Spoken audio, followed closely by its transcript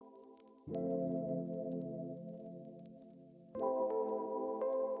You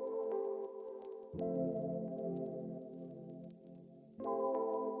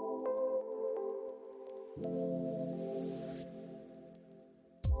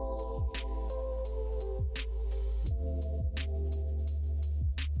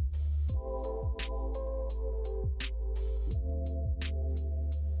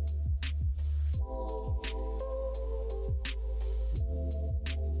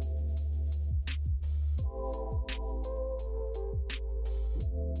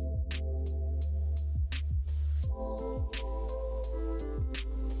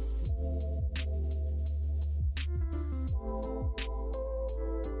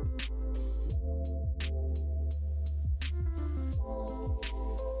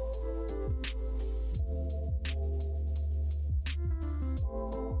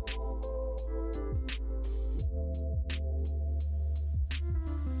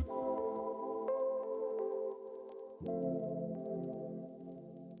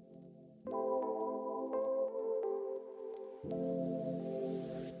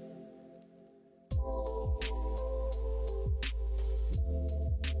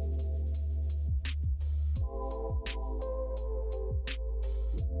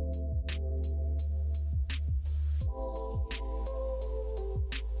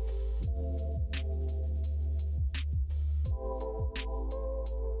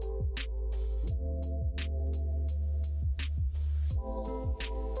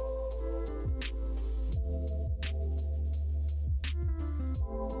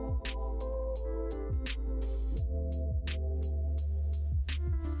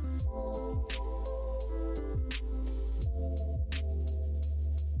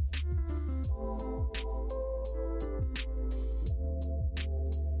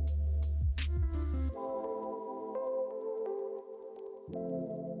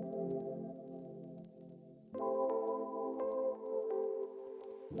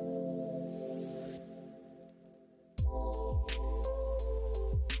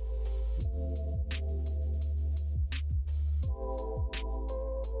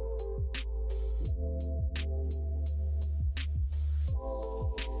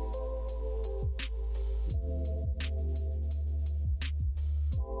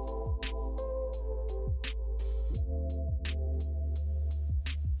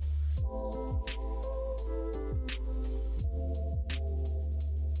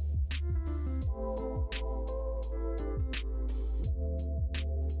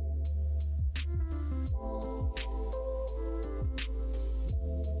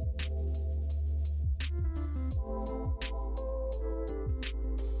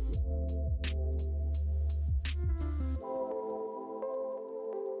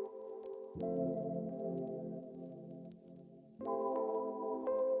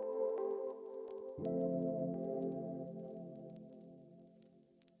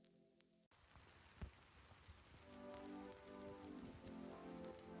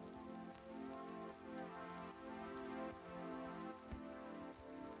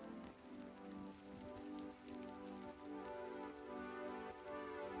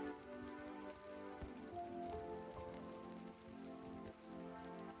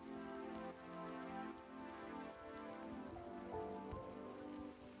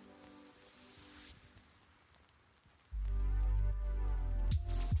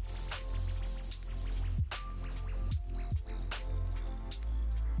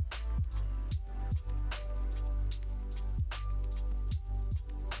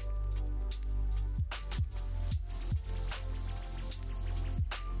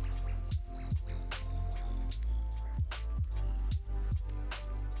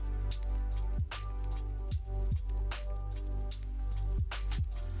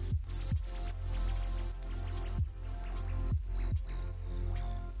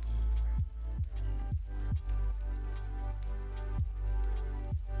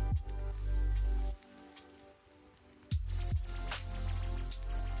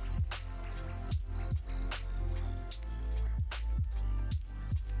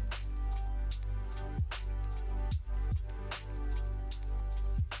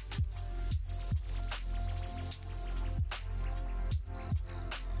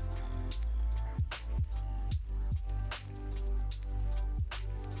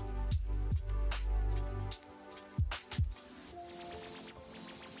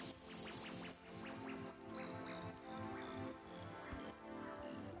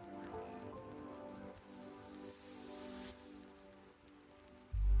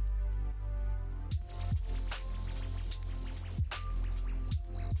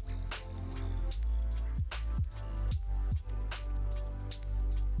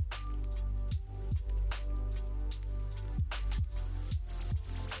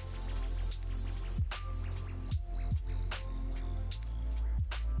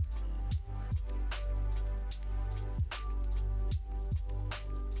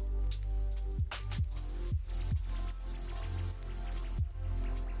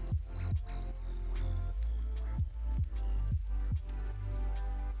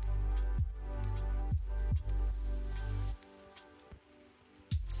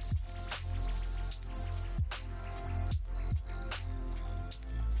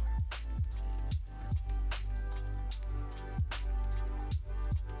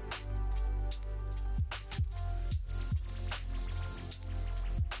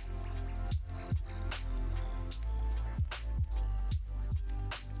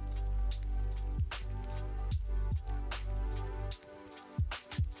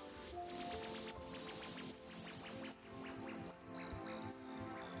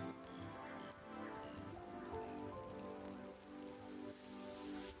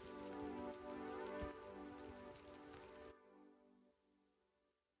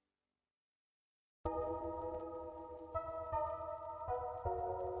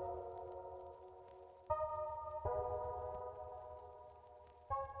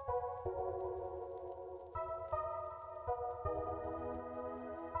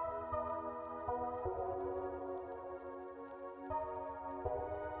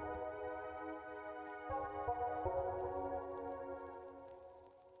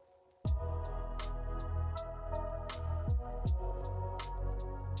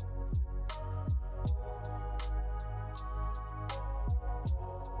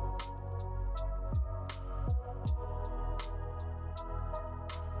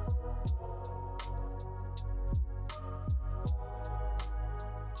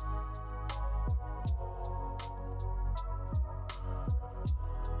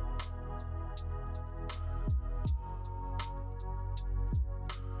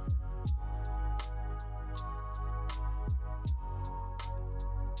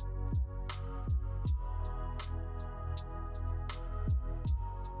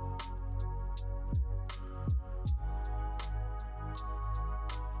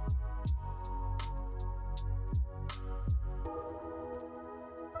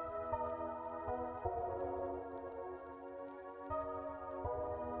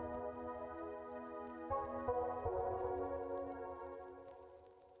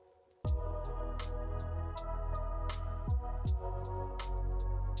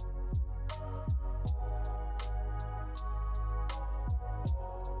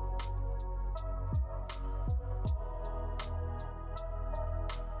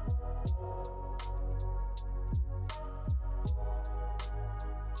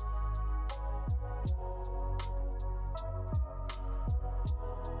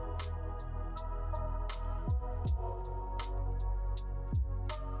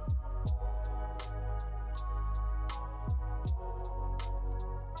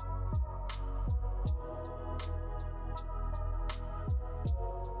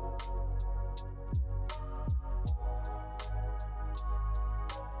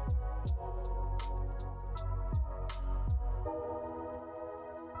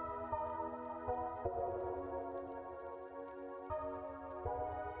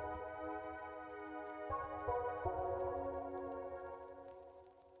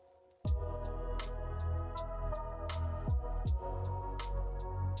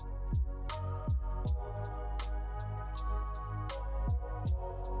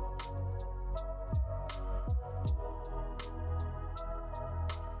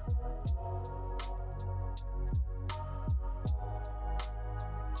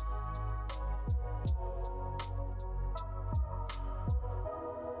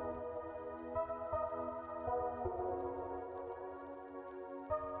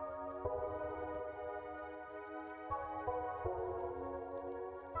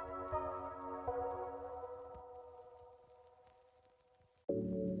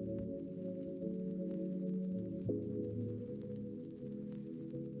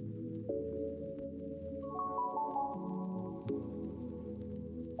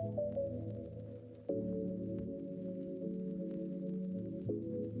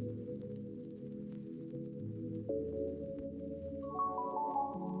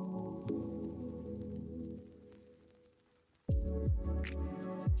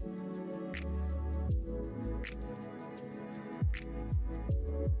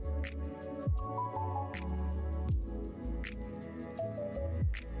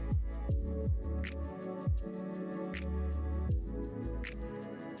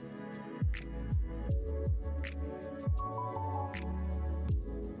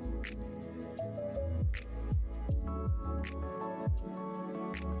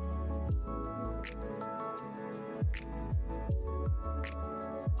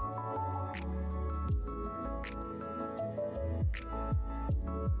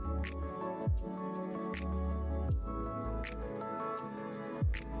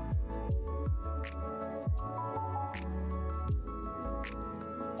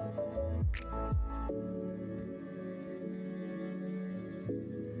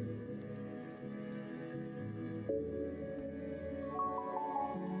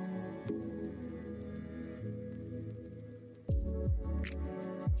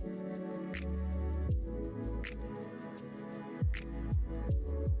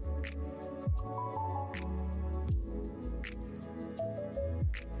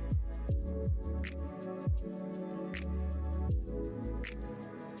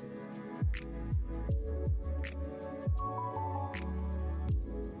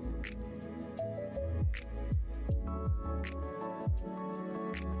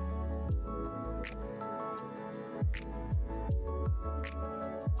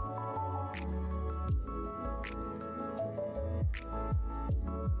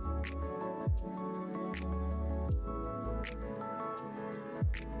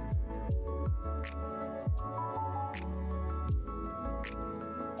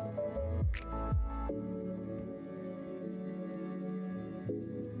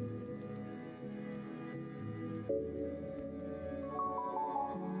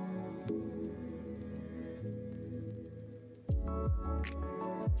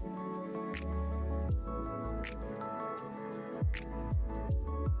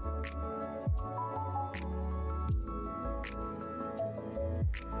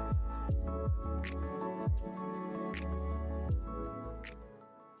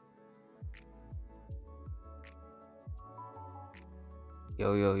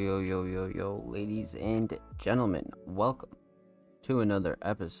Yo, yo, yo, yo, yo, yo, ladies and gentlemen, welcome to another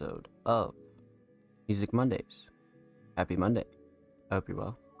episode of Music Mondays. Happy Monday. I hope you're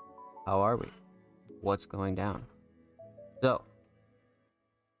well. How are we? What's going down? So,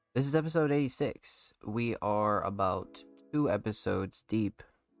 this is episode 86. We are about 2 episodes deep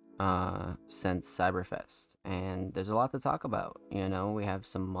since Cyberfest, and there's a lot to talk about. You know, we have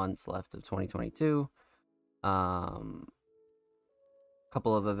some months left of 2022.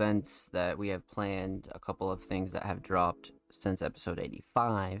 Couple of events that we have planned, a couple of things that have dropped since episode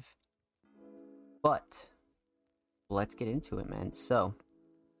 85. But let's get into it, man. So,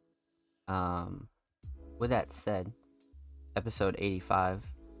 with that said, episode 85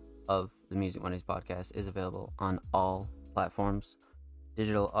 of the Music Mondays podcast is available on all platforms,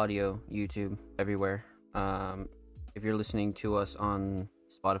 digital, audio, YouTube, everywhere. If you're listening to us on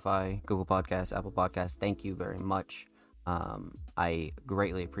Spotify, Google Podcasts, Apple Podcasts, thank you very much. I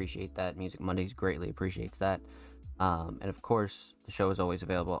greatly appreciate that. Music Mondays greatly appreciates that. And of course, the show is always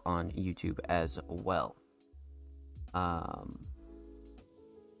available on YouTube as well.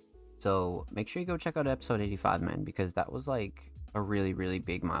 So make sure you go check out episode 85, man, because that was like a really, really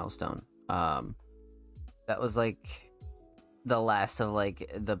big milestone. That was like the last of like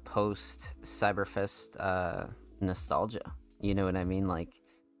the post Cyberfest nostalgia. You know what I mean? Like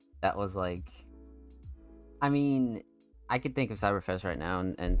that was like, I mean, I could think of Cyberfest right now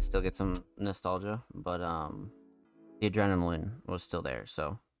and still get some nostalgia, but the adrenaline was still there,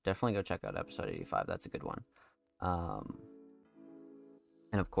 so definitely go check out episode 85. That's a good one. And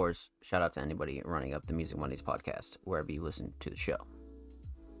of course, shout out to anybody running up the Music Mondays podcast, wherever you listen to the show.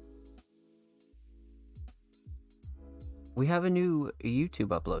 We have a new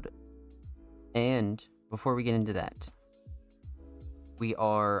YouTube upload, and before we get into that, we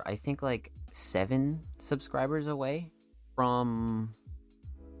are, I think, like 7 subscribers away from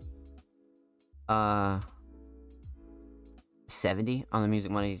 70 on the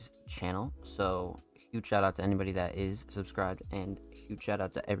Music Mondays channel. So huge shout out to anybody that is subscribed, and huge shout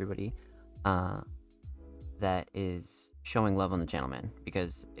out to everybody that is showing love on the channel, man,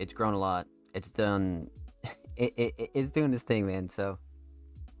 because it's grown a lot. It's done it's doing this thing, man. So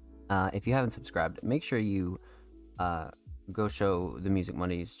if you haven't subscribed, make sure you go show the Music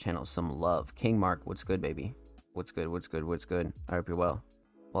Mondays channel some love. King Mark, what's good, baby? What's good? What's good? What's good? I hope you're well.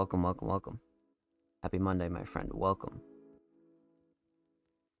 Welcome, welcome, welcome. Happy Monday, my friend. Welcome.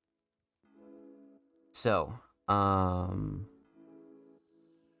 So,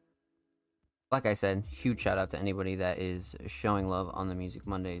 like I said, huge shout out to anybody that is showing love on the Music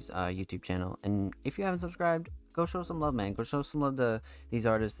Mondays YouTube channel. And if you haven't subscribed, go show some love, man. Go show some love to these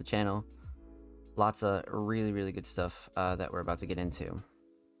artists, the channel. Lots of really, really good stuff that we're about to get into.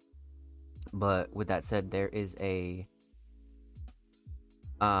 But with that said, there is a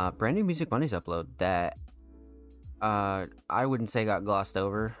brand new Music Mondays upload that I wouldn't say got glossed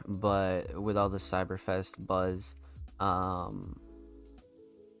over, but with all the Cyberfest buzz,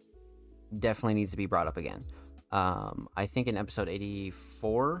 definitely needs to be brought up again. I think in episode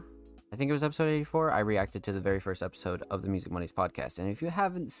 84, I reacted to the very first episode of the Music Mondays podcast. And if you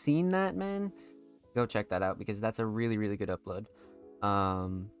haven't seen that, man, go check that out, because that's a really, really good upload.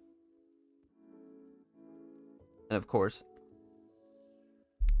 And of course,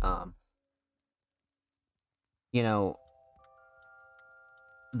 you know,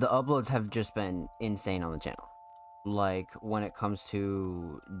 the uploads have just been insane on the channel. Like, when it comes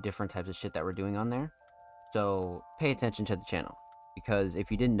to different types of shit that we're doing on there. So, pay attention to the channel. Because if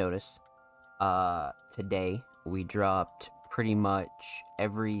you didn't notice, today we dropped pretty much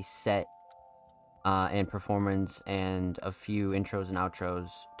every set and performance and a few intros and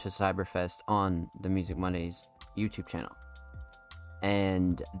outros to Cyberfest on the Music Mondays YouTube channel.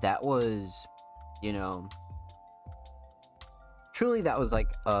 And that was, you know, truly that was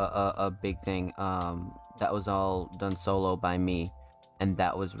like a big thing. That was all done solo by me, and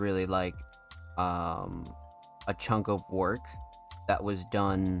that was really like a chunk of work that was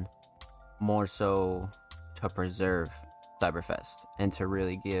done more so to preserve Cyberfest and to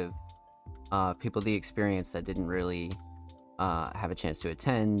really give people the experience that didn't really have a chance to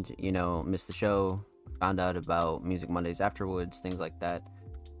attend, you know, miss the show, found out about Music Mondays afterwards, things like that.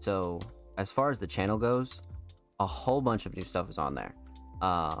 So as far as the channel goes, a whole bunch of new stuff is on there.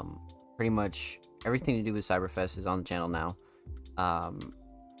 Pretty much everything to do with Cyberfest is on the channel now.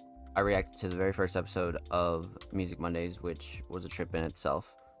 I reacted to the very first episode of Music Mondays, which was a trip in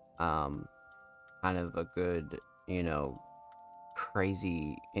itself. Kind of a good, you know,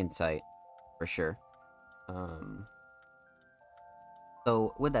 crazy insight for sure.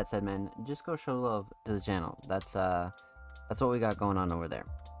 So with that said, man, just go show love to the channel. That's That's what we got going on over there.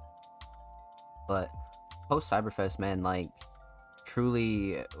 But post Cyberfest, man, like,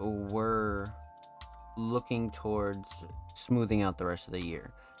 truly, we're looking towards smoothing out the rest of the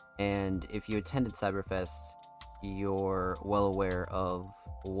year. And if you attended Cyberfest, you're well aware of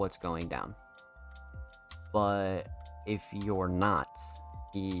what's going down. But if you're not,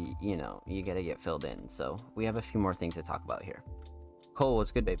 you know, you gotta get filled in. So we have a few more things to talk about here. Cole,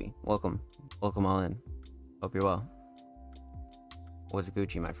 what's good, baby? Welcome all in. Hope you're well. What's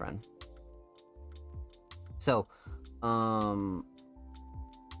Gucci, my friend? So,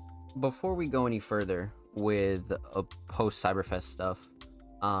 before we go any further with post Cyberfest stuff,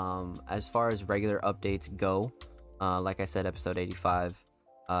 as far as regular updates go, like I said, episode 85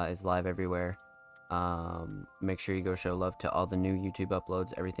 is live everywhere. Make sure you go show love to all the new YouTube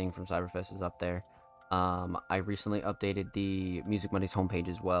uploads. Everything from Cyberfest is up there. I recently updated the Music Mondays homepage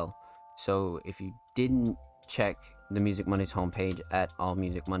as well. So if you didn't check the Music Mondays homepage at All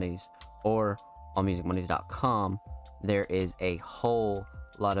Music Mondays or allmusicmondays.com, there is a whole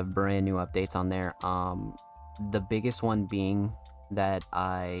lot of brand new updates on there. The biggest one being that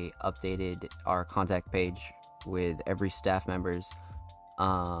I updated our contact page with every staff member's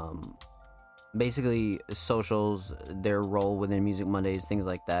basically socials, their role within Music Mondays, things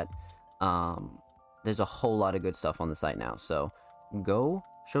like that. There's a whole lot of good stuff on the site now, so go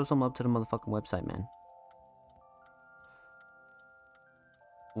show some love to the motherfucking website, man.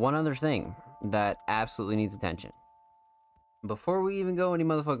 One other thing that absolutely needs attention before we even go any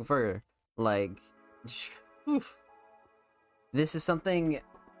motherfucking further, like, this is something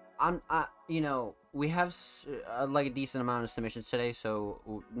we have like a decent amount of submissions today,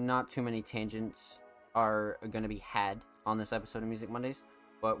 so not too many tangents are going to be had on this episode of Music Mondays,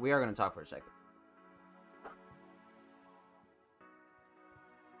 but we are going to talk for a second.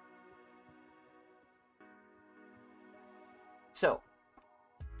 So,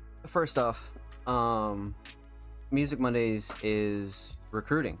 first off, Music Mondays is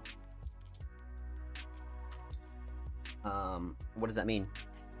recruiting. What does that mean?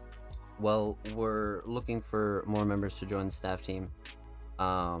 Well, we're looking for more members to join the staff team.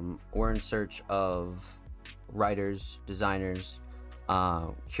 We're in search of writers, designers,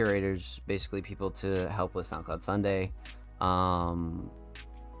 curators, basically people to help with SoundCloud Sunday.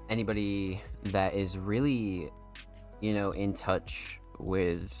 Anybody that is really, in touch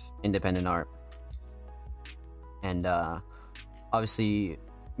with independent art. And obviously,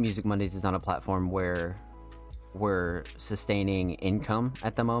 Music Mondays is on a platform where we're sustaining income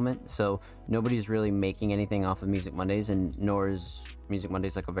at the moment, so nobody's really making anything off of Music Mondays, and nor is Music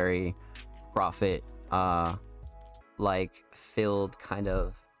Mondays like a very profit filled kind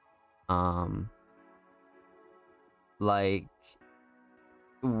of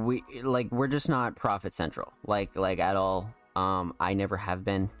we're just not profit central like at all. I never have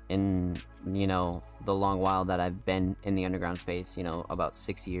been in the long while that I've been in the underground space, about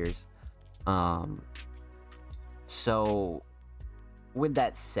 6 years. So with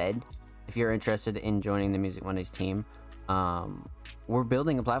that said, if you're interested in joining the Music Mondays team, we're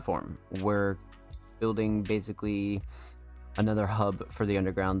building a platform. We're building basically another hub for the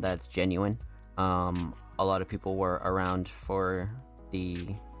underground that's genuine. A lot of people were around for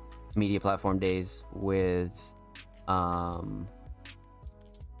the media platform days with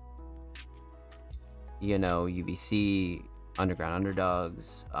UBC, Underground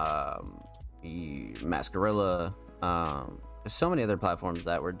Underdogs, Mascarilla, so many other platforms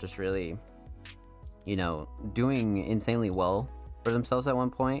that were just really, doing insanely well for themselves at one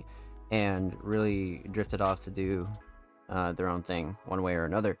point and really drifted off to do their own thing one way or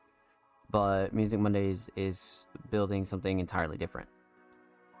another. But Music Mondays is building something entirely different.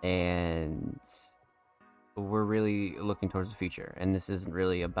 And we're really looking towards the future. And this isn't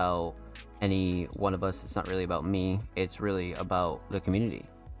really about any one of us. It's not really about me. It's really about the community.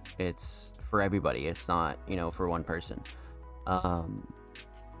 It's for everybody. It's not, for one person.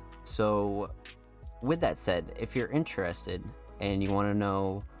 So with that said, if you're interested and you want to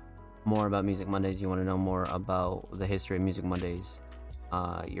know more about Music Mondays, you want to know more about the history of Music Mondays,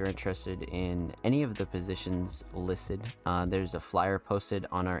 you're interested in any of the positions listed, there's a flyer posted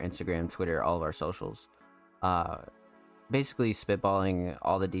on our Instagram, Twitter, all of our socials, basically spitballing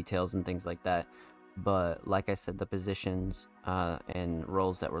all the details and things like that. But like I said, the positions and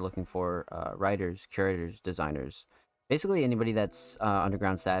roles that we're looking for, writers, curators, designers, basically anybody that's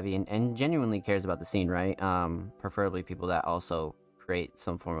underground savvy and genuinely cares about the scene, right? Preferably people that also create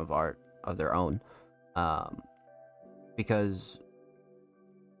some form of art of their own, because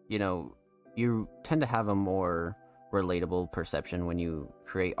you tend to have a more relatable perception when you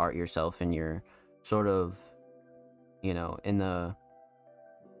create art yourself, and you're sort of in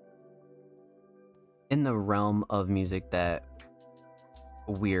the realm of music that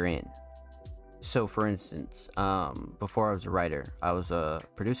we're in. So for instance, before I was a writer, I was a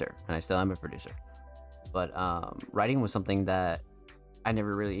producer, and I still am a producer. But writing was something that I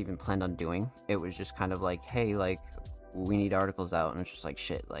never really even planned on doing. It was just kind of like, hey, like, we need articles out, and it's just like,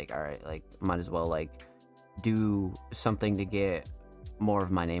 shit, like, all right, like, might as well, like, do something to get more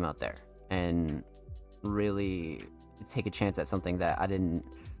of my name out there and really take a chance at something that I didn't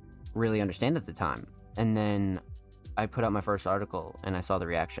really understand at the time. And then I put out my first article, and I saw the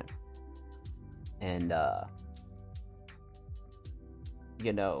reaction. And,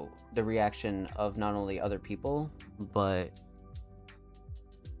 the reaction of not only other people, but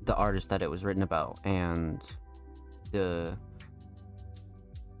the artist that it was written about, and the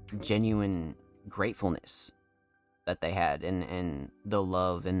genuine gratefulness that they had, and the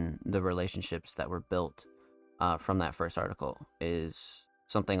love and the relationships that were built from that first article is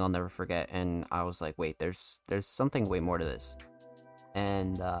something I'll never forget. And I was like, wait, there's something way more to this.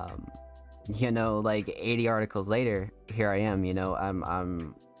 And like 80 articles later, here I am.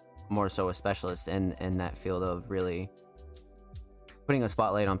 I'm more so a specialist in that field of really putting a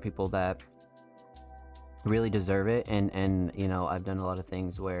spotlight on people that really deserve it. And I've done a lot of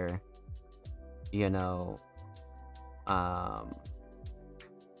things where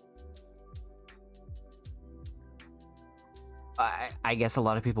I guess a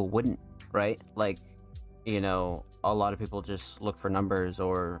lot of people wouldn't, right? Like, a lot of people just look for numbers,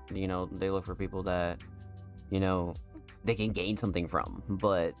 or they look for people that they can gain something from.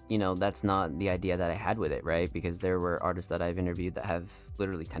 But that's not the idea that I had with it, right? Because there were artists that I've interviewed that have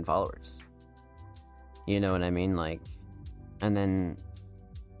literally 10 followers. You know what I mean? Like, and then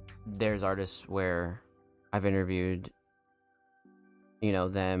there's artists where I've interviewed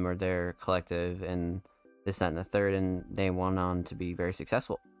them or their collective and this, that, and the third, and they went on to be very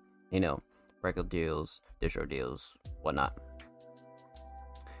successful, record deals, distro deals, whatnot.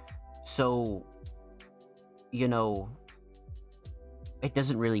 So it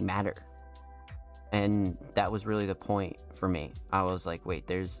doesn't really matter. And that was really the point for me. I was like, wait,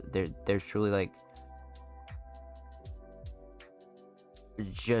 there's truly, like,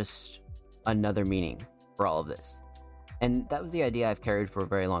 just another meaning for all of this. And that was the idea I've carried for a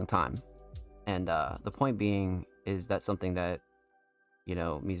very long time. And the point being is that something that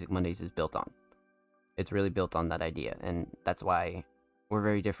Music Mondays is built on. It's really built on that idea, and that's why we're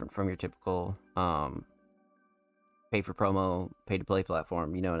very different from your typical pay for promo, pay to play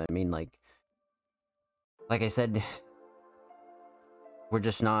platform. You know what I mean? Like I said, we're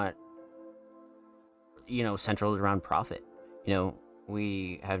just not centered around profit.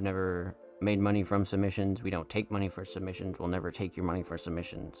 We have never made money from submissions. We don't take money for submissions. We'll never take your money for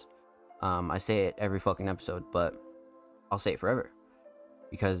submissions. I say it every fucking episode, but I'll say it forever.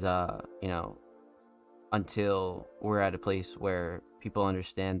 Because, until we're at a place where people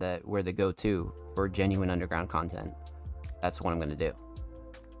understand that we're the go-to for genuine underground content, that's what I'm going to do.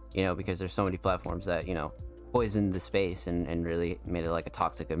 Because there's so many platforms that, poisoned the space and really made it like a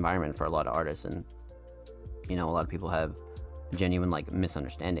toxic environment for a lot of artists. And, a lot of people have genuine, like,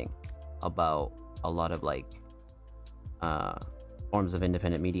 misunderstanding about a lot of, like, forms of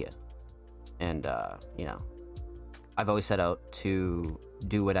independent media. And, I've always set out to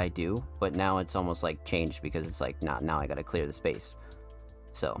do what I do, but now it's almost like changed, because it's like, now I gotta clear the space.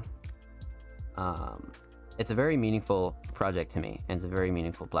 So, it's a very meaningful project to me, and it's a very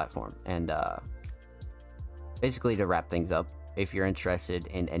meaningful platform. And, basically, to wrap things up, if you're interested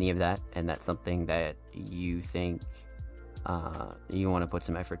in any of that, and that's something that you think, you want to put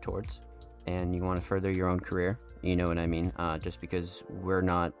some effort towards, and you want to further your own career, you know what I mean? Just because we're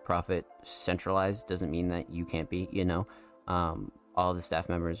not profit centralized doesn't mean that you can't be, all the staff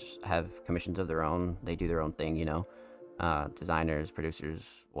members have commissions of their own. They do their own thing, designers, producers,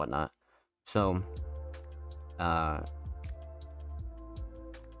 whatnot. So,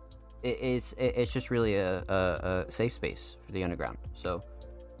 it's just really a safe space for the underground. So,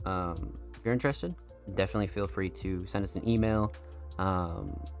 if you're interested, definitely feel free to send us an email,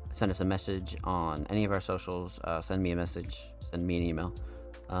 send us a message on any of our socials, send me a message, send me an email,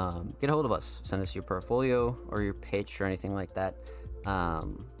 get a hold of us, send us your portfolio or your pitch or anything like that.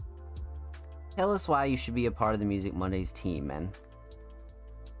 Tell us why you should be a part of the Music Mondays team, man.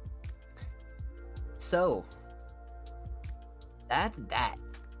 So, that's that.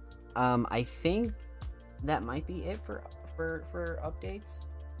 I think that might be it for updates.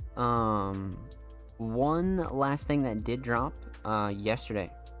 One last thing that did drop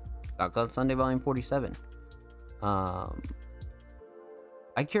yesterday, Dark Cloud Sunday Volume 47. I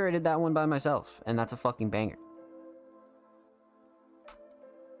curated that one by myself, and that's a fucking banger.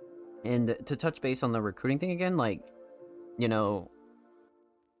 And to touch base on the recruiting thing again, like, you know,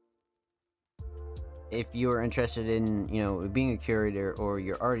 if you're interested in, you know, being a curator, or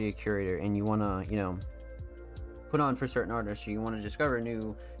you're already a curator and you want to, you know, put on for certain artists, or you want to discover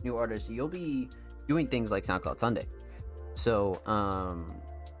new artists, you'll be doing things like SoundCloud Sunday. So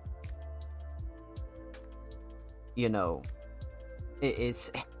you know,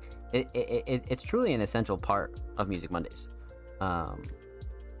 it's it's truly an essential part of Music Mondays,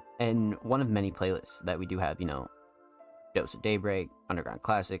 and one of many playlists that we do have. You know, Dose of Daybreak, Underground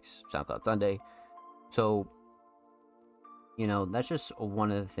Classics, SoundCloud Sunday. So, you know, that's just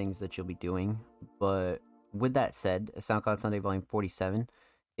one of the things that you'll be doing. But with that said, SoundCloud Sunday Volume 47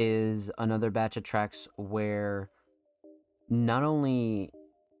 is another batch of tracks where not only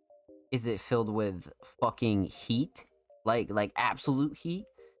is it filled with fucking heat, like absolute heat,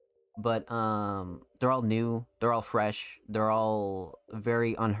 but they're all new, they're all fresh, they're all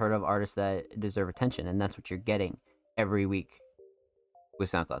very unheard of artists that deserve attention, and that's what you're getting every week with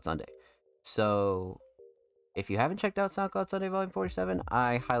SoundCloud Sunday. So if you haven't checked out SoundCloud Sunday Volume 47,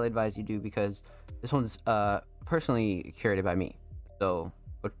 I highly advise you do, because this one's personally curated by me. So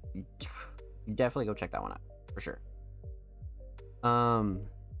definitely go check that one out for sure.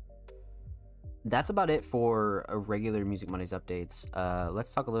 That's about it for regular Music Mondays updates.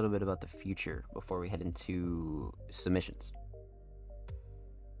 Let's talk a little bit about the future before we head into submissions.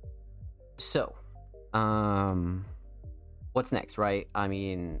 So, what's next, right? I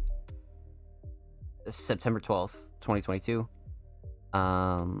mean, September 12th, 2022.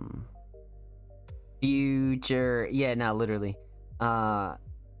 Future, yeah, no, literally.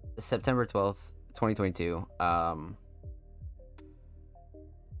 September 12th, 2022.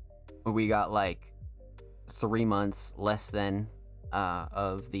 We got like 3 months less than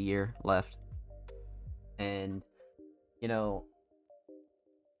of the year left, and you know,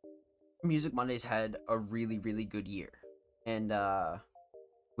 Music Mondays had a really, really good year, and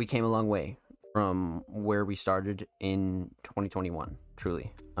we came a long way from where we started in 2021.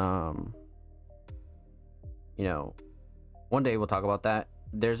 Truly, you know, one day we'll talk about that.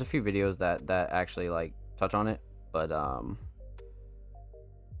 There's a few videos that actually like touch on it, but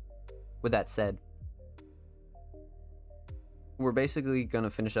with that said, we're basically gonna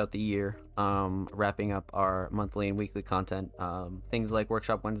finish out the year, wrapping up our monthly and weekly content, things like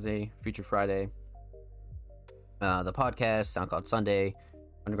Workshop Wednesday, Future Friday, the podcast, SoundCloud Sunday,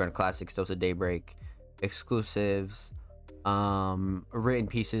 Underground Classics, Dose of Daybreak, exclusives, written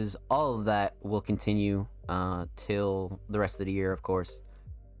pieces. All of that will continue till the rest of the year, of course.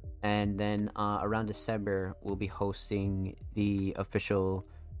 And then around December, we'll be hosting the official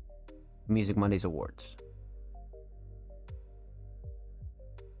Music Mondays Awards.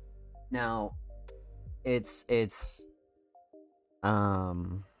 Now, it's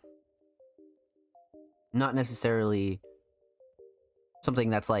not necessarily something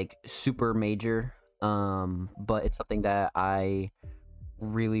that's like super major, but it's something that I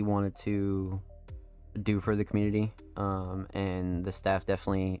really wanted to do for the community, and the staff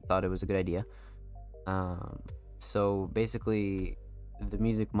definitely thought it was a good idea. So basically, the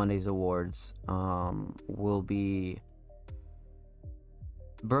Music Mondays Awards will be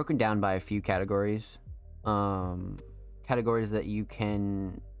broken down by a few categories, categories that you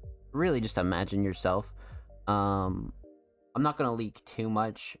can really just imagine yourself. I'm not gonna leak too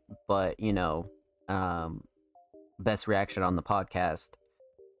much, but you know, best reaction on the podcast,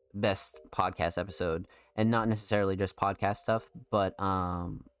 best podcast episode, and not necessarily just podcast stuff, but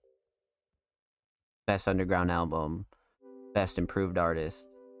best underground album, best improved artist,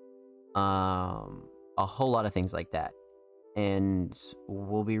 a whole lot of things like that. And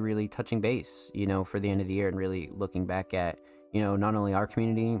we'll be really touching base, you know, for the end of the year, and really looking back at, you know, not only our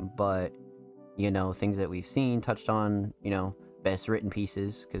community, but, you know, things that we've seen, touched on, you know, best written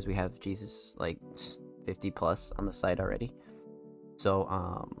pieces, because we have Jesus like 50 plus on the site already.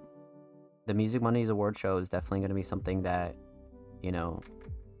 So the Music Mondays Award show is definitely going to be something that, you know,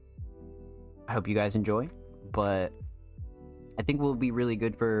 I hope you guys enjoy, but I think will be really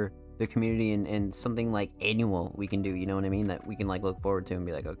good for the community, and something like annual we can do, you know what I mean, that we can like look forward to and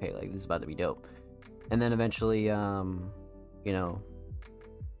be like, okay, like this is about to be dope. And then eventually, you know,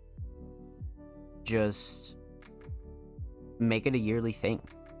 just make it a yearly thing,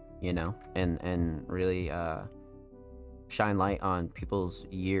 you know, and really shine light on people's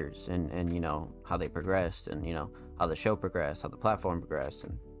years, and you know, how they progressed, and you know, how the show progressed, how the platform progressed,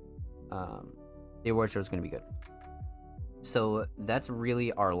 and the award show is going to be good. So that's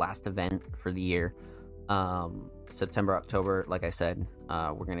really our last event for the year. September, October, like I said,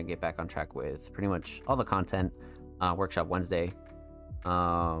 we're going to get back on track with pretty much all the content. Workshop Wednesday,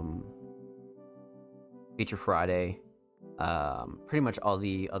 um, Feature Friday, pretty much all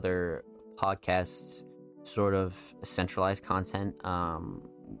the other podcasts, sort of centralized content. I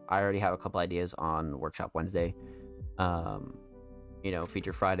already have a couple ideas on Workshop Wednesday. Um,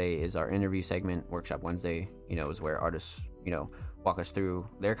 Feature Friday is our interview segment. Workshop Wednesday, is where artists, walk us through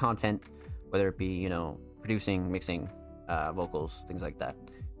their content, whether it be, producing, mixing, vocals, things like that.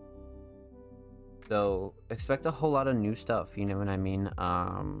 So expect a whole lot of new stuff, you know what I mean?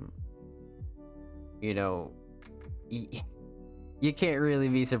 You know, you can't really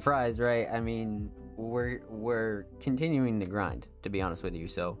be surprised, right? I mean, we're continuing to grind, to be honest with you.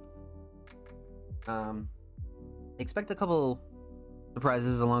 So, expect a couple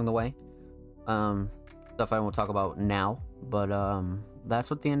surprises along the way. Stuff I won't talk about now, but that's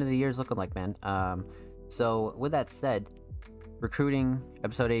what the end of the year is looking like, man. So with that said, recruiting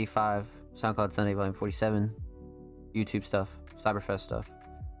episode 85, SoundCloud Sunday volume 47, YouTube stuff, Cyberfest stuff,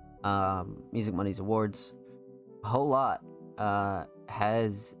 Music Mondays awards, a whole lot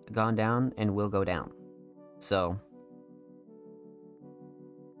has gone down and will go down. So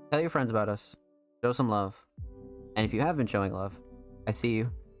tell your friends about us, show some love, and if you have been showing love, I see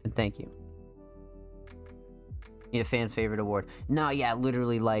you and thank you. Need a fan's favorite award? No, yeah,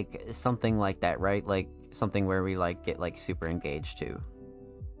 literally like something like that, right? Like something where we like get like super engaged too,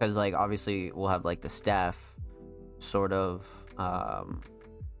 because like obviously we'll have like the staff sort of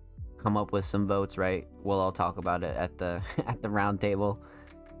come up with some votes, right? We'll all talk about it at the at the round table,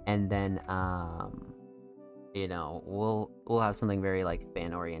 and then we'll have something very like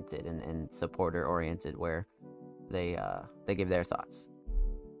fan oriented and supporter oriented where they give their thoughts.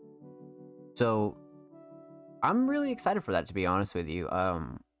 So I'm really excited for that, to be honest with you.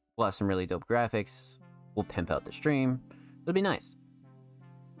 We'll have some really dope graphics. We'll pimp out the stream. It'll be nice.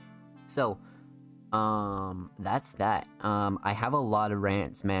 So that's that. I have a lot of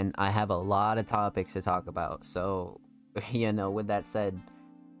rants, man. I have a lot of topics to talk about. So with that said,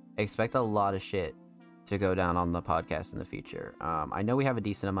 expect a lot of shit to go down on the podcast in the future. I know we have a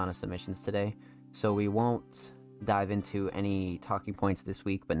decent amount of submissions today, so we won't dive into any talking points this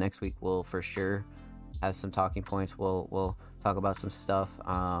week, but next week we'll for sure have some talking points. We'll talk about some stuff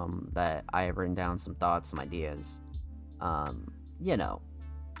that I have written down, some thoughts, some ideas.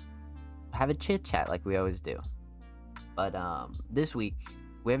 Have a chit chat like we always do. But this week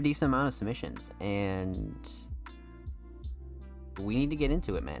we have a decent amount of submissions, and we need to get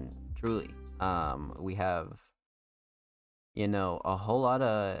into it, man. Truly, we have a whole lot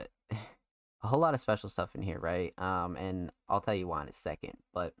of special stuff in here, right? And I'll tell you why in a second,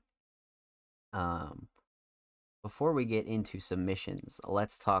 but before we get into submissions,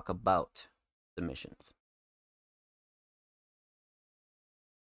 let's talk about submissions.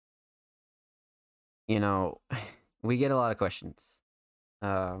 We get a lot of questions,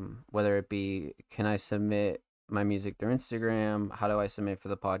 whether it be, can I submit my music through Instagram? How do I submit for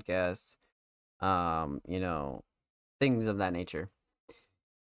the podcast? Things of that nature.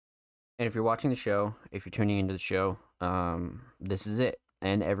 And if you're watching the show, if you're tuning into the show, this is it.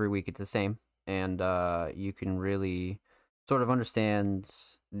 And every week it's the same. And you can really sort of understand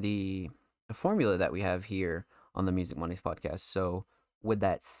the formula that we have here on the Music Mondays podcast. So with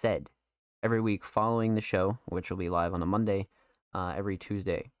that said, every week following the show, which will be live on a Monday, every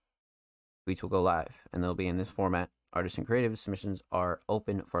Tuesday, tweets will go live, and they'll be in this format. Artists and creative submissions are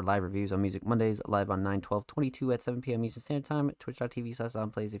open for live reviews on Music Mondays, live on 9/12/22 at 7 p.m. Eastern Standard Time at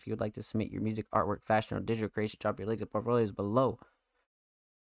twitch.tv/onplays. If you would like to submit your music, artwork, fashion, or digital creation, drop your links and portfolios below.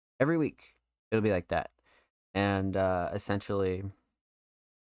 Every week, it'll be like that. And essentially,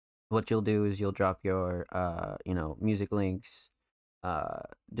 what you'll do is you'll drop your, music links,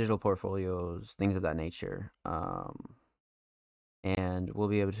 digital portfolios, things of that nature. And we'll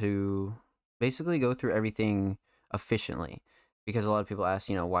be able to basically go through everything efficiently, because a lot of people ask,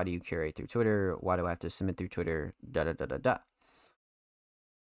 why do you curate through Twitter? Why do I have to submit through Twitter?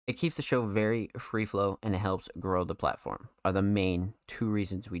 It keeps the show very free flow, and it helps grow the platform, are the main two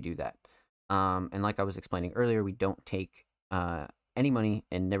reasons we do that. And like I was explaining earlier, we don't take any money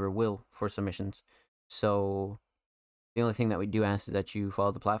and never will for submissions. So the only thing that we do ask is that you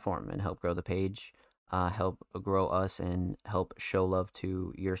follow the platform and help grow the page, help grow us, and help show love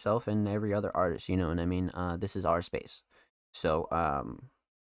to yourself and every other artist. You know what I mean? This is our space. So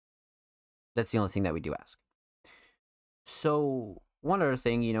that's the only thing that we do ask. So one other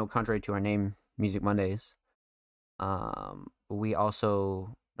thing, contrary to our name, Music Mondays, we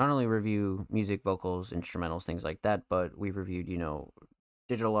also not only review music, vocals, instrumentals, things like that, but we've reviewed,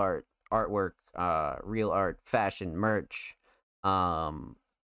 digital art, artwork, real art, fashion, merch, NFTs,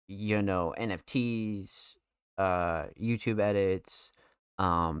 YouTube edits,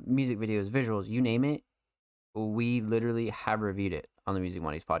 music videos, visuals, you name it. We literally have reviewed it on the Music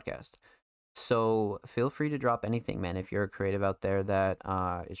Mondays podcast. So feel free to drop anything, man. If you're a creative out there that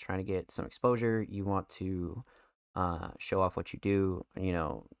is trying to get some exposure, you want to show off what you do. You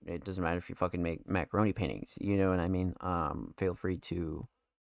know, it doesn't matter if you fucking make macaroni paintings. You know what I mean? Feel free to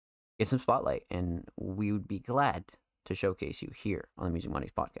get some spotlight, and we would be glad to showcase you here on the Music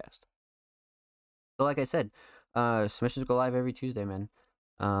Mondays podcast. So, like I said, submissions go live every Tuesday, man.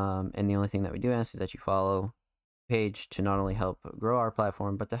 And the only thing that we do ask is that you follow page to not only help grow our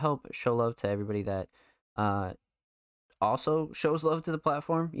platform, but to help show love to everybody that also shows love to the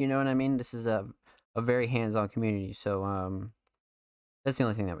platform. You know what I mean? This is a very hands-on community, so that's the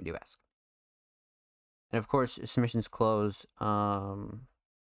only thing that we do ask. And of course, submissions close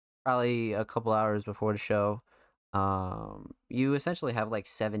probably a couple hours before the show. You essentially have like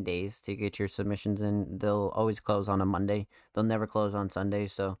 7 days to get your submissions in. They'll always close on a Monday. They'll never close on Sunday,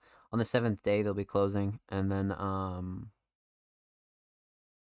 so on the 7th day they'll be closing, and then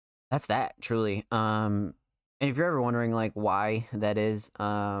that's that, truly. And if you're ever wondering like why that is,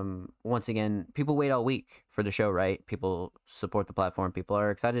 once again, people wait all week for the show, right? People support the platform. People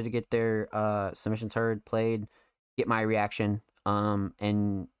are excited to get their submissions heard, played, get my reaction,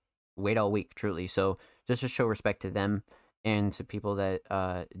 and wait all week, truly. So just to show respect to them and to people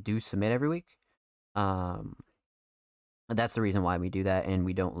that do submit every week. That's the reason why we do that, and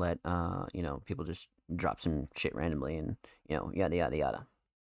we don't let people just drop some shit randomly and yada yada yada.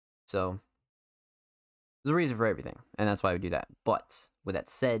 So there's a reason for everything, and that's why we do that. But with that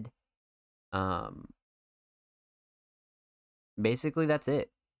said, basically that's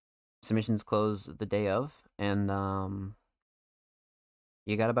it. Submissions close the day of, and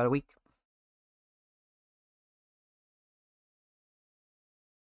you got about a week.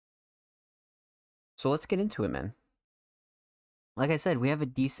 So let's get into it, man. Like I said, we have a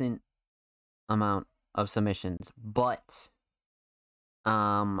decent amount of submissions, but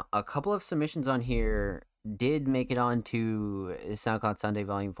a couple of submissions on here did make it onto SoundCloud Sunday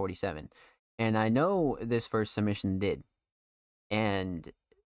Volume 47. And I know this first submission did. And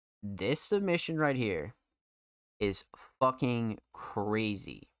this submission right here is fucking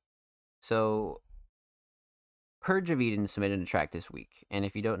crazy. So, Purge of Eden submitted a track this week. And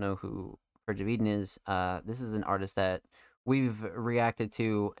if you don't know who Purge of Eden is, this is an artist that we've reacted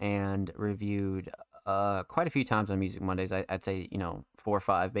to and reviewed quite a few times on Music Mondays. I'd say 4 or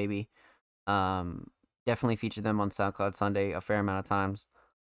 5 maybe. Definitely featured them on SoundCloud Sunday a fair amount of times,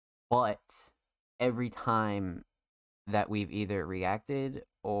 but every time that we've either reacted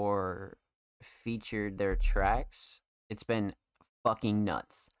or featured their tracks, it's been fucking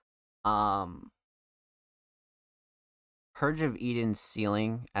nuts. Purge of Eden's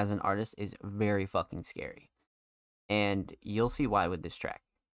ceiling as an artist is very fucking scary. And you'll see why with this track.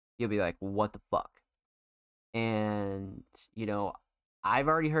 You'll be like, what the fuck? And, I've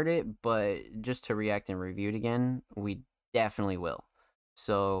already heard it, but just to react and review it again, we definitely will.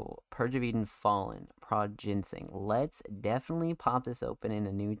 So, Purge of Eden Fallen, Prod Ginseng. Let's definitely pop this open in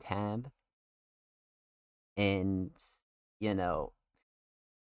a new tab. And,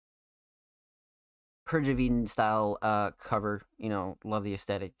 Purge of Eden style cover, love the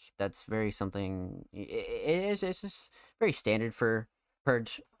aesthetic. That's very something, it's just very standard for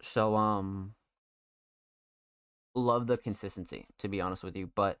Purge. So, love the consistency, to be honest with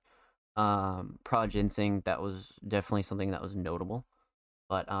you. But Prod Ginseng, that was definitely something that was notable.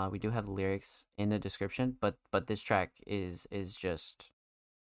 But we do have lyrics in the description. But this track is just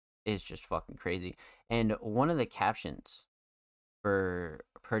fucking crazy. And one of the captions for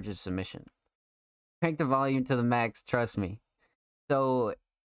Purge's submission: crank the volume to the max, trust me. So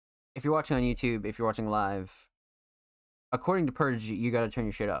if you're watching on YouTube, if you're watching live, according to Purge, you gotta turn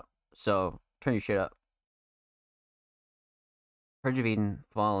your shit up. So turn your shit up. Purge of Eden,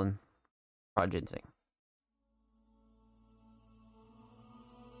 Fallen, Prod Ginseng.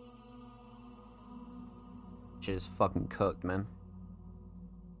 Shit is fucking cooked, man.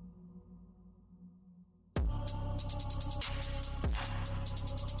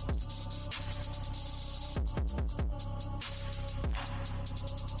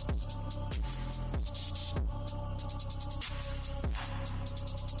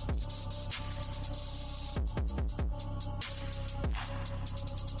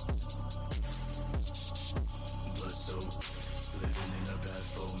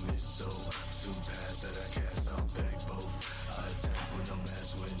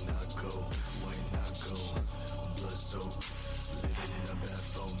 Living in a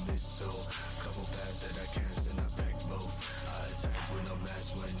bath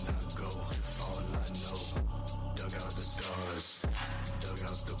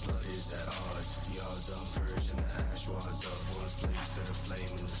gods. I'm Persian, the ash wads up. One place set a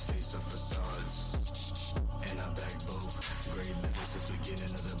flame in the face of facades. And I back both. Great living since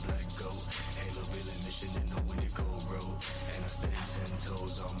beginning of the black goat. Halo villain mission in the windy cold road. And I stay 10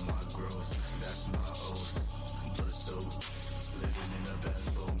 toes on my growth. That's my oath. Blood soaked. Living in a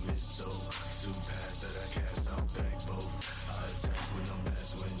bathroom, miss so. Two paths that I cast out back both. I attack with no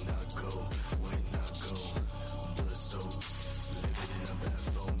mask when I go. When I go. Blood soaked. Living in a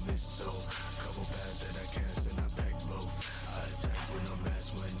bathroom, miss so. Couple paths that I cast and I back both. I attack with no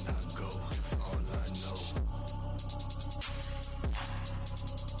mask when I go. All I know.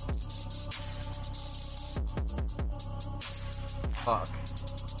 Fuck.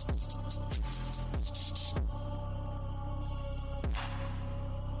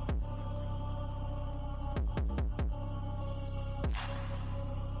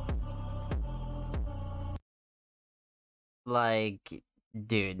 Like,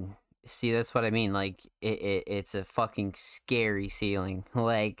 dude, see, that's what I mean. Like, it's a fucking scary ceiling.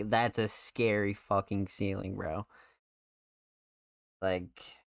 Like, that's a scary fucking ceiling, bro. Like,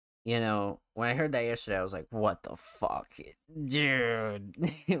 when I heard that yesterday, I was like, what the fuck? Dude.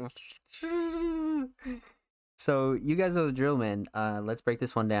 So, you guys know the drill, man. Let's break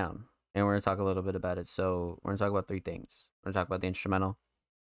this one down. And we're going to talk a little bit about it. So, we're going to talk about three things. We're going to talk about the instrumental,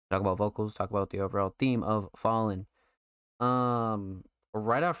 talk about vocals, talk about the overall theme of Fallen.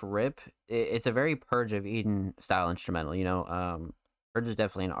 Right off rip, it's a very Purge of Eden style instrumental. Purge is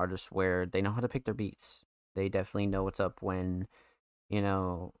definitely an artist where they know how to pick their beats. They definitely know what's up when,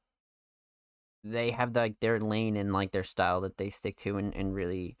 they have like their lane and like their style that they stick to and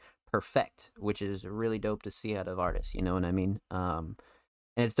really perfect, which is really dope to see out of artists. You know what I mean? And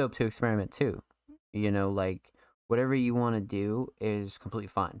it's dope to experiment too. Like whatever you want to do is completely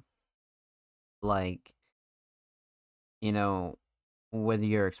fine. Like, whether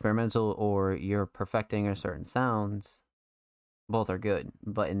you're experimental or you're perfecting a certain sounds, both are good.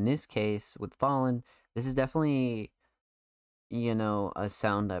 But in this case, with Fallen, this is definitely, a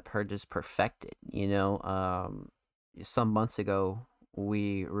sound that Purge is perfected. Some months ago,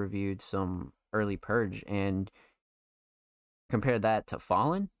 we reviewed some early Purge and compared that to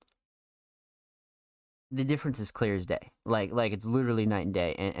Fallen. The difference is clear as day. Like it's literally night and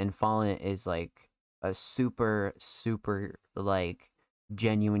day. And Fallen is like a super, super like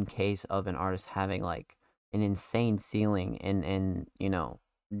genuine case of an artist having like an insane ceiling and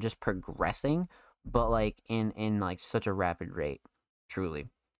just progressing, but like in like such a rapid rate, truly.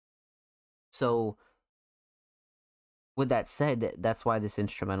 So with that said, that's why this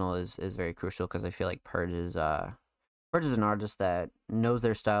instrumental is very crucial, because I feel like Purge is an artist that knows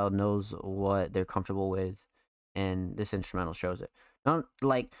their style, knows what they're comfortable with, and this instrumental shows it. Not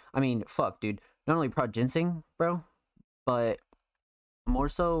like, I mean, fuck, dude. Not only Prod Ginseng, bro, but more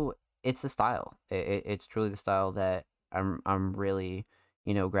so, it's the style. It's truly the style that I'm really,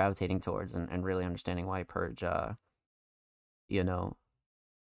 gravitating towards and really understanding why Purge,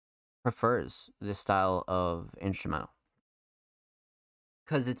 prefers this style of instrumental.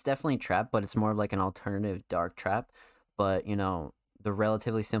 Because it's definitely trap, but it's more of like an alternative dark trap. But, the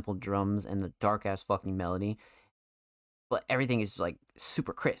relatively simple drums and the dark ass fucking melody, but everything is like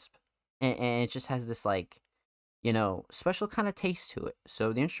super crisp. And it just has this like, special kind of taste to it.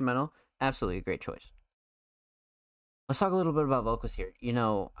 So the instrumental, absolutely a great choice. Let's talk a little bit about vocals here.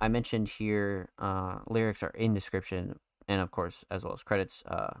 I mentioned here lyrics are in description, and of course, as well as credits,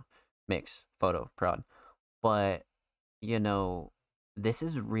 mix, photo, prod. But, this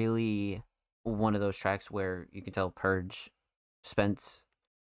is really one of those tracks where you can tell Purge spent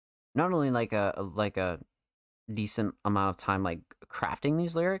not only like a decent amount of time like crafting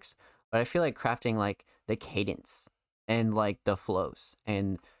these lyrics, but I feel like crafting like the cadence and like the flows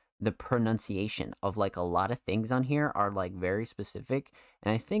and the pronunciation of like a lot of things on here are like very specific.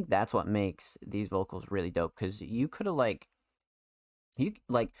 And I think that's what makes these vocals really dope, because you could have you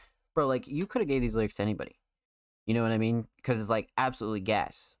could have gave these lyrics to anybody. You know what I mean? Because it's like absolutely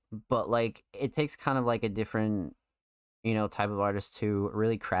gas. But like it takes kind of like a different, type of artist to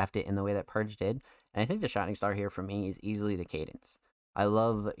really craft it in the way that Purge did. And I think the shining star here for me is easily the cadence. I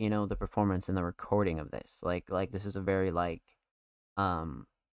love, the performance and the recording of this. Like this is a very like, not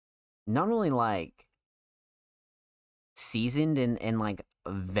only like seasoned and like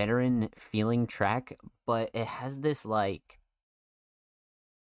veteran feeling track, but it has this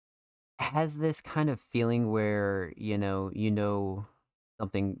kind of feeling where,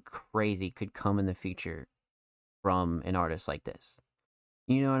 something crazy could come in the future from an artist like this.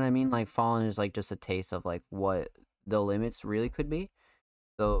 You know what I mean? Like Fallen is like just a taste of like what the limits really could be.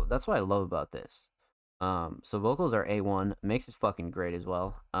 So that's what I love about this. So vocals are A1, mix is fucking great as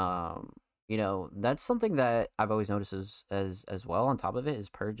well. that's something that I've always noticed as well. On top of it, is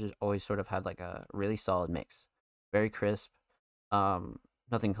Purge has always sort of had like a really solid mix, very crisp, um,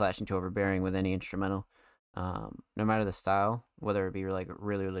 nothing clashing too overbearing with any instrumental. No matter the style, whether it be like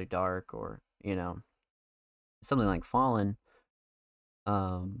really really dark or something like Fallen,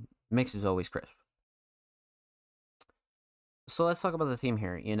 mix is always crisp. So let's talk about the theme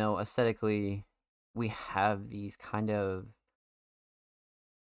here. Aesthetically, we have these kind of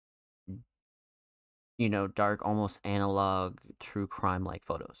dark, almost analog, true crime like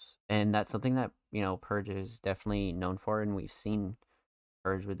photos. And that's something that, Purge is definitely known for, and we've seen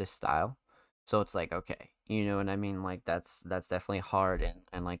Purge with this style. So it's like, okay, you know what I mean? Like that's definitely hard,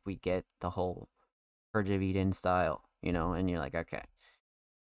 and like we get the whole Purge of Eden style, and you're like, okay.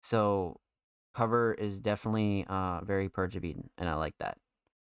 So cover is definitely very Purge of Eden, and I like that.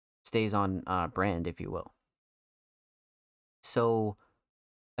 Stays on brand, if you will. So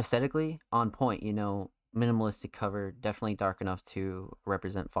aesthetically on point, minimalistic cover, definitely dark enough to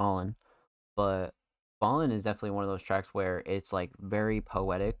represent Fallen, but Fallen is definitely one of those tracks where it's like very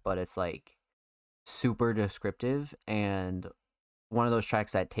poetic, but it's like super descriptive, and one of those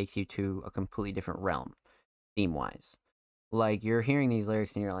tracks that takes you to a completely different realm theme wise. Like you're hearing these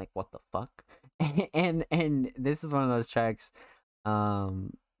lyrics and you're like, what the fuck? And this is one of those tracks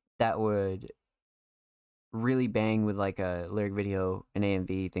that would really bang with like a lyric video, an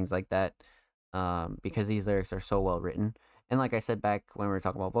AMV, things like that, because these lyrics are so well written. And like I said back when we were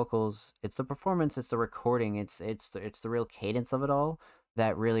talking about vocals, it's the performance, it's the recording, it's the real cadence of it all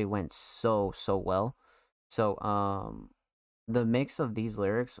that really went so well. So the mix of these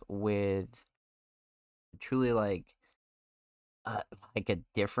lyrics with truly like a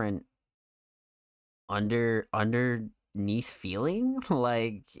different underneath feeling,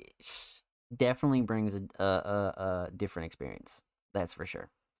 like definitely brings a different experience. That's for sure.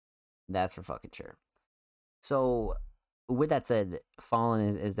 That's for fucking sure. So, with that said,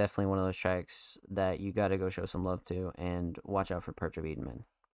 Fallen is definitely one of those tracks that you gotta go show some love to, and watch out for Purge of Eden, man.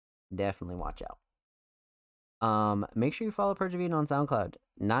 Definitely watch out. Make sure you follow Purge of Eden on SoundCloud.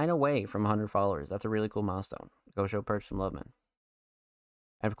 9 away from 100 followers. That's a really cool milestone. Go show Purge some love, man.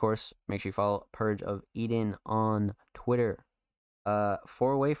 And of course, make sure you follow Purge of Eden on Twitter. 4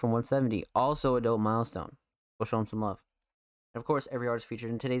 away from 170. Also a dope milestone. Go show him some love. And of course, every artist featured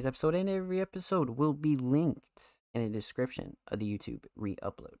in today's episode and every episode will be linked in the description of the YouTube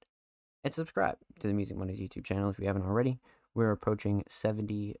re-upload. And subscribe to the Music Mondays YouTube channel if you haven't already. We're approaching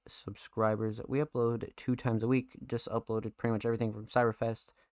 70 subscribers. We upload 2 times a week. Just uploaded pretty much everything from Cyberfest.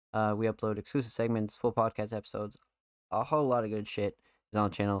 We upload exclusive segments, full podcast episodes, a whole lot of good shit is on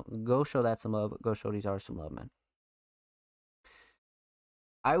the channel. Go show that some love. Go show these artists some love, man.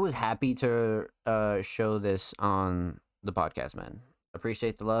 I was happy to show this on the podcast, man.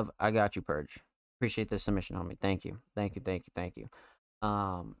 Appreciate the love. I got you, Purge. Appreciate the submission, homie. Thank you. Thank you, thank you, thank you.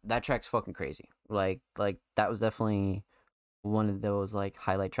 That track's fucking crazy. Like that was definitely one of those like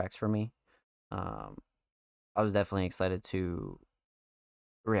highlight tracks for me. I was definitely excited to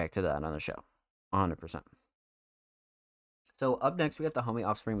react to that on the show. 100%. So up next we got the homie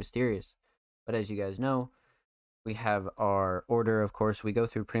Offspring Mysterious. But as you guys know, we have our order, of course. We go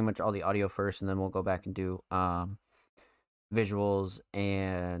through pretty much all the audio first, and then we'll go back and do visuals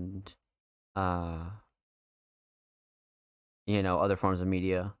and other forms of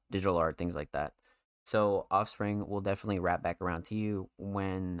media, digital art, things like that. So Offspring will definitely wrap back around to you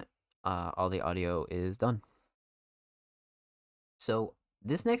when all the audio is done. So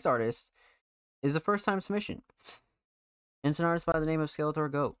this next artist is a first time submission. And it's an artist by the name of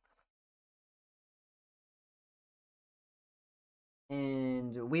Skeletor Goat.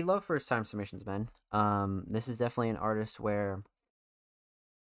 And we love first time submissions, man. This is definitely an artist where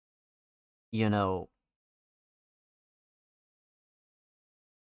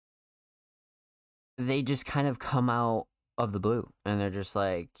they just kind of come out of the blue and they're just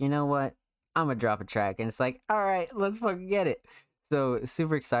like, you know what? I'm gonna drop a track, and it's like, all right, let's fucking get it. So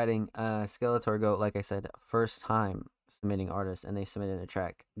super exciting. Skeletor Goat, like I said, first time submitting artist, and they submitted a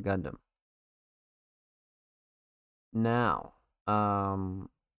track, Gundam. Now, can't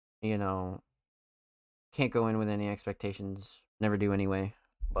go in with any expectations. Never do anyway.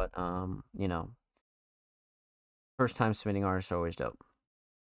 But first time submitting artists are always dope.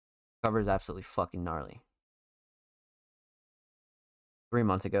 Cover is absolutely fucking gnarly. 3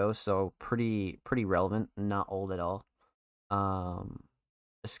 months ago, so pretty relevant, not old at all.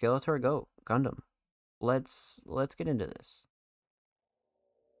 Skeletor Goat, Gundam. Let's get into this.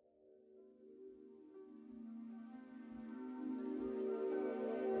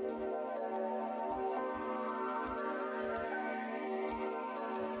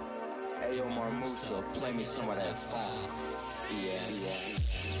 Hey yo, Marmusa, play me some of that funk. Yeah.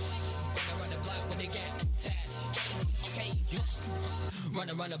 Run the block when they get attached. Okay, run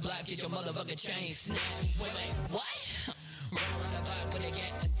the block, get your motherfucking chain snatched. Wait, what? Run the block when they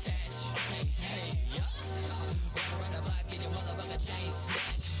get attached. Okay, hey, run the block, get your motherfucking chain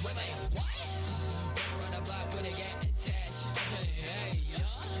snatched. Wait, what? Run the block when they get attached. Okay, hey,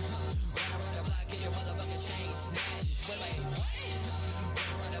 run the block, get your motherfucking chain snatched. Wait, what?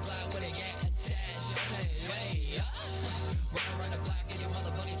 Run the block when they get attached. Okay, hey, run the block, get your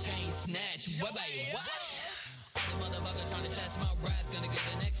motherfucking chain snatched. Wait, what? All the motherfuckers trying to test my wrath, gonna get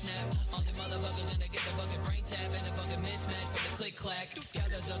the next snap. All the motherfuckers gonna get the fucking brain tap and the fucking mismatch for the click clack.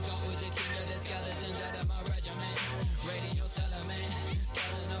 Skeleton go with the king of the skeletons out of my regiment. Radio settlement,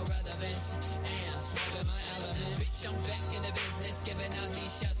 killing no relevance. And smoking my element. Bitch, I'm back in the business, giving out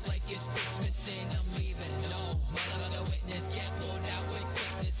these shots like it's Christmas and I'm leaving. No motherfucker witness, get pulled out with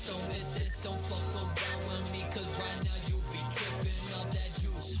quickness. So miss this, don't fuck around with me, cause right now you be tripping off that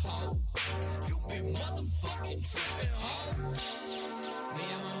juice, ho. You be motherfucking tripping, ho. Me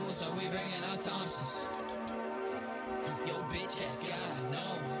and my Musa, we bringing our Thompsons. Yo, bitch has got no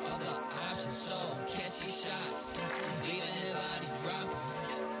other option, so catch these shots, leaving his body dropping.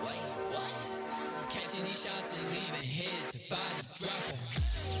 Wait, what? Catching these shots and leaving his body dropping.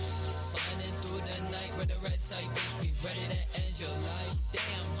 Sliding through the night with the red sight, bitch, we ready to end your life.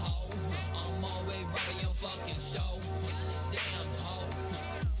 Damn, ho, I'm always running your fucking stove. Damn, ho,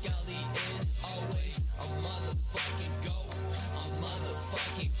 Scully is always a motherfucking goat. A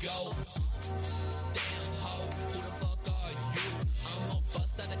motherfucking goat. Damn, ho, who the fuck are you? I'ma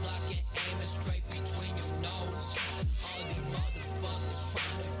bust out the Glock and aim it straight between your nose. All these motherfuckers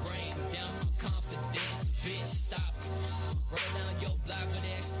trying to bring down my confidence. Bitch, stop. Run down your block when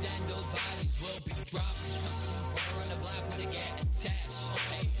they extend, those bodies will be dropped. Run the block when they get attached.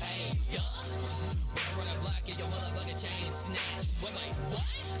 Okay, hey, run the block, get your motherfucking chain snatched. Wait, what?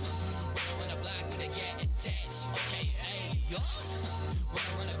 Run the block when they get attached. Okay, hey,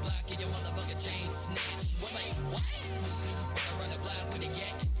 run the block, get your motherfucking chain snatched. Wait, what? Run the block when they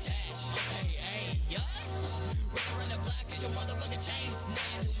get attached. Okay, hey, run the block, get your motherfucking chain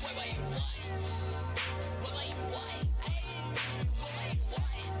snatched. Wait, what? Wait, what? Hey, wait,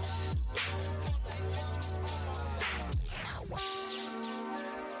 what?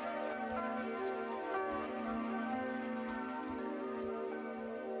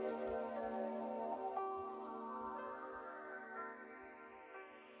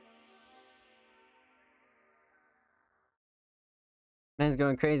 Man's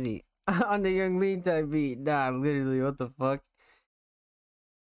going crazy on the Young Lean type beat. Nah, literally, what the fuck?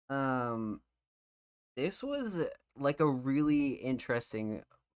 This was like a really interesting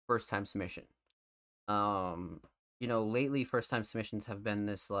first time submission. Lately first time submissions have been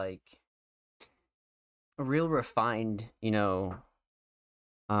this like real refined,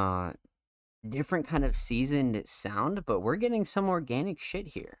 different kind of seasoned sound, but we're getting some organic shit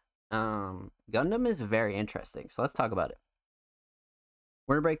here. Gundam is very interesting, so let's talk about it.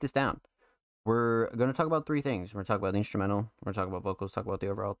 We're gonna break this down. We're gonna talk about three things. We're gonna talk about the instrumental, we're gonna talk about vocals, talk about the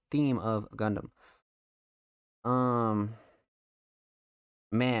overall theme of Gundam.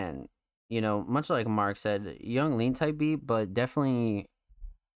 Man, much like Mark said, young lean type beat, but definitely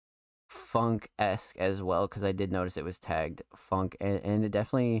funk-esque as well, because I did notice it was tagged funk, and it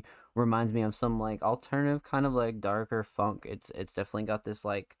definitely reminds me of some like alternative kind of like darker funk. It's definitely got this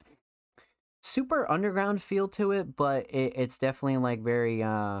like super underground feel to it, but it's definitely like very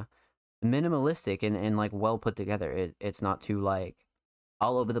minimalistic and like well put together. It's not too like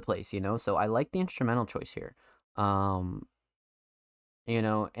all over the place, so I like the instrumental choice here. And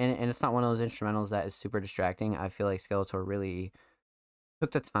it's not one of those instrumentals that is super distracting. I feel like Skeletor really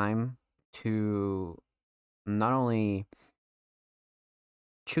took the time to not only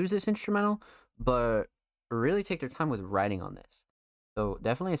choose this instrumental, but really take their time with writing on this. So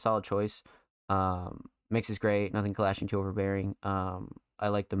definitely a solid choice. Mix is great, nothing clashing too overbearing. I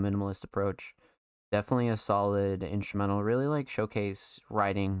like the minimalist approach. Definitely a solid instrumental, really like showcase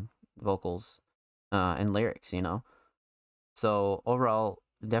writing, vocals, and lyrics, So overall,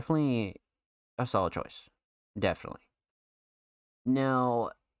 definitely a solid choice. Definitely.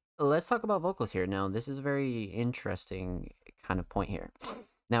 Now, let's talk about vocals here. Now, this is a very interesting kind of point here.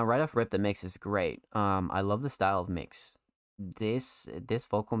 Now, right off rip, the mix is great. I love the style of mix. This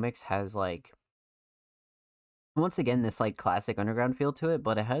vocal mix has like, once again, this like classic underground feel to it,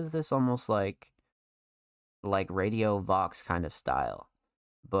 but it has this almost like radio vox kind of style,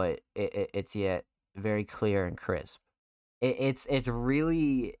 but it's yet very clear and crisp. It's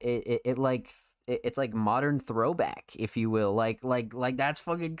really it's like modern throwback, if you will. Like that's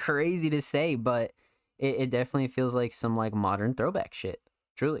fucking crazy to say, but it definitely feels like some like modern throwback shit.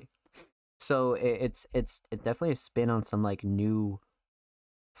 Truly. So it's definitely a spin on some like new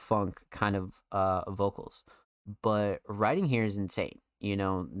funk kind of vocals, but writing here is insane.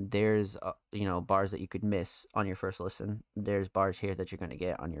 There's bars that you could miss on your first listen. There's bars here that you're gonna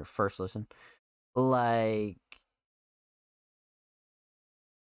get on your first listen. Like,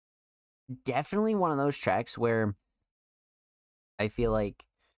 definitely one of those tracks where I feel like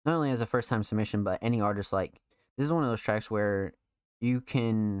not only as a first time submission, but any artist, like, this is one of those tracks where you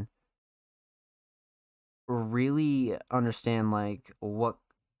can really understand like what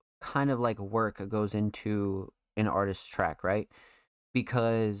kind of like work goes into an artist's track, right?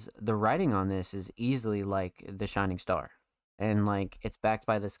 Because the writing on this is easily like the shining star, and like it's backed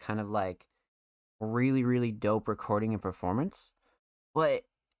by this kind of like really really dope recording and performance, but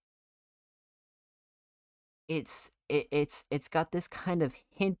it's got this kind of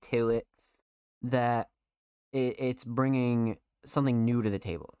hint to it that it's bringing something new to the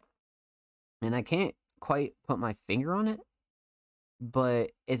table, and I can't quite put my finger on it,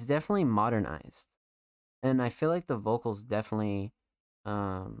 but it's definitely modernized, and I feel like the vocals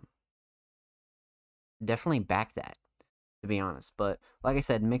um definitely back that, to be honest. But like I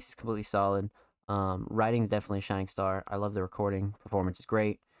said, mix is completely solid. Writing's definitely a shining star. I love the recording. Performance is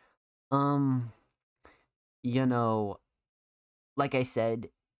great. Um, you know, like I said,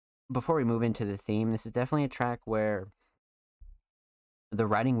 before we move into the theme, this is definitely a track where the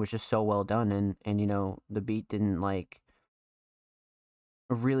writing was just so well done, and the beat didn't like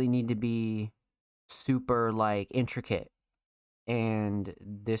really need to be super like intricate. And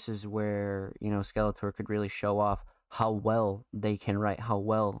this is where, Skeletor could really show off how well they can write, how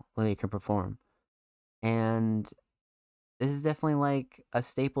well they can perform. And this is definitely like a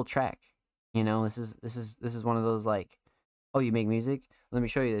staple track. This is one of those like, oh, you make music? Let me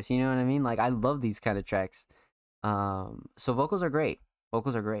show you this. You know what I mean? Like, I love these kind of tracks. So vocals are great.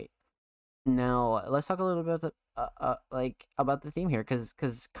 Vocals are great. Now let's talk a little bit about about the theme here, because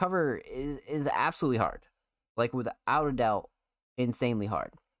cover is absolutely hard, like without a doubt, insanely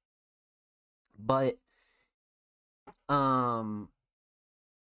hard. But um,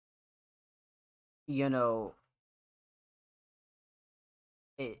 you know,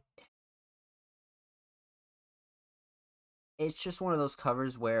 it it's just one of those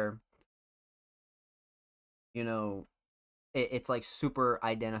covers where you know it's like super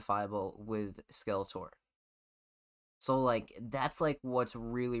identifiable with Skeletor. So like that's like what's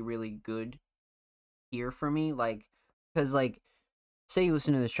really really good here for me, like, because like, say you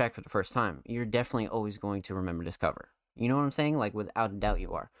listen to this track for the first time, you're definitely always going to remember this cover. You know what I'm saying? Like, without a doubt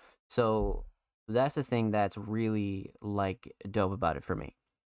you are. So that's the thing that's really like dope about it for me.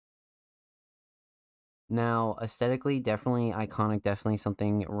 Now, aesthetically, definitely iconic, definitely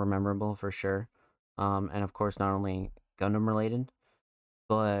something memorable for sure. And of course, not only Gundam related,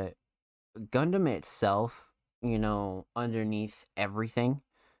 but Gundam itself, underneath everything,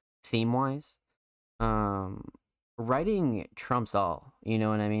 theme wise, um, writing trumps all. You know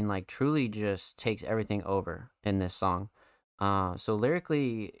what I mean? Like, truly just takes everything over in this song. So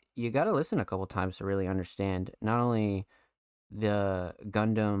lyrically, you gotta listen a couple times to really understand not only the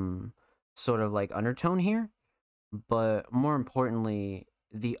Gundam sort of like undertone here, but more importantly,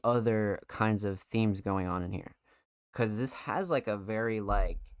 the other kinds of themes going on in here. Because this has like a very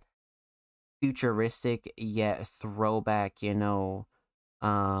like futuristic yet throwback, kind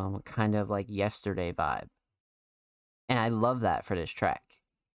of like yesterday vibe. And I love that for this track.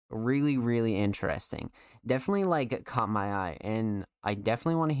 Really, really interesting. Definitely like caught my eye, and I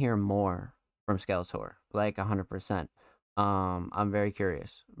definitely want to hear more from Skeletor. Like 100%. I'm very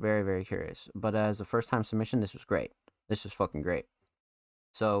curious. Very, very curious. But as a first time submission, this was great. This was fucking great.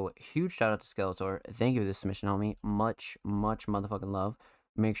 So huge shout out to Skeletor. Thank you for this submission, homie. Much, much motherfucking love.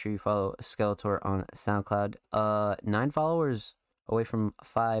 Make sure you follow Skeletor on SoundCloud. 9 followers away from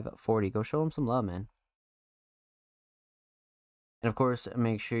 540. Go show him some love, man. And of course,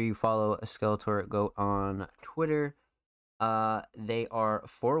 make sure you follow Skeletor Goat on Twitter. They are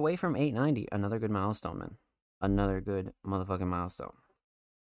 4 away from 890. Another good milestone, man. Another good motherfucking milestone.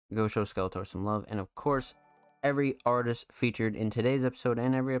 Go show Skeletor some love. And of course, every artist featured in today's episode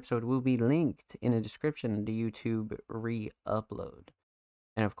and every episode will be linked in the description of the YouTube re-upload.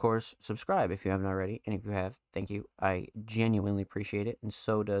 And of course, subscribe if you haven't already. And if you have, thank you. I genuinely appreciate it. And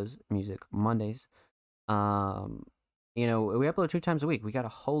so does Music Mondays. We upload 2 times a week. We got a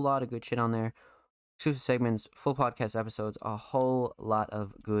whole lot of good shit on there. Exclusive segments, full podcast episodes, a whole lot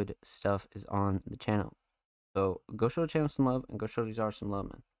of good stuff is on the channel. So go show the channel some love and go show these artists some love,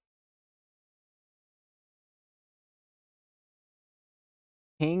 man.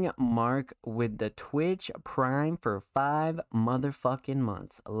 King Mark with the Twitch Prime for 5 motherfucking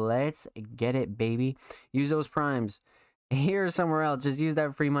months. Let's get it, baby. Use those primes here or somewhere else. Just use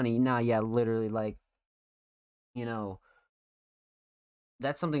that free money. Nah, yeah, literally, like, you know,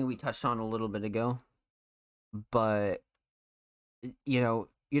 that's something we touched on a little bit ago. But, you know,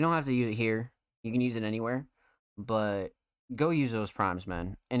 you don't have to use it here. You can use it anywhere. But go use those primes,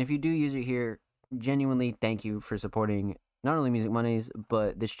 man. And if you do use it here, genuinely thank you for supporting not only Music Mondays,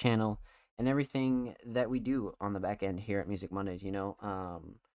 but this channel and everything that we do on the back end here at Music Mondays. You know,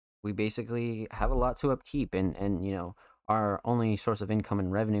 we basically have a lot to upkeep, and you know, our only source of income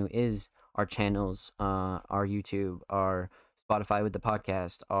and revenue is our channels, our YouTube, our Spotify with the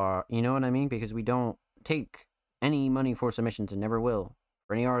podcast, our, you know what I mean? Because we don't take any money for submissions and never will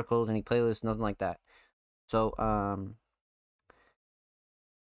for any articles, any playlists, nothing like that. So,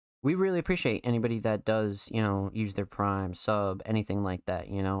 we really appreciate anybody that does, you know, use their Prime, sub, anything like that.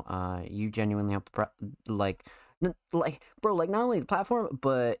 You know, you genuinely help the like, bro, like not only the platform,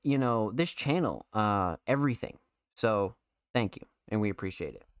 but you know, this channel, everything. So thank you, and we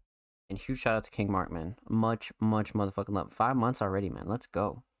appreciate it. And huge shout out to King Mark, man. Much motherfucking love. 5 months already, man. Let's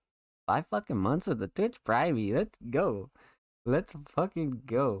go. 5 fucking months with the Twitch Prime. Let's go. Let's fucking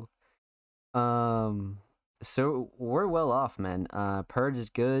go. So we're well off, man. Purge is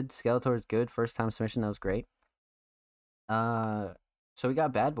good. Skeletor is good. First time submission, that was great. So we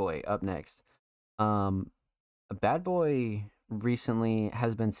got Bad Boy up next. Bad Boy recently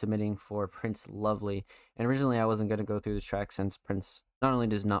has been submitting for Prince Lovely, and originally I wasn't gonna go through this track since Prince not only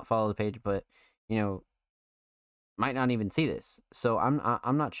does not follow the page, but you know, might not even see this. So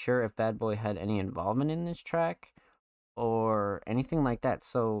I'm not sure if Bad Boy had any involvement in this track or anything like that.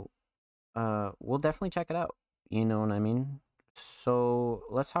 So we'll definitely check it out. You know what I mean? So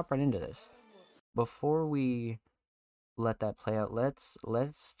let's hop right into this. Before we let that play out, let's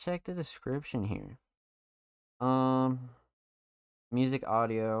check the description here. Music,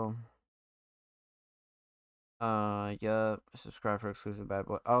 audio. Yeah, subscribe for exclusive Bad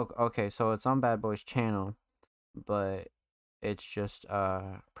Boy. Oh, okay, so it's on Bad Boy's channel, but it's just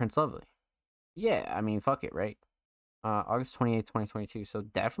Prince Lovely. Yeah, I mean, fuck it, right? August 28th, 2022, so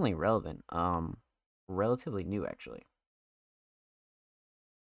definitely relevant. Relatively new, actually.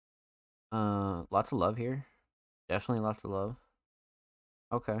 Lots of love here. Definitely lots of love.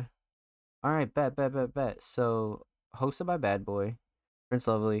 Okay. Alright, bet. So, hosted by Bad Boy, Prince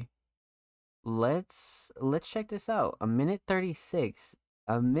Lovely. Let's check this out. A minute 36.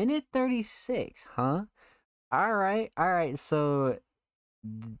 A minute 36, huh? Alright, so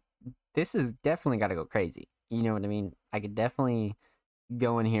this is definitely gotta go crazy. You know what I mean? I could definitely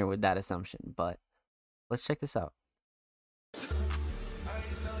go in here with that assumption, but let's check this out. Already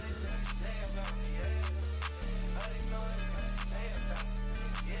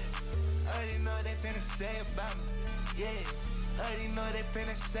know they finna say about me, yeah. Already know they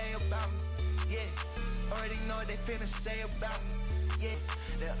finna say about me, yeah.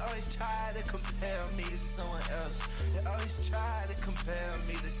 They always try to compare me to someone else. They always try to compare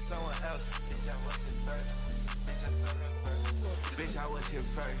me to someone else. Bitch, I wasn't first. Bitch, I was here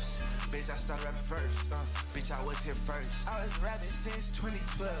first. Bitch, I started rapping first. Bitch, I was here first. I was rapping since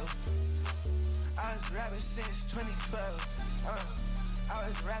 2012. I was rapping since 2012. I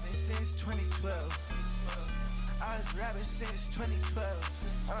was rapping since 2012. I was rapping since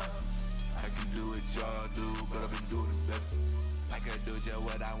 2012. I can do what y'all do, but I've been doing it better. I can do just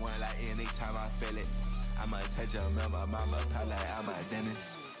what I want, like anytime I feel it. I'ma touch your mama, pop like I'm a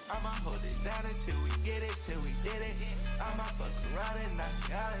dentist. I'ma hold it down until we get it, till we did it. I'ma fuck around and knock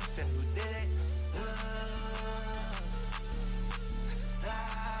it out and say who did it.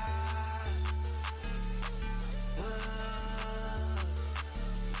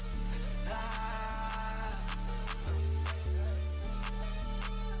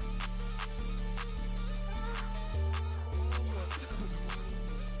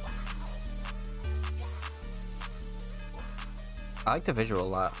 I like the visual a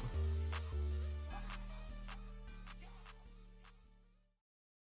lot.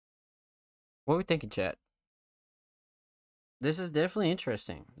 What are we thinking, chat? This is definitely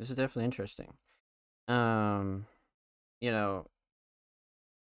interesting. You know,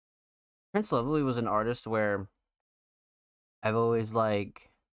 Prince Lovely was an artist where I've always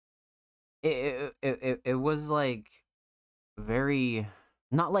like it was like very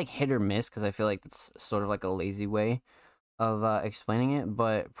not like hit or miss, because I feel like it's sort of like a lazy way of explaining it,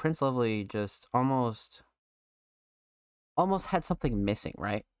 but Prince Lovely just almost had something missing,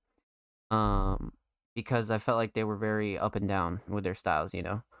 right? Because I felt like they were very up and down with their styles, you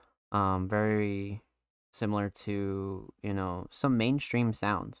know, very similar to, some mainstream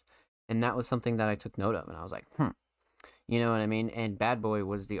sounds. And that was something that I took note of, and I was like, you know what I mean? And Bad Boy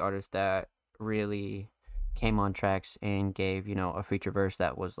was the artist that really came on tracks and gave, a feature verse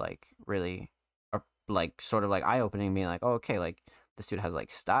that was like really like sort of like eye opening, being like, oh, okay, like this dude has like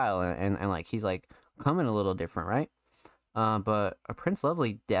style, and like he's like coming a little different, right? But Prince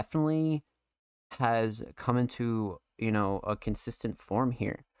Lovely definitely has come into, a consistent form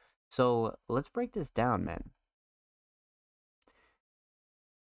here. So let's break this down, man.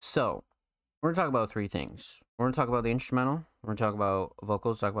 So we're gonna talk about three things. We're gonna talk about the instrumental. We're gonna talk about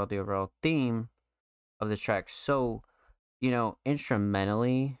vocals. Talk about the overall theme of this track. So,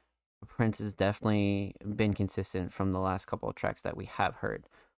 instrumentally, Prince has definitely been consistent from the last couple of tracks that we have heard,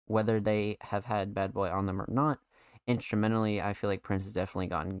 whether they have had Bad Boy on them or not. Instrumentally, I feel like Prince has definitely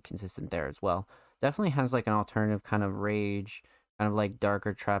gotten consistent there as well. Definitely has like an alternative kind of rage, kind of like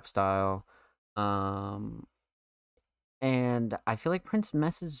darker trap style. And I feel like Prince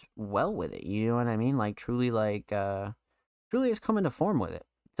messes well with it. You know what I mean? Like truly has come into form with it.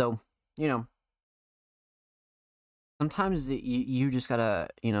 So, sometimes you just gotta,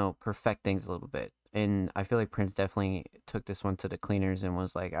 perfect things a little bit. And I feel like Prince definitely took this one to the cleaners and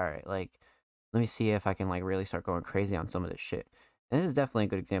was like, all right, like, let me see if I can like really start going crazy on some of this shit. And this is definitely a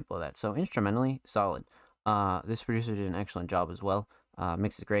good example of that. So instrumentally, solid. This producer did an excellent job as well.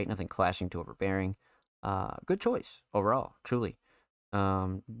 Mix is great, nothing clashing too overbearing. Good choice overall, truly.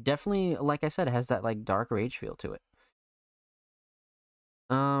 Definitely, like I said, it has that like dark rage feel to it.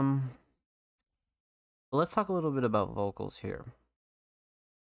 Let's talk a little bit about vocals here.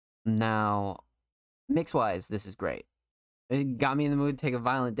 Now, mix wise, this is great. It got me in the mood to take a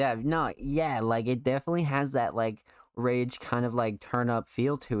violent dab. No, yeah, like it definitely has that like rage kind of like turn up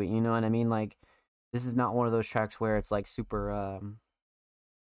feel to it. You know what I mean? Like this is not one of those tracks where it's like super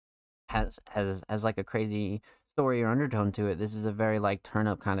has like a crazy story or undertone to it. This is a very like turn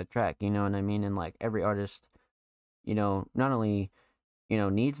up kind of track. You know what I mean? And like every artist, not only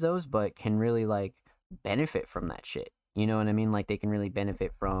needs those, but can really like benefit from that shit. You know what I mean? Like they can really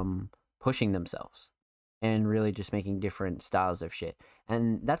benefit from pushing themselves and really just making different styles of shit.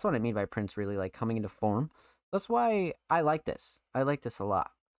 And that's what I mean by Prince really like coming into form. That's why I like this. I like this a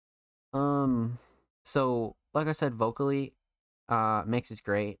lot. So like I said, vocally, mix is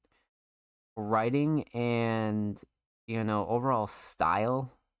great. Writing and overall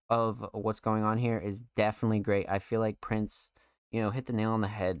style of what's going on here is definitely great. I feel like Prince, hit the nail on the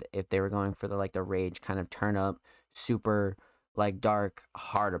head if they were going for the rage kind of turn up, super like dark,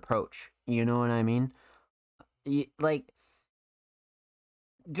 hard approach. You know what I mean? Like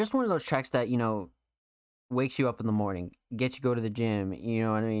just one of those tracks that wakes you up in the morning, gets you go to the gym. You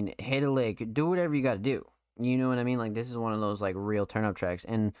know what I mean? Hit a lick, do whatever you got to do. You know what I mean? Like this is one of those like real turn up tracks.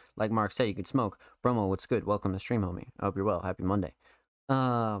 And like Mark said, you could smoke. Bromo, what's good? Welcome to stream, homie. I hope you're well. Happy Monday.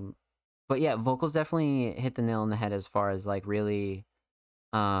 But yeah, vocals definitely hit the nail on the head as far as like really,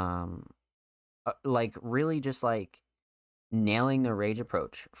 like really just like nailing the rage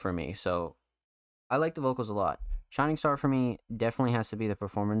approach for me. So I like the vocals a lot. Shining Star for me definitely has to be the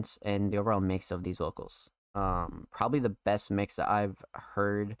performance and the overall mix of these vocals. Probably the best mix that I've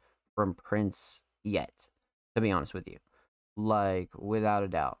heard from Prince yet, to be honest with you. Like, without a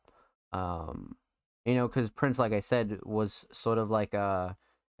doubt. Because Prince, like I said, was sort of like an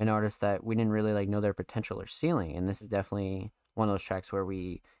artist that we didn't really like know their potential or ceiling, and this is definitely one of those tracks where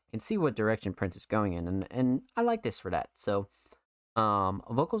we can see what direction Prince is going in, and I like this for that. So,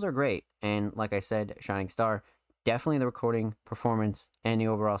 vocals are great, and like I said, Shining Star, definitely the recording, performance, and the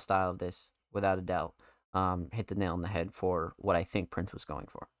overall style of this, without a doubt, hit the nail on the head for what I think Prince was going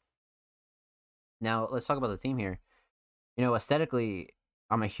for. Now, let's talk about the theme here. Aesthetically,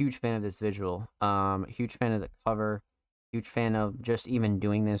 I'm a huge fan of this visual. Huge fan of the cover. Huge fan of just even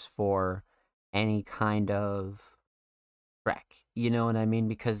doing this for any kind of track. You know what I mean?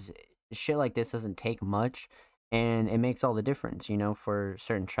 Because shit like this doesn't take much, and it makes all the difference. For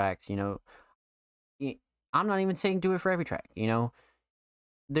certain tracks. I'm not even saying do it for every track.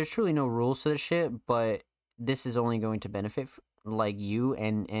 There's truly no rules to this shit, but this is only going to benefit like you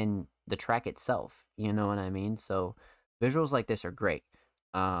and the track itself. You know what I mean? So visuals like this are great.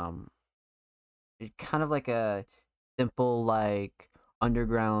 Kind of like a simple like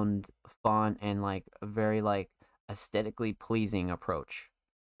underground font and like a very like aesthetically pleasing approach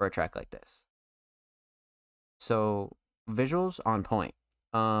for a track like this. So visuals on point.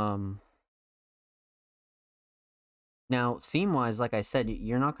 Now theme wise, like I said,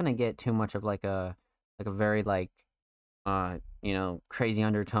 you're not gonna get too much of like a very like crazy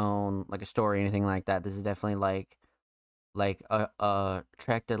undertone, like a story, anything like that. This is definitely like like a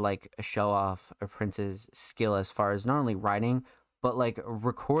track to like show off a Prince's skill as far as not only writing but like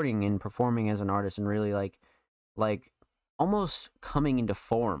recording and performing as an artist, and really like almost coming into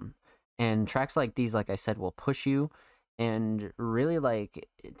form. And tracks like these, like I said, will push you and really like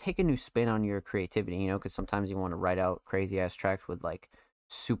take a new spin on your creativity, you know, because sometimes you want to write out crazy ass tracks with like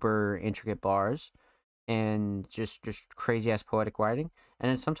super intricate bars and just crazy ass poetic writing. And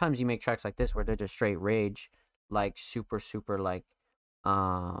then sometimes you make tracks like this where they're just straight rage, like super like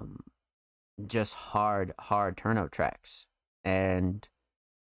um just hard turn up tracks. And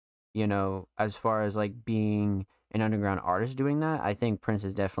you know, as far as like being an underground artist doing that, I think Prince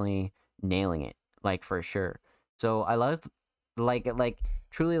is definitely nailing it, like for sure. So I love like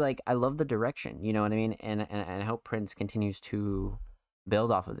truly, like I love the direction, you know what I mean? And I hope Prince continues to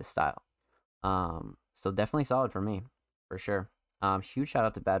build off of this style. So definitely solid for me, for sure. Huge shout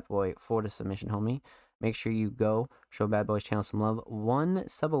out to Bad Boy for the submission, homie. Make sure you go show Bad Boy's channel some love. 1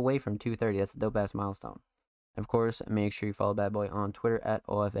 sub away from 230. That's a dope ass milestone. Of course, make sure you follow Bad Boy on Twitter at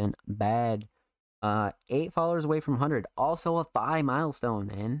OFNBad. 8 followers away from 100. Also a 5 milestone,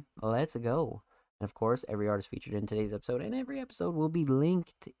 man. Let's go. And of course, every artist featured in today's episode and every episode will be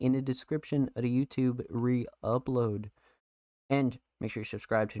linked in the description of the YouTube re-upload. And make sure you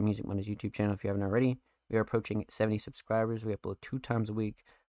subscribe to the Music Mondays YouTube channel if you haven't already. We are approaching 70 subscribers. We upload 2 times a week.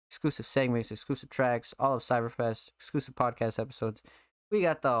 Exclusive segments, exclusive tracks, all of Cyberfest, exclusive podcast episodes. We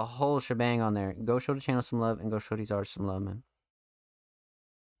got the whole shebang on there. Go show the channel some love and go show these artists some love, man.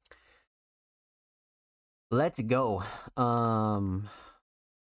 Let's go.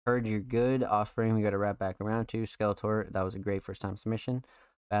 Heard You're Good. Offspring, we got to wrap back around to. Skeletor, that was a great first time submission.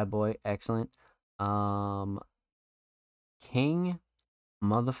 Bad Boy, excellent. King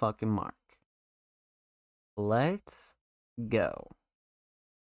motherfucking Mark. Let's go.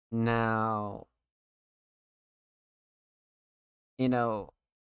 Now, you know,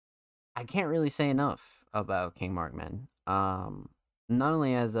 I can't really say enough about King Mark, man. Not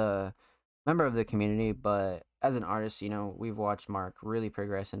only as a member of the community, but as an artist, you know, we've watched Mark really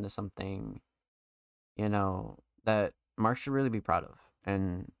progress into something, you know, that Mark should really be proud of.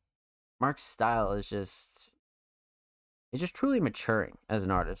 And Mark's style is just, it's just truly maturing as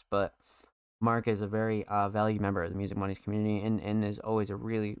an artist. But Mark is a very valued member of the Music Mondays community, and is always a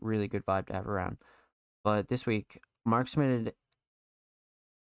really, really good vibe to have around. But this week, Mark submitted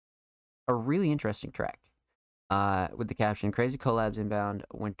a really interesting track with the caption, Crazy Collabs Inbound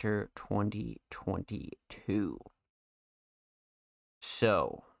Winter 2022.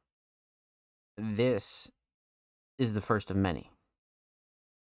 So, this is the first of many.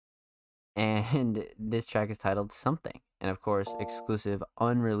 And this track is titled Something. And of course, exclusive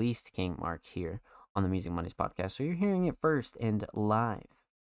unreleased King Mark here on the Music Mondays podcast. So you're hearing it first and live.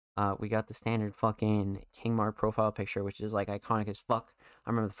 We got the standard fucking King Mark profile picture, which is like iconic as fuck.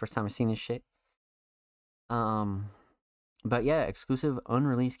 I remember the first time I seen this shit. But yeah, exclusive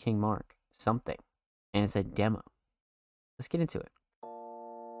unreleased King Mark, Something. And it's a demo. Let's get into it.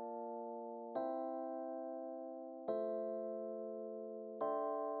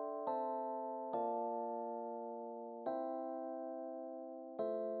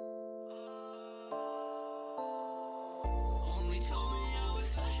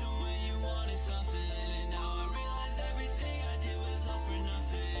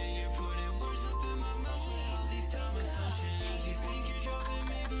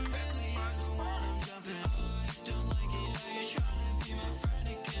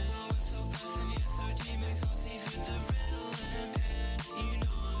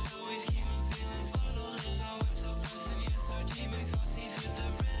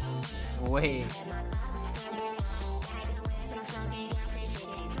 Wait.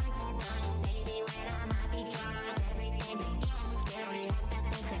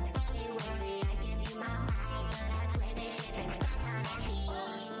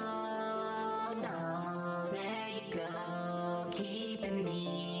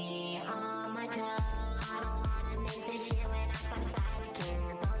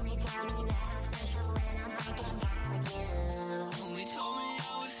 Only told me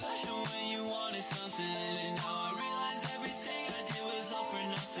I was special when you wanted something.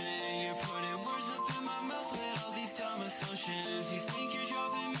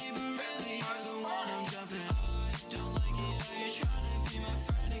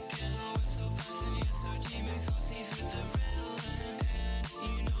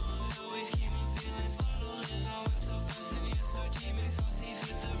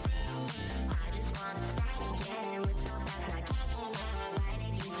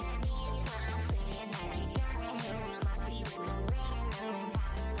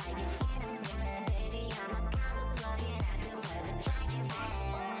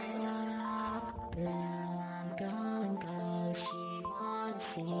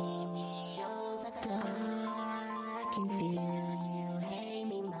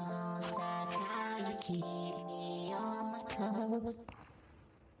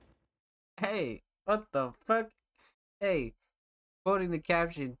 What the fuck? Hey, quoting the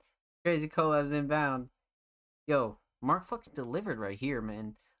caption, crazy collabs inbound. Yo, Mark fucking delivered right here,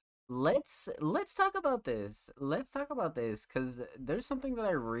 man. Let's talk about this. Let's talk about this because there's something that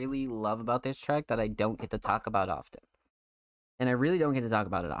I really love about this track that I don't get to talk about often, and I really don't get to talk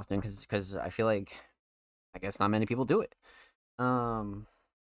about it often because I feel like I guess not many people do it. Um,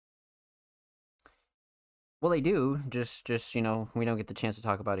 well, they do. Just we don't get the chance to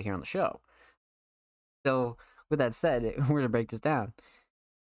talk about it here on the show. So with that said, we're gonna break this down.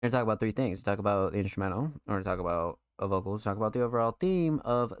 We're gonna talk about three things. Talk about the instrumental. We're gonna talk about vocals. Talk about the overall theme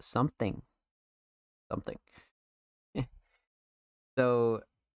of something. So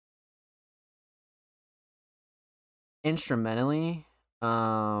instrumentally,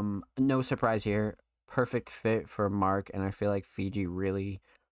 no surprise here. Perfect fit for Mark, and I feel like Fiji really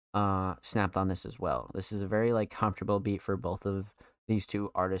snapped on this as well. This is a very like comfortable beat for both of these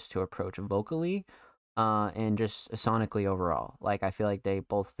two artists to approach vocally, and just sonically overall. Like I feel like they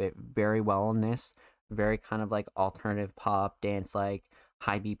both fit very well in this. Very kind of like alternative pop, dance like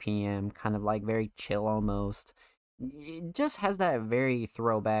high BPM, kind of like very chill almost. It just has that very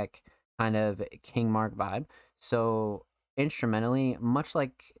throwback kind of King Mark vibe. So instrumentally, much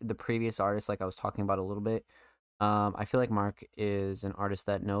like the previous artists, like I was talking about a little bit, I feel like Mark is an artist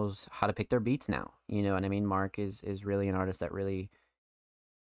that knows how to pick their beats now. You know what I mean? Mark is really an artist that really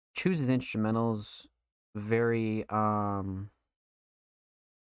chooses instrumentals very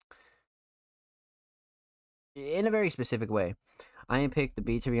in a very specific way. I ain't picked the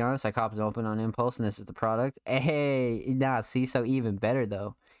beat, to be honest. I copped it open on impulse, and this is the product. Hey, nah, see, so even better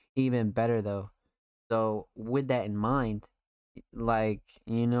though. Even better though. So with that in mind, like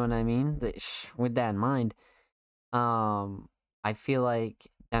you know what I mean. With that in mind, I feel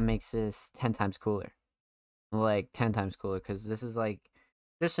like that makes this 10 times cooler. Like 10 times cooler, because this is like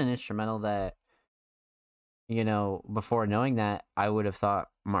just an instrumental that before knowing that, I would have thought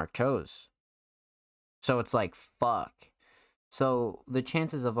Mark chose. So it's like fuck. So the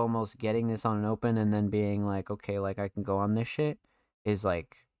chances of almost getting this on an open and then being like, okay, like I can go on this shit is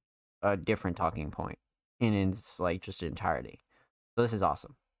like a different talking point in its like just entirety. So this is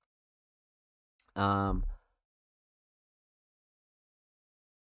awesome.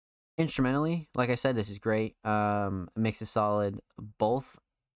 Instrumentally, like I said, this is great. Mix is solid. Both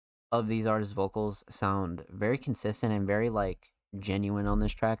of these artists' vocals sound very consistent and very like genuine on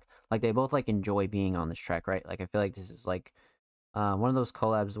this track. Like they both like enjoy being on this track, right? Like I feel like this is like one of those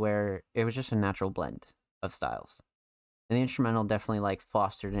collabs where it was just a natural blend of styles. And the instrumental definitely like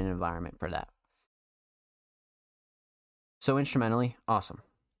fostered an environment for that. So instrumentally, awesome.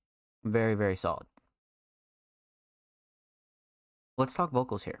 Very, very solid. Let's talk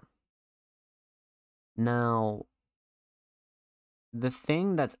vocals here. Now, the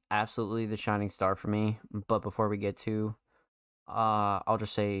thing that's absolutely the shining star for me, but before we get to, I'll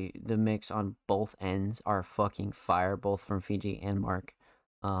just say the mix on both ends are fucking fire, both from Fiji and Mark.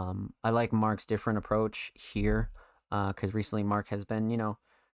 I like Mark's different approach here, because recently Mark has been,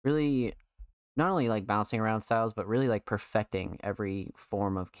 really not only like bouncing around styles, but really like perfecting every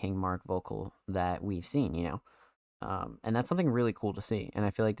form of King Mark vocal that we've seen, and that's something really cool to see. And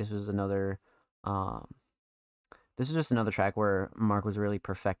I feel like this was just another track where Mark was really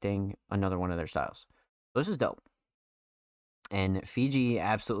perfecting another one of their styles. So this is dope. And Fiji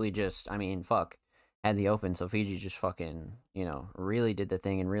absolutely just, I mean, fuck, had the open. So Fiji just fucking, really did the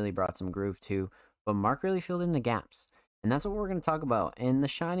thing and really brought some groove too. But Mark really filled in the gaps. And that's what we're going to talk about. And the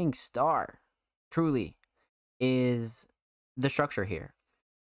shining star, truly, is the structure here.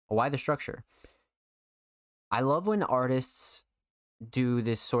 Why the structure? I love when artists do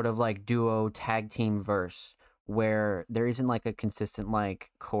this sort of like duo tag team verse where there isn't like a consistent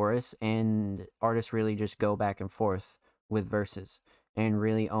like chorus and artists really just go back and forth with verses and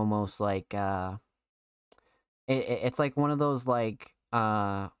really almost like it's like one of those like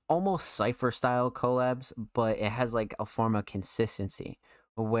almost cypher style collabs, but it has like a form of consistency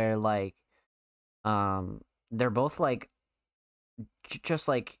where like they're both like just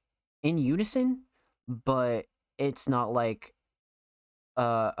like in unison, but it's not like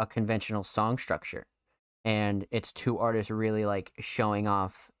a conventional song structure, and it's two artists really like showing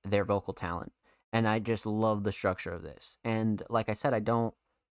off their vocal talent. And I just love the structure of this. And like I said, I don't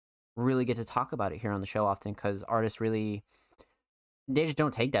really get to talk about it here on the show often because artists really, they just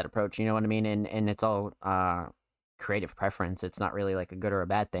don't take that approach, you know what I mean? And it's all creative preference. It's not really like a good or a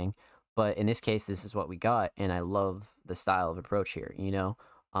bad thing. But in this case, this is what we got, and I love the style of approach here,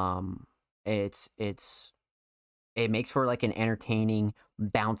 it makes for like an entertaining,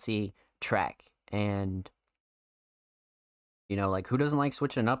 bouncy track. And like who doesn't like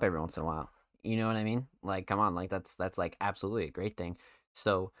switching it up every once in a while? You know what I mean? Like, come on, like that's like absolutely a great thing.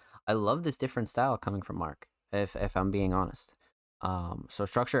 So I love this different style coming from Mark. If I'm being honest, so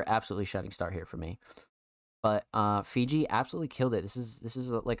structure absolutely shining star here for me. But Fiji absolutely killed it. This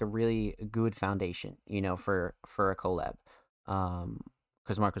is like a really good foundation, for a collab.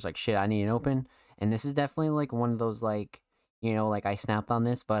 Because Mark was like, "Shit, I need an open," and this is definitely like one of those like, like I snapped on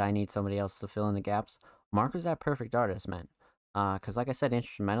this, but I need somebody else to fill in the gaps. Mark was that perfect artist, man. Because like I said,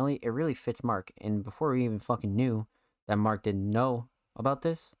 instrumentally, it really fits Mark. And before we even fucking knew that Mark didn't know about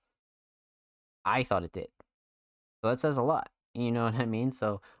this, I thought it did. So that says a lot. You know what I mean?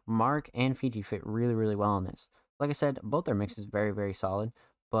 So Mark and Fiji fit really, really well on this. Like I said, both their mixes very, very solid.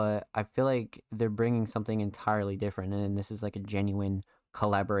 But I feel like they're bringing something entirely different, and this is like a genuine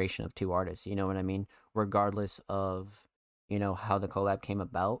collaboration of two artists. You know what I mean? Regardless of how the collab came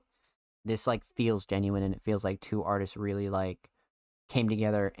about, this like feels genuine, and it feels like two artists really like came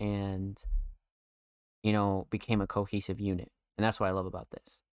together and became a cohesive unit, and that's what I love about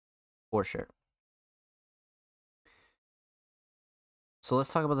this, for sure. So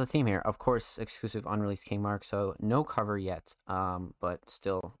let's talk about the theme here. Of course, exclusive unreleased King Mark. So no cover yet. But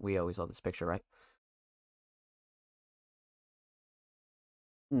still, we always love this picture, right?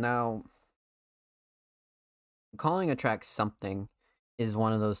 Now, calling a track something is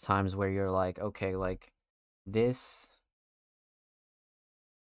one of those times where you're like, okay, like this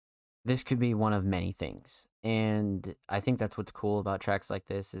this could be one of many things. And I think that's what's cool about tracks like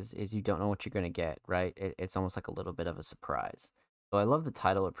this is you don't know what you're gonna get, right? It's almost like a little bit of a surprise. So I love the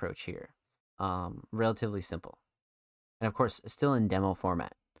title approach here. Relatively simple. And of course, still in demo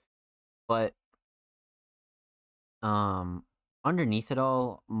format. But um underneath it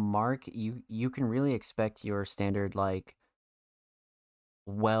all, Mark, you can really expect your standard like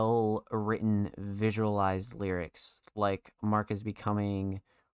well written visualized lyrics. Like Mark is becoming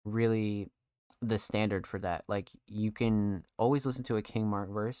really the standard for that. Like you can always listen to a King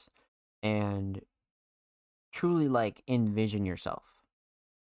Mark verse and truly like envision yourself.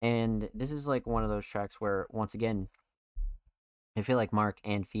 And this is like one of those tracks where once again I feel like Mark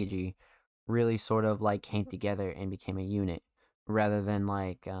and Fiji really sort of like came together and became a unit rather than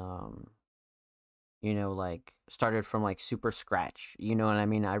like like started from like super scratch. You know what I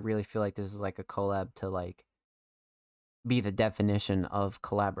mean? I really feel like this is like a collab to like be the definition of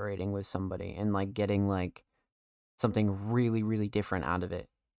collaborating with somebody and like getting like something really really different out of it.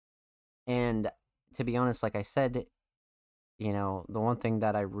 And to be honest, like I said, the one thing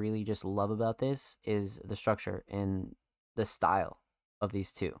that I really just love about this is the structure and the style of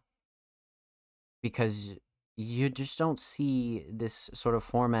these two, because you just don't see this sort of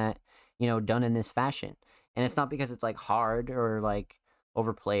format, done in this fashion. And it's not because it's like hard or like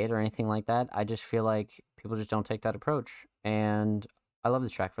overplayed or anything like that. I just feel like people just don't take that approach. And I love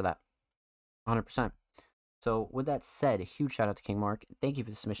this track for that. 100%. So with that said, a huge shout out to King Mark. Thank you for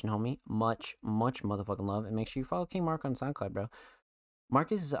the submission, homie. Much, much motherfucking love. And make sure you follow King Mark on SoundCloud, bro.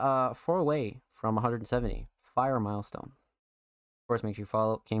 Mark is 4 away from 170. Fire milestone. Of course, make sure you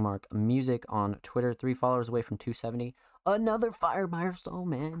follow King Mark Music on Twitter. 3 followers away from 270. Another fire milestone,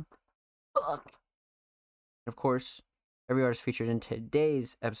 man. Fuck. Of course, every artist featured in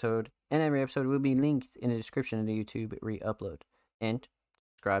today's episode and every episode will be linked in the description of the YouTube re-upload. And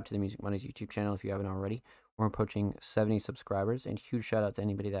subscribe to the Music Mondays YouTube channel if you haven't already. We're approaching 70 subscribers, and huge shout out to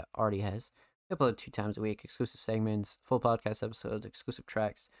anybody that already has. We upload 2 times a week, exclusive segments, full podcast episodes, exclusive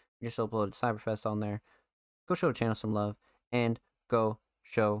tracks. We just uploaded Cyberfest on there. Go show the channel some love, and go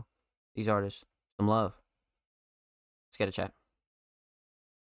show these artists some love. Let's get a chat.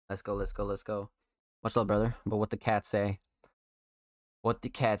 Let's go, let's go, let's go. Much love, brother. But what the cat say? What the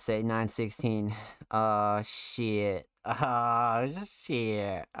cat say? 916. Shit.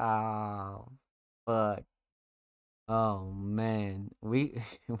 Shit. Oh, fuck. Oh man, we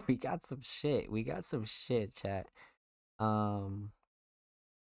we got some shit. We got some shit, chat. Um.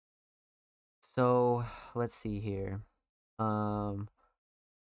 So let's see here. Um.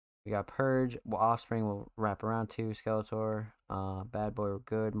 We got Purge. Well, Offspring will wrap around too. Skeletor. Bad Boy, we're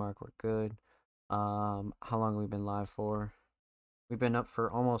good. Mark, we're good. How long have we been live for? We've been up for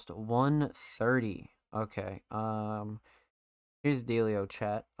almost 1:30. Okay. Here's the dealio,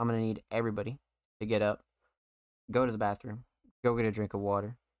 chat. I'm gonna need everybody to get up, go to the bathroom, go get a drink of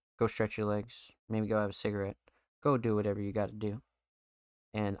water, go stretch your legs, maybe go have a cigarette, go do whatever you gotta do.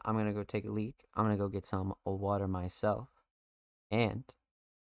 And I'm gonna go take a leak. I'm gonna go get some water myself. And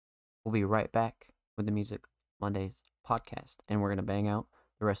we'll be right back with the Music Mondays podcast. And we're gonna bang out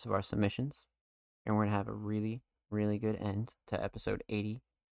the rest of our submissions. And we're gonna have a really, really good end to episode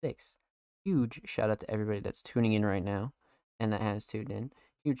 86. Huge shout out to everybody that's tuning in right now and that has tuned in.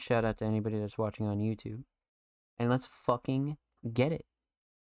 Huge shout out to anybody that's watching on YouTube. And let's fucking get it.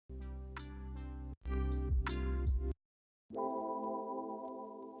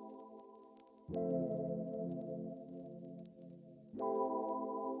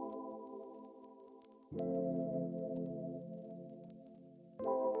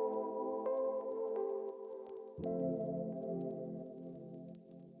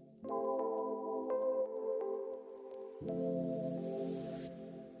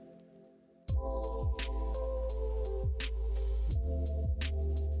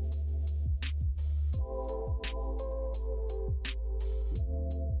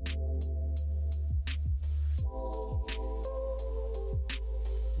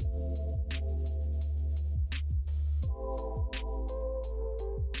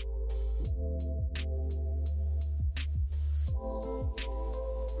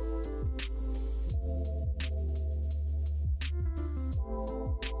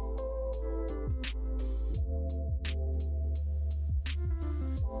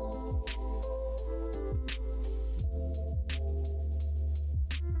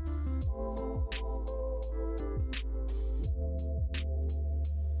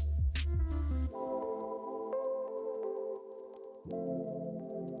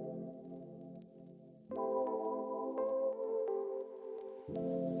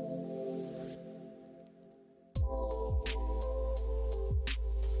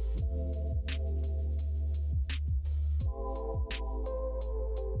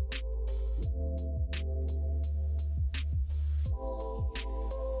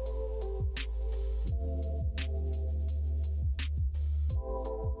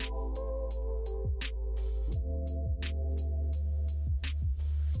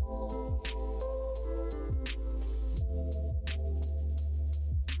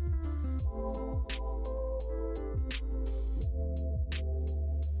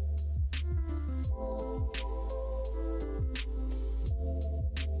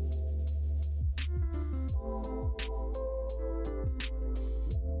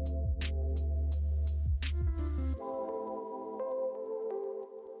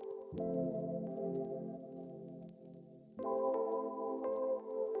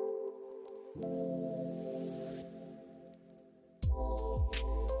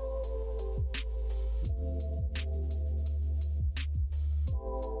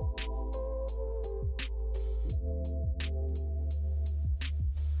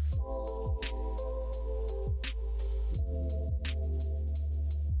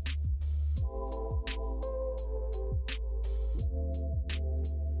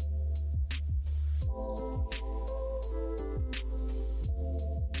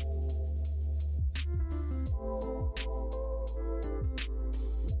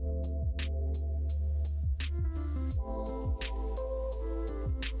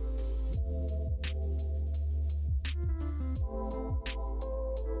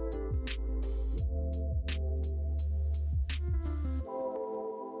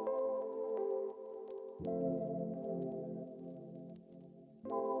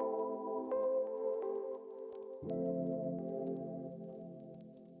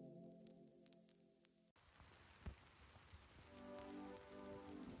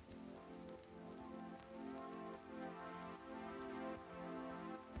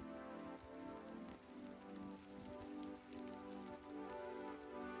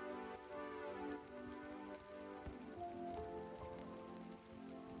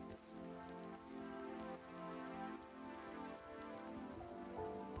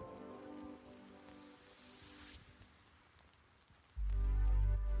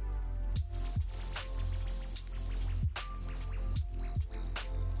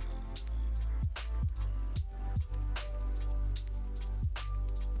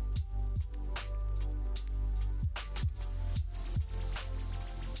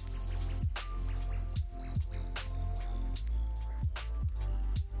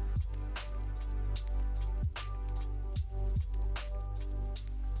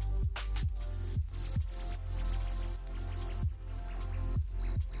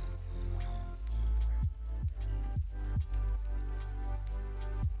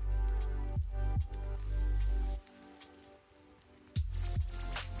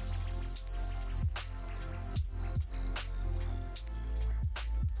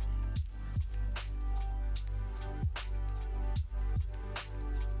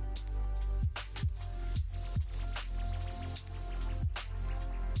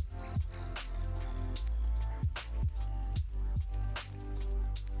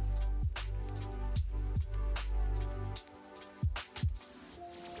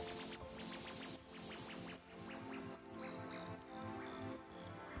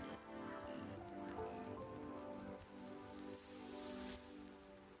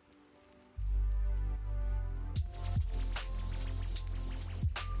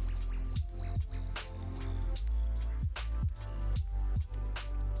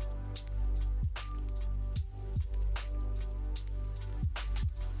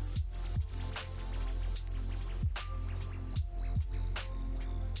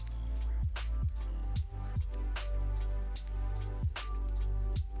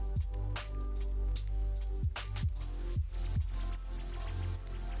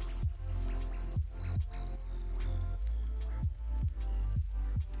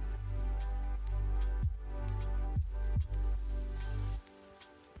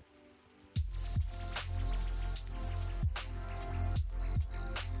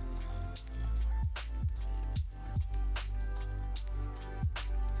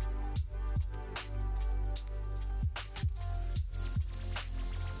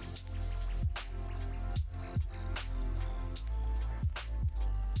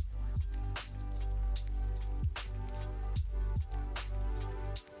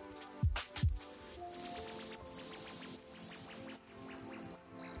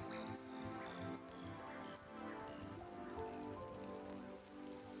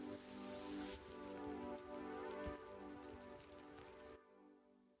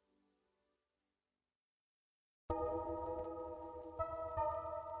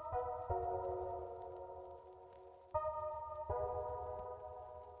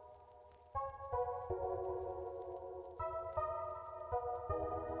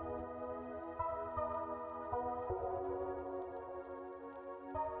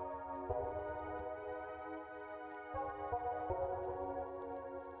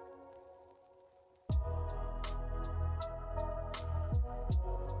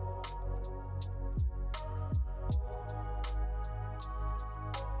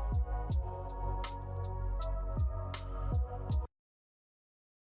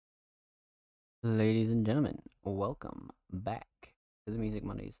 Ladies and gentlemen, welcome back to the Music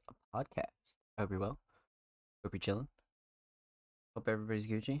Mondays podcast. I hope you're well. Hope you're chilling. Hope everybody's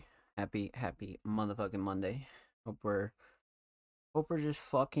Gucci. Happy motherfucking Monday. Hope we're just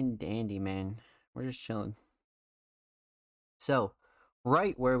fucking dandy, man. We're just chilling. So,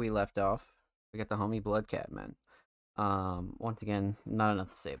 right where we left off, we got the homie Bloodcat, man. Once again, not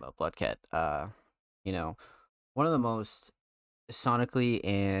enough to say about Bloodcat. One of the most sonically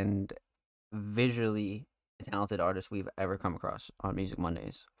and visually talented artists we've ever come across on Music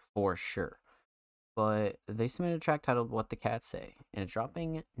Mondays, for sure. But they submitted a track titled What the Cats Say, and it's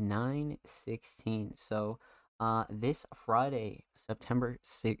dropping 9/16. So, this Friday, September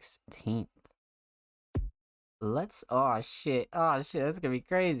 16th. Oh shit, that's gonna be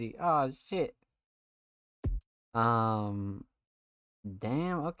crazy. Oh shit. Damn,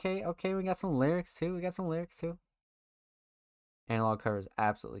 okay, we got some lyrics too. Analog cover is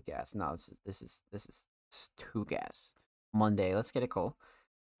absolutely gas. No, this is too gas. Monday, let's get it cool.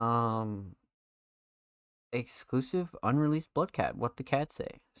 Exclusive unreleased Bloodcat. What the Cat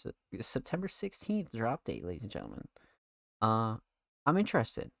Say? So, September 16th drop date, ladies and gentlemen. I'm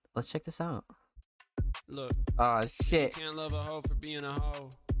interested. Let's check this out. Look. Oh shit. You can't love a hoe for being a hoe.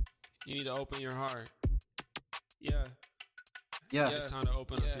 You need to open your heart. Yeah. It's time to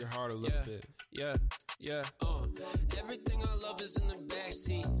open up your heart a little bit. Everything I love is in the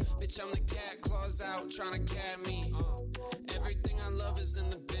backseat. Bitch, I'm the cat, claws out, trying to cat me. Everything I love is in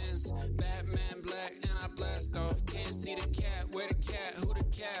the Benz. Batman black, and I blast off. Can't see the cat, where the cat, who the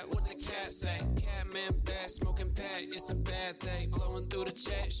cat, what the cat say? Catman bad, smoking pack, it's a bad day. Blowing through the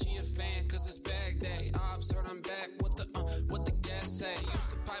chat, she a fan, cause it's bag day. Ops heard I'm back, what the cat say? Used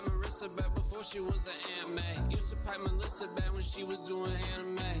to pipe Marissa back before she was an anime. Used to pipe Melissa back when she was doing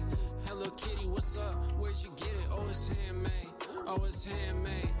anime. Hello Kitty, what's up? Where'd you get it? Oh, it's handmade.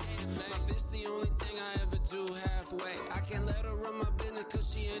 My bitch the only thing I ever do halfway. I can't let her run my business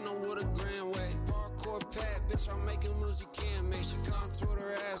cause she ain't know what a grand way. Parkour pat, bitch, I'm making moves you can't make. She contoured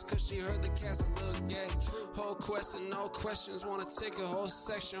her ass cause she heard the cats a little gay. Whole quest and no questions, wanna take a whole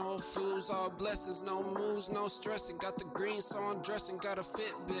section. Whole fools, all blessings, no moves, no stressing. Got the green, so I'm dressing, got a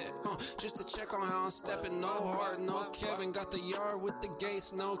Fitbit. Just to check on how I'm stepping, no heart, no Kevin. Got the yard with the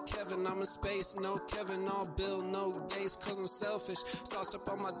gates, no Kevin. I'm in space, no Kevin. All Bill, no Gates, cause I'm selfish. Sauced up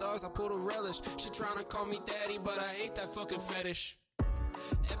on my dogs, I put a relish. She tryna call me daddy, but I hate that fucking fetish.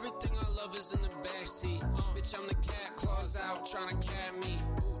 Everything I love is in the backseat. Bitch, I'm the cat, claws out, tryna cat me.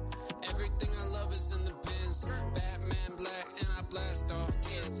 Everything I love is in the Benz. Batman black, and I blast off.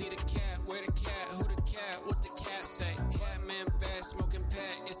 Can't see the cat, where the cat, who the cat, what the cat say? Catman bad, smoking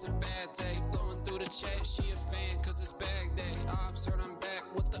pack, it's a bad day. Blowing through the chat, she a fan, cause it's bag day. Ops heard I'm back,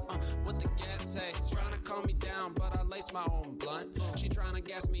 what the cat say? Tryna calm me down, but I lace my own blunt. She tryna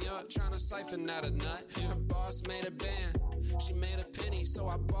gas me up, tryna siphon out a nut. Her boss made a band, she made a penny, so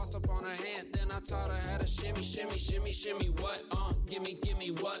I bossed up on her hand. Then I taught her how to shimmy, what?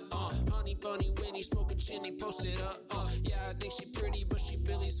 Gimme what? Honey bunny Winnie, smoking chinny, post it up. Yeah, I think she pretty, but she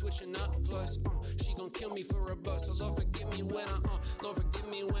Billy switching up. Plus, she gon' kill me for a buck. So Lord forgive me when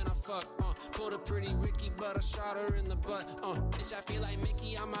I fuck. Pulled a pretty Ricky, but I shot her in the butt. Bitch, I feel like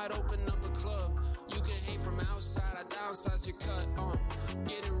Mickey, I might open up a club. You can hate from outside, I downsize your cut.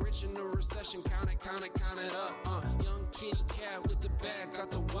 Getting rich in the recession, count it up. Young kitty cat with the bag,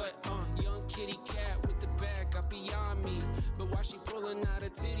 got the what? Young kitty cat with the bag, got beyond me. But why she pulling out a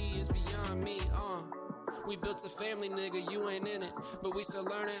titty is beyond me. We built a family, nigga, you ain't in it. But we still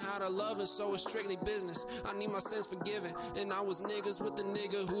learning how to love, and so it's strictly business. I need my sins forgiven, and I was niggas with the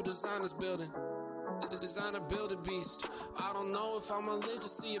nigga who designed this building. This designer build a beast. I don't know if I'ma live to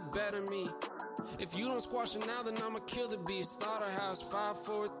see a better me. If you don't squash it now, then I'ma kill the beast. Slaughterhouse, 5,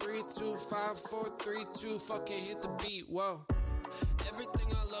 4, 3, 2, 5, 4, 3, 2. Fucking hit the beat, whoa.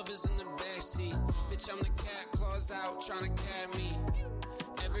 Everything I love is in the backseat. Bitch, I'm the cat, claws out, tryna cat me.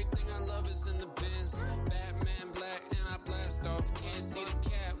 Everything I love is in the Benz. Batman black, and I blast off. Can't see the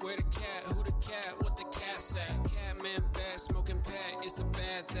cat, where the cat, who the cat, what the cat say? Catman bad, smoking pack, it's a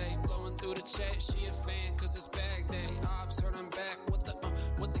bad day. Blowing through the chat, she a fan, cause it's bag day. Ops heard I'm back, what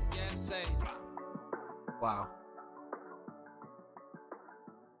the cat say? Wow.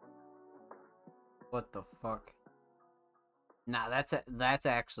 What the fuck? Nah, that's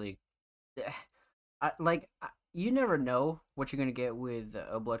actually, you never know what you're gonna get with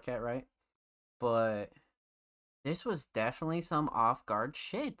a Bloodcat, right? But this was definitely some off guard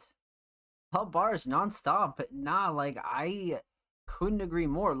shit. Pub bars nonstop. Nah, I couldn't agree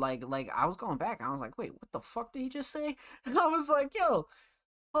more. Like I was going back. And I was like, wait, what the fuck did he just say? And I was like, yo,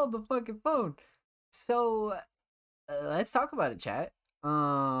 hold the fucking phone. So let's talk about it, chat.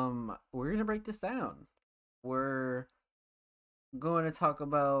 We're gonna break this down. We're going to talk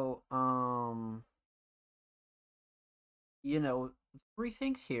about you know, three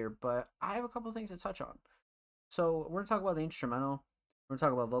things here, but I have a couple things to touch on. So we're gonna talk about the instrumental. We're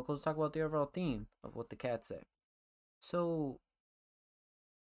gonna talk about vocals. Talk about the overall theme of what the cats say. So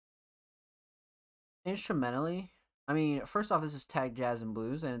instrumentally, I mean, first off, this is tag jazz and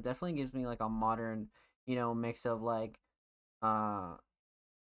blues, and it definitely gives me like a modern, mix of like, uh,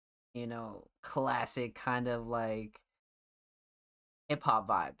 classic kind of like hip hop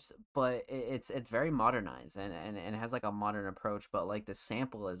vibes, but it's very modernized and it has like a modern approach. But like the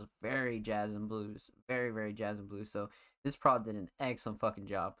sample is very jazz and blues, very jazz and blues. So this prod did an excellent fucking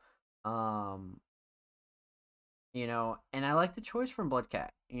job. Um, and I like the choice from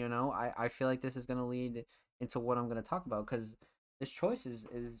Bloodcat. I feel like this is gonna lead into what I'm gonna talk about because this choice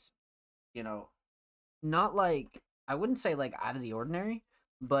is you know not like I wouldn't say like out of the ordinary,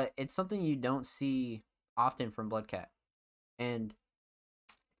 but it's something you don't see often from Bloodcat, and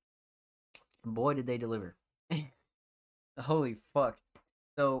boy did they deliver. Holy fuck.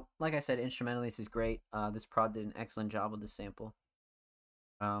 So, like I said, instrumentally this is great. This prod did an excellent job with the sample.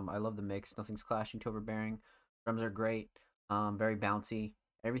 I love the mix. Nothing's clashing to overbearing. Drums are great. Very bouncy.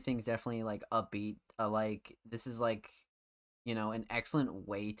 Everything's definitely like upbeat. Like this is like, an excellent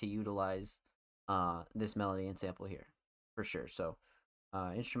way to utilize this melody and sample here, for sure. So,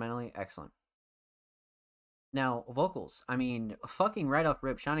 instrumentally excellent. Now, vocals. I mean, fucking right off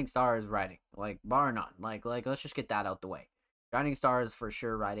rip, Shining Star is writing. Like, bar none. Like let's just get that out the way. Shining Star is for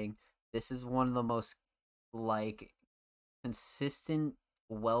sure writing. This is one of the most like consistent,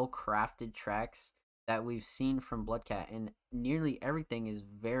 well crafted tracks that we've seen from Bloodcat, and nearly everything is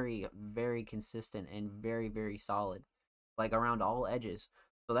very, very consistent and very solid, like around all edges.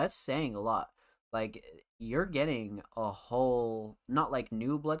 So that's saying a lot. Like you're getting a whole, not like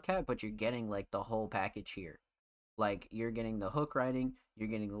new Bloodcat, but you're getting like the whole package here. Like you're getting the hook writing, you're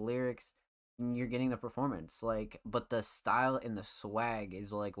getting the lyrics, and you're getting the performance. Like, but the style and the swag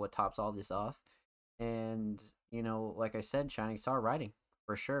is like what tops all this off. And like I said, Shining Star writing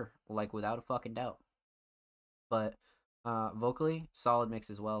for sure, like without a fucking doubt. But vocally, solid mix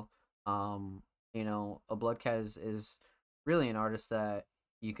as well. A Bloodcat is really an artist that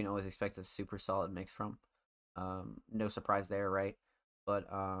you can always expect a super solid mix from. No surprise there, right? But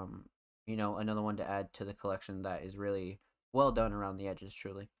another one to add to the collection that is really well done around the edges,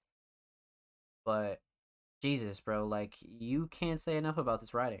 truly. But Jesus, bro, like you can't say enough about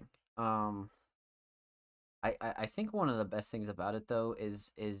this writing. I think one of the best things about it though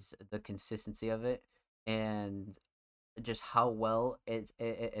is the consistency of it and just how well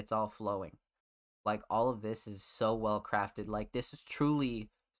it's all flowing. Like all of this is so well crafted. Like this is truly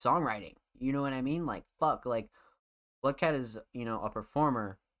songwriting. You know what I mean? Like fuck. Like Bloodcat is a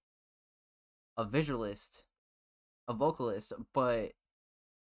performer, a visualist, a vocalist, but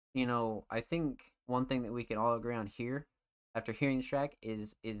I think one thing that we can all agree on here after hearing this track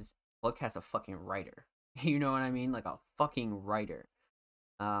is Bloodcat's a fucking writer. You know what I mean? Like a fucking writer.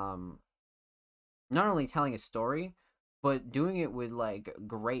 Um, not only telling a story, but doing it with like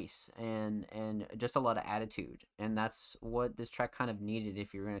grace and just a lot of attitude. And that's what this track kind of needed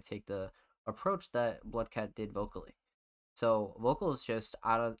if you're gonna take the approach that Bloodcat did vocally. So vocals just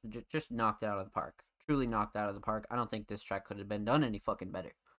just knocked it out of the park. Truly knocked out of the park. I don't think this track could have been done any fucking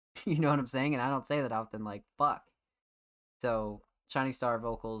better. You know what I'm saying? And I don't say that often. Like fuck. So Shining Star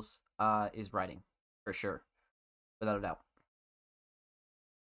vocals is writing for sure, without a doubt.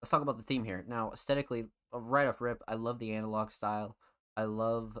 Let's talk about the theme here. Now, aesthetically, right off rip, I love the analog style. I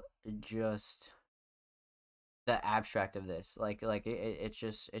love just the abstract of this.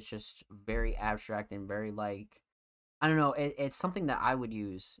 It's just very abstract and very like I don't know. It's something that I would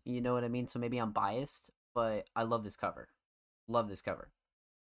use. You know what I mean? So maybe I'm biased, but I love this cover. Love this cover.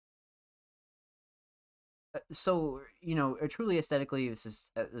 So truly aesthetically, this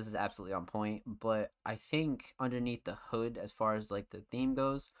is absolutely on point. But I think underneath the hood, as far as like the theme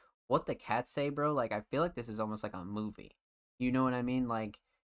goes, what the cats say, bro. Like I feel like this is almost like a movie. You know what I mean? Like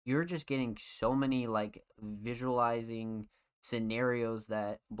you're just getting so many like visualizing scenarios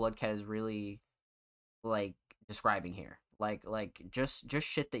that Bloodcat is really like describing here. Like just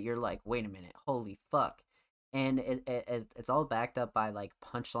shit that you're like, wait a minute, holy fuck. And it's all backed up by like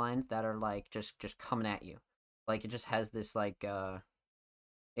punchlines that are like just coming at you. Like it just has this like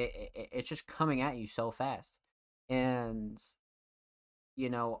it's just coming at you so fast. And you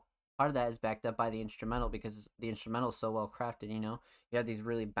know, part of that is backed up by the instrumental because the instrumental is so well crafted, You have these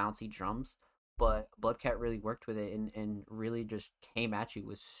really bouncy drums, but Bloodcat really worked with it and really just came at you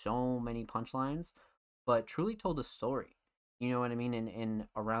with so many punchlines, but truly told a story. you know what I mean, and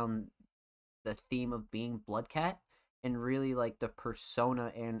around the theme of being Blood Cat, and really like the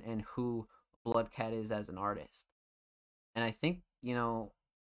persona and who Blood Cat is as an artist. And I think,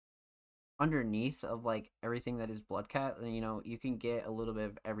 underneath of like everything that is Blood Cat, you can get a little bit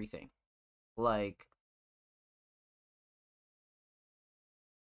of everything. Like,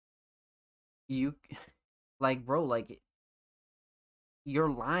 you like, bro, like, you're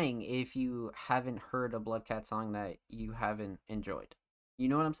lying if you haven't heard a Blood Cat song that you haven't enjoyed. You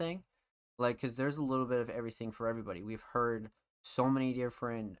know what I'm saying? Like, because there's a little bit of everything for everybody. We've heard so many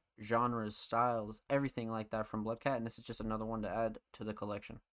different genres, styles, everything like that from Blood Cat, and this is just another one to add to the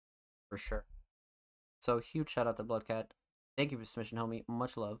collection, for sure. So, huge shout out to Blood Cat. Thank you for the submission, homie.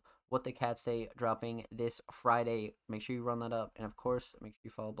 Much love. What the Cats Say dropping this Friday. Make sure you run that up. And of course, make sure you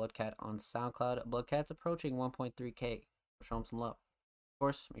follow Blood Cat on SoundCloud. Blood Cat's approaching 1.3K. Show him some love. Of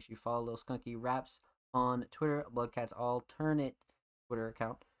course, make sure you follow Lil Skunky Raps on Twitter. Blood Cat's alternate Twitter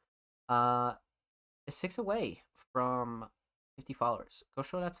account. Is 6 away from 50 followers. Go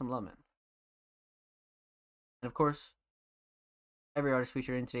show that some love, man. And of course, every artist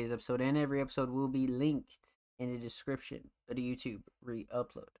featured in today's episode and every episode will be linked in the description of the YouTube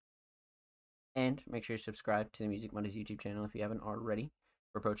re-upload. And make sure you subscribe to the Music Mondays YouTube channel if you haven't already.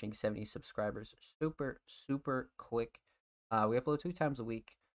 We're approaching 70 subscribers super quick. We upload 2 times a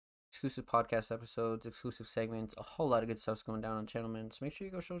week. Exclusive podcast episodes, exclusive segments, a whole lot of good stuff's going down on the channel, man. So make sure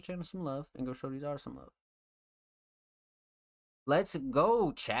you go show the channel some love and go show these artists some love. Let's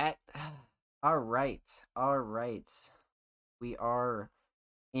go, chat. All right. We are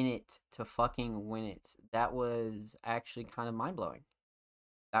in it to fucking win it. That was actually kind of mind-blowing.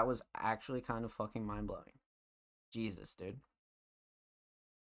 That was actually kind of fucking mind-blowing. Jesus, dude.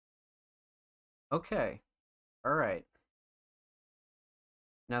 Okay. All right.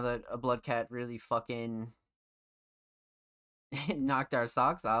 Now that a Blood Cat really fucking knocked our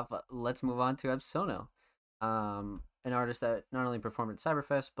socks off, let's move on to Absono. An artist that not only performed at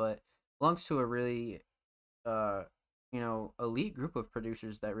Cyberfest, but belongs to a really, elite group of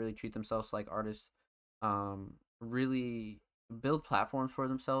producers that really treat themselves like artists, really build platforms for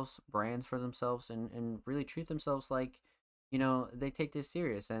themselves, brands for themselves, and really treat themselves like, they take this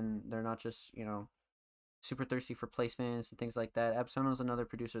serious and they're not just, super thirsty for placements and things like that. Absono is another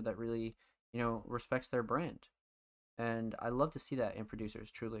producer that really, respects their brand. And I love to see that in producers,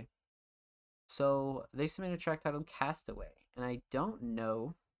 truly. So they submitted a track titled Castaway. And I don't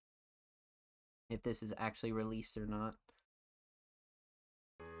know if this is actually released or not.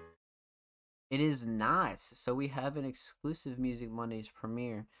 It is not. So we have an exclusive Music Mondays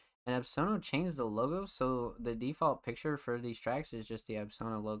premiere. And Absono changed the logo, so the default picture for these tracks is just the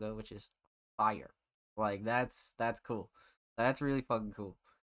Absono logo, which is fire. Like, that's cool. That's really fucking cool.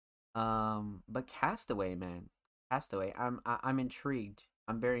 But Castaway, man. Castaway. I'm intrigued.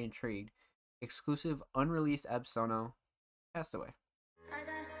 I'm very intrigued. Exclusive unreleased Absono. Castaway. I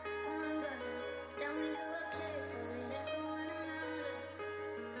got one brother. Tell me to up kids, but we there for one another.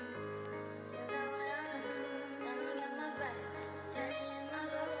 You got what I know. Tell me got my back. Dirty in my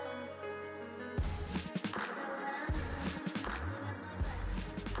road. You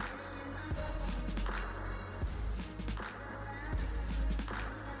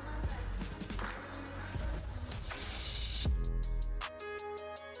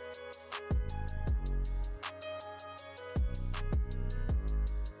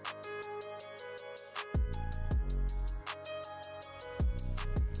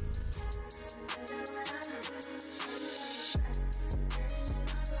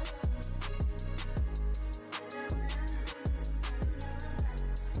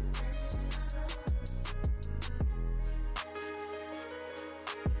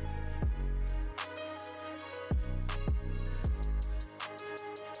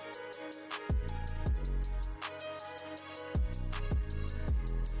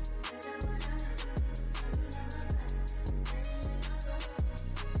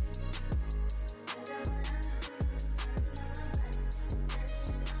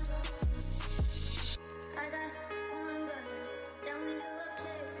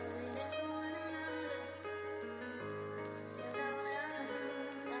got what I know.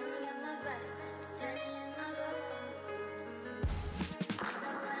 Tell me got my back. Dirty in my road. You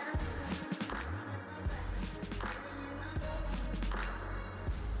got what I know.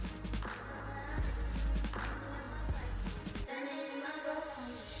 Tell me got my back.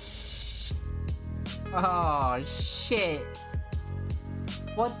 Oh, shit.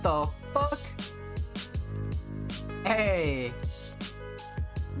 What the fuck? Hey.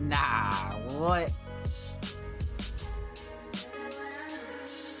 Nah, what?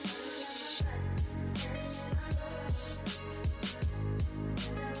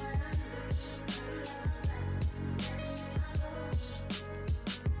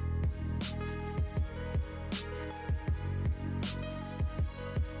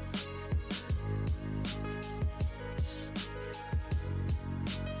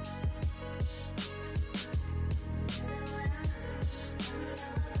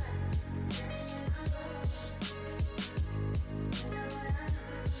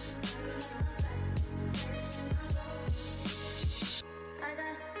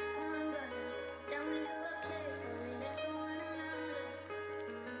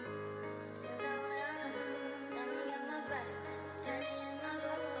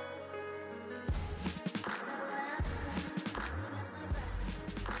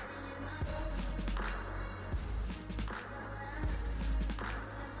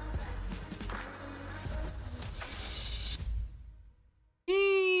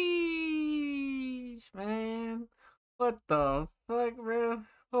 What the fuck, bro?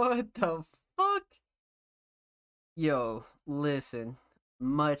 What the fuck? Yo, listen.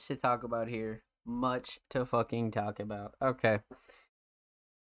 Much to talk about here. Much to fucking talk about. Okay.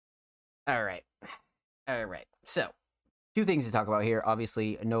 Alright. Alright. So, two things to talk about here.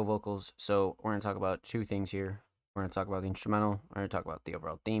 Obviously, no vocals, so we're going to talk about two things here. We're going to talk about the instrumental. We're going to talk about the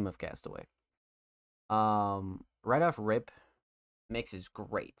overall theme of Castaway. Right off rip, mix is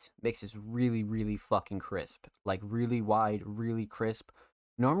great. Mix is really, really fucking crisp. Like, really wide, really crisp.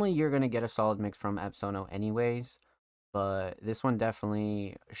 Normally, you're going to get a solid mix from Epsono anyways, but this one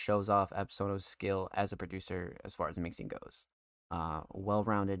definitely shows off Epsono's skill as a producer as far as mixing goes.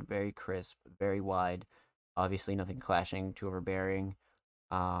 Well-rounded, very crisp, very wide. Obviously, nothing clashing, too overbearing.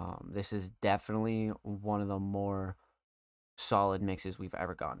 This is definitely one of the more solid mixes we've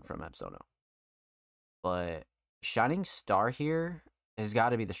ever gotten from Epsono. But shining star here has got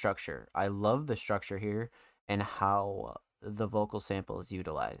to be the structure. I love the structure here and how the vocal sample is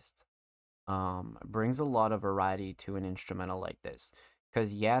utilized. Brings a lot of variety to an instrumental like this.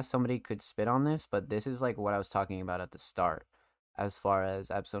 Because, yeah, somebody could spit on this, but this is like what I was talking about at the start. As far as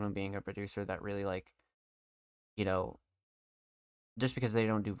Epsono being a producer that really, like, you know, just because they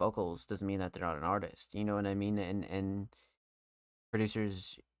don't do vocals doesn't mean that they're not an artist. You know what I mean? And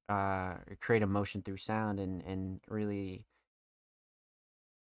producers create emotion through sound and really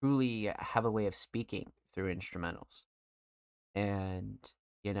truly have a way of speaking through instrumentals. And,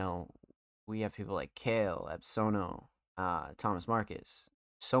 you know, we have people like Kale, Epsono, Thomas Marcus,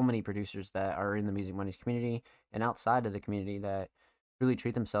 so many producers that are in the Music Mondays community and outside of the community that really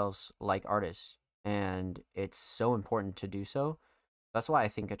treat themselves like artists. And it's so important to do so. That's why I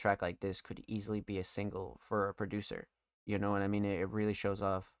think a track like this could easily be a single for a producer. You know what I mean? It really shows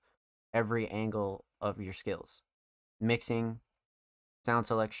off every angle of your skills. Mixing, sound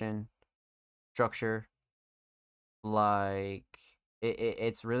selection, structure, like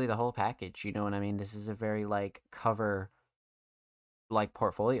it's really the whole package, you know what I mean? This is a very like cover like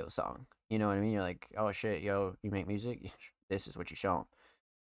portfolio song. You know what I mean? You're like, oh shit, yo, you make music? This is what you show 'em.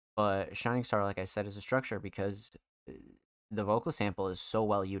 But Shining Star, like I said, is a structure because the vocal sample is so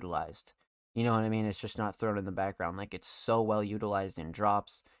well utilized. You know what I mean? It's just not thrown in the background. Like, it's so well utilized in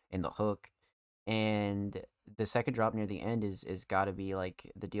drops, in the hook. And the second drop near the end is got to be,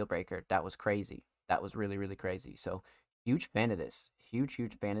 like, the deal breaker. That was crazy. That was really, really crazy. So, huge fan of this. Huge,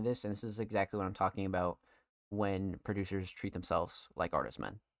 huge fan of this. And this is exactly what I'm talking about when producers treat themselves like artist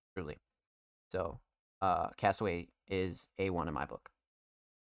men. Truly. So, Castaway is A1 in my book.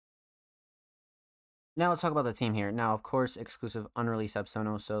 Now let's talk about the theme here. Now, of course, exclusive unreleased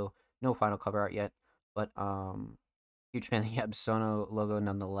Epsono, so no final cover art yet. But huge fan of the Epsono logo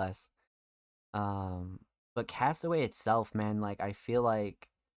nonetheless. But Castaway itself, man, like I feel like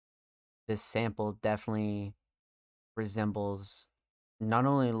this sample definitely resembles not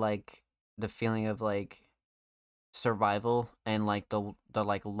only like the feeling of like survival and like the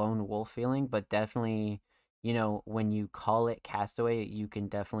like lone wolf feeling, but definitely, you know, when you call it Castaway, you can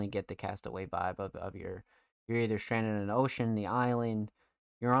definitely get the Castaway vibe of you're either stranded in an ocean, the island,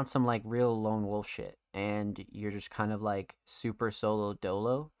 you're on some like real lone wolf shit, and you're just kind of like super solo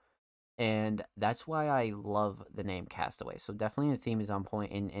dolo. And that's why I love the name Castaway. So definitely the theme is on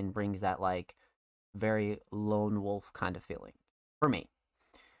point and brings that like very lone wolf kind of feeling for me.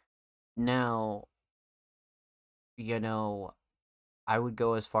 Now, you know, I would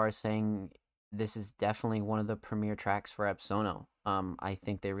go as far as saying this is definitely one of the premier tracks for Epsono. I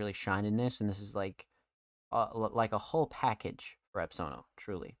think they really shine in this, and this is like a whole package for Epsono,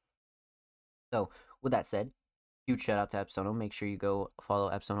 truly. So, with that said, huge shout out to Epsono. Make sure you go follow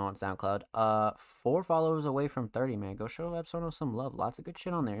Epsono on SoundCloud. 4 followers away from 30, man. Go show Epsono some love. Lots of good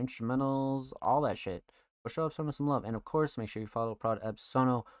shit on there. Instrumentals, all that shit. Go show Epsono some love. And of course, make sure you follow Proud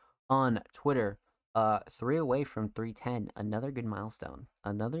Epsono on Twitter. 3 away from 310. Another good milestone.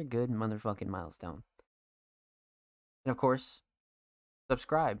 Another good motherfucking milestone. And of course,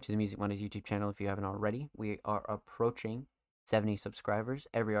 subscribe to the Music Mondays YouTube channel if you haven't already. We are approaching 70 subscribers.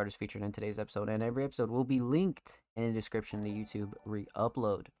 Every artist featured in today's episode, and every episode will be linked in the description of the YouTube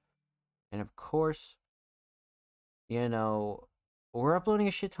re-upload. And of course, you know, we're uploading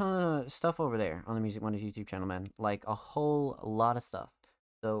a shit ton of stuff over there on the Music Mondays YouTube channel, man. Like a whole lot of stuff.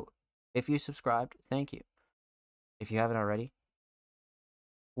 So if you subscribed, thank you. If you haven't already,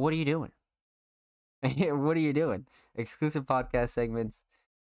 what are you doing? What are you doing? Exclusive podcast segments,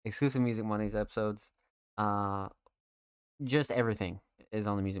 exclusive Music Mondays episodes, just everything is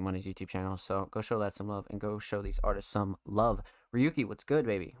on the Music Mondays YouTube channel. So go show that some love and go show these artists some love. Ryuki, what's good,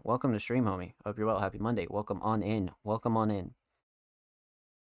 baby? Welcome to stream, homie. Hope you're well. Happy Monday. Welcome on in. Welcome on in.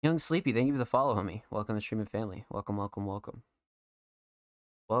 Young Sleepy, thank you for the follow, homie. Welcome to Streaming Family. Welcome, welcome, welcome.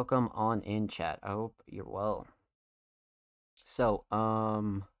 Welcome on in, chat. I hope you're well. So,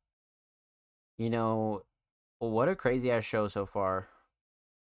 you know, what a crazy ass show so far.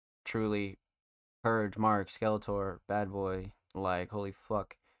 Truly. Purge, Mark, Skeletor, Bad Boy, like, holy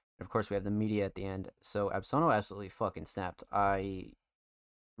fuck. And of course, we have the media at the end. So, Absolno absolutely fucking snapped. I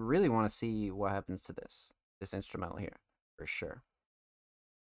really want to see what happens to this instrumental here, for sure.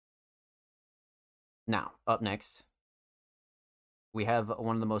 Now, up next, we have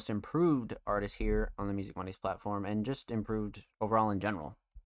one of the most improved artists here on the Music Mondays platform, and just improved overall in general.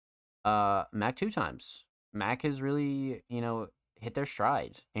 Mac 2 Times. Mac has really, hit their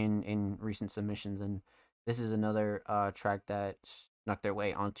stride in recent submissions, and this is another track that snuck their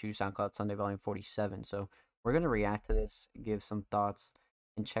way onto SoundCloud Sunday Volume 47. So we're gonna react to this, give some thoughts,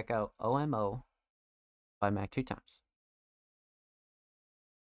 and check out OMO by Mac 2 Times.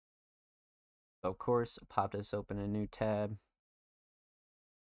 So of course, pop this open a new tab.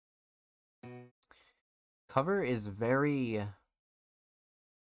 Cover is very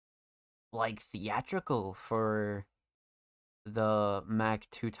like theatrical for the Mac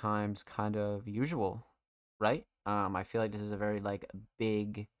 2 Times kind of usual, right? I feel like this is a very like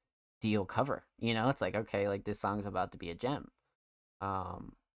big deal cover. It's like, okay, like this song's about to be a gem.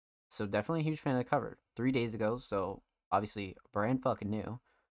 So definitely a huge fan of the cover. 3 days ago, so obviously brand fucking new.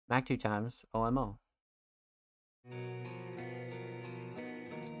 Mac 2 Times, OMO.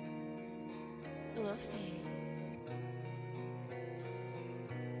 Luffy.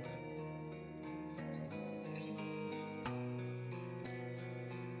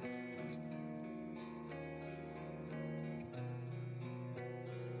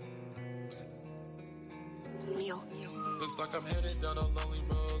 Leo. Looks like I'm headed down a lonely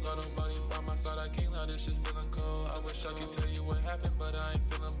road. Got nobody by my side, I can't lie, this shit feeling cold. I wish I could tell you what happened, but I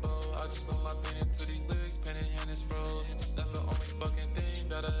ain't feeling bold. I just know my pen into these lyrics, pen in hand is froze. That's the only fucking thing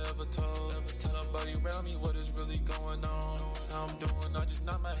that I ever told. Tell nobody around me what is really going on. How I'm doing, I just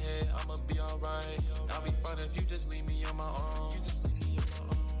nod my head, I'ma be alright. I'll be fine if you just leave me on my own.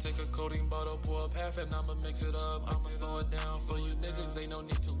 Take a codeine bottle, pour up half, and I'ma mix it up. I'ma slow it down for you niggas, ain't no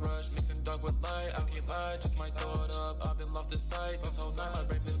need to rush. Mixing dark with light, I can't lie, just might throw it up. I've been lost to sight, this whole night my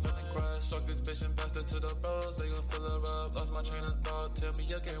brain been feeling crushed. Struck this bitch and bust her to the bros, they gon' fill her up. Lost my train of thought, tell me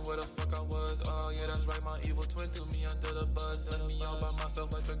again where the fuck I was. Oh yeah, that's right, my evil twin threw me under the bus. Left me all by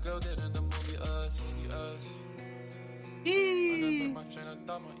myself like the girl did in the movie Us. I my train of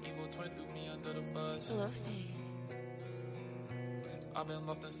thought, my evil twin threw me under the bus. Luffy. I've been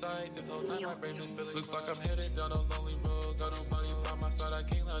lost inside, this whole night my brain been feeling looks like I'm headed down a lonely road. Got nobody by my side, I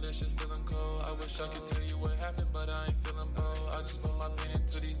can't lie, this shit feeling cold. I wish I could tell you what happened, but I ain't feeling bold. I just put my pen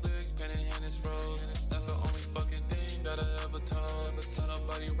into these lyrics, pen in hand is froze. That's the only fucking thing that I ever told. Tell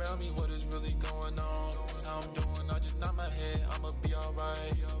nobody around me what is really going on. How I'm doing, I just nod my head, I'ma be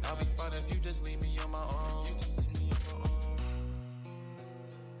alright. I'll be fine if you just leave me on my own.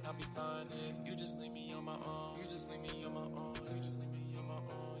 I'll be fine if you just leave me on my own. You just leave me on my own. You just leave me on my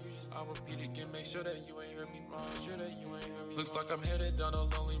own. I'll repeat again, make sure that you ain't heard me wrong. Sure that you ain't heard me Looks wrong. Like I'm headed down a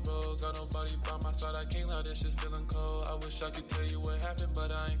lonely road. Got nobody by my side, I can't lie, this shit feeling cold. I wish I could tell you what happened,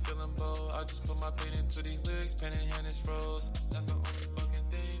 but I ain't feeling bold. I just put my pen into these lyrics, pen in hand is froze. That's the only fucking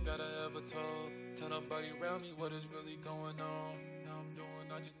thing that I ever told. Tell nobody around me what is really going on. How I'm doing,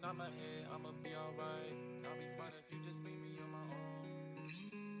 I just nod my head, I'ma be alright. I'll be fine if you just leave me on my own.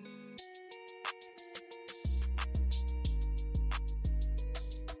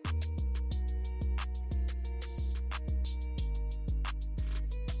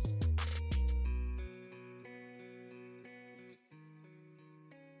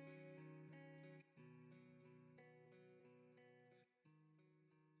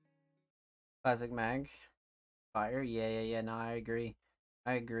 Classic Mag. Fire. Yeah. No, I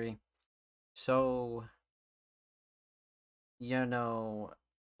agree. So,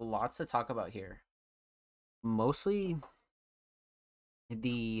 lots to talk about here. Mostly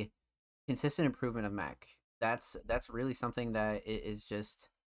the consistent improvement of Mac. That's really something that is just,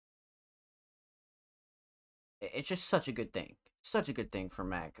 it's just such a good thing. Such a good thing for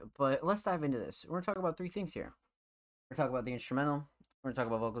Mac. But let's dive into this. We're going to talk about 3 things here. We're going to talk about the instrumental. We're going to talk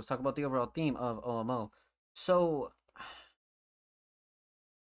about vocals. Talk about the overall theme of OMO. So,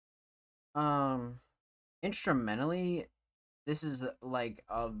 instrumentally, this is like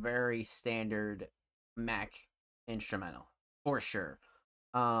a very standard Mac instrumental for sure.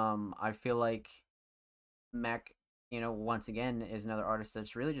 I feel like Mac, once again, is another artist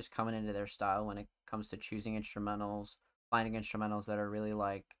that's really just coming into their style when it comes to choosing instrumentals, finding instrumentals that are really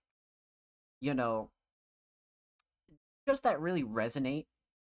like, just that really resonate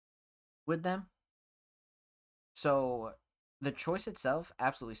with them. So the choice itself,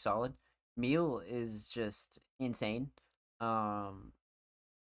 absolutely solid. Meal is just insane. Um,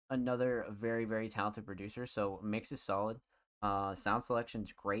 Another very very talented producer. So mix is solid. Sound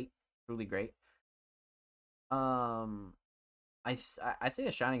selection's great, truly great. Um, I say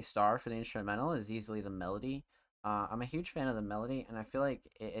a shining star for the instrumental is easily the melody. I'm a huge fan of the melody, and I feel like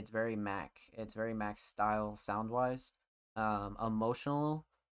it's very Mac. It's very Mac style sound wise. Emotional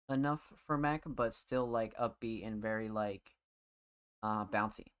enough for Mac, but still like upbeat and very like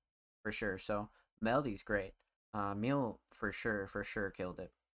bouncy, for sure. So melody's great. Meal for sure killed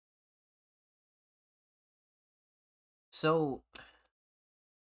it. So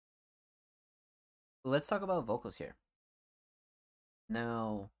let's talk about vocals here.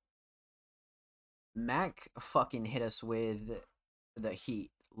 Now, Mac fucking hit us with the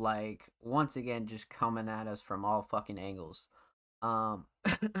heat. Like, once again, just coming at us from all fucking angles. Um,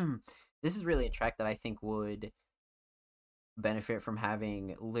 this is really a track that I think would benefit from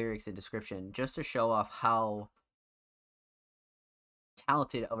having lyrics and description just to show off how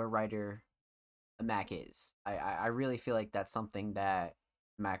talented of a writer Mac is. I really feel like that's something that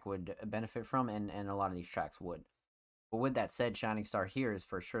Mac would benefit from, and a lot of these tracks would. But with that said, Shining Star here is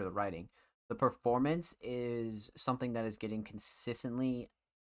for sure the writing. The performance is something that is getting consistently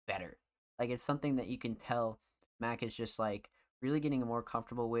better. Like, it's something that you can tell Mac is just like really getting more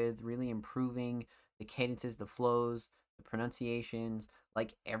comfortable with, really improving the cadences, the flows, the pronunciations.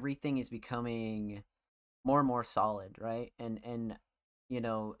 Like, everything is becoming more and more solid, right? And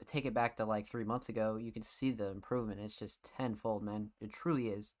take it back to like 3 months ago, you can see the improvement. It's just tenfold, man. It truly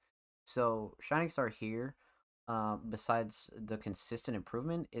is. So Shining Star here, besides the consistent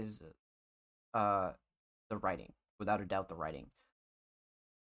improvement, is uh the writing, without a doubt, the writing.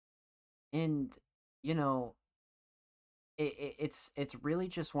 And you know, it's really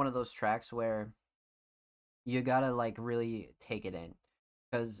just one of those tracks where you gotta like really take it in,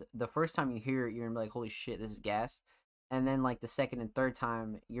 because the first time you hear it, you're gonna be like, "Holy shit, this is gas," and then like the second and third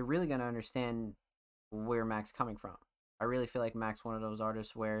time, you're really gonna understand where Mac's coming from. I really feel like Mac's one of those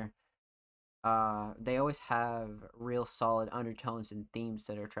artists where they always have real solid undertones and themes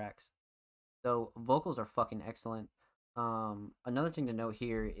to their tracks. So vocals are fucking excellent. Another thing to note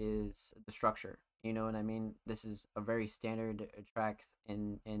here is the structure. You know what I mean? This is a very standard track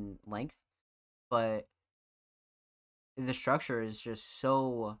in length, but the structure is just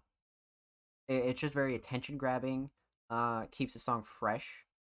so it's just very attention grabbing. Keeps the song fresh.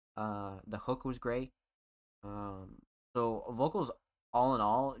 The hook was great. So vocals, all in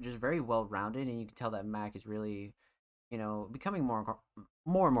all, just very well rounded, and you can tell that Mac is really, becoming more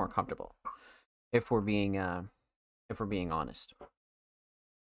and more comfortable. If we're being honest.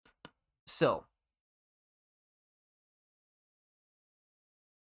 So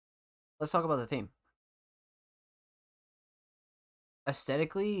let's talk about the theme.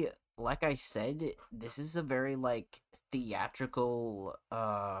 Aesthetically, like I said, this is a very like theatrical,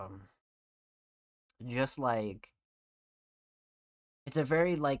 just like it's a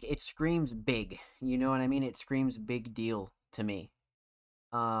very like it screams big. You know what I mean? It screams big deal to me.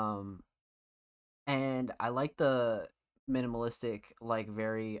 Um, and I like the minimalistic, like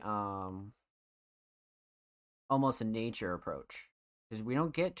very almost a nature approach, because we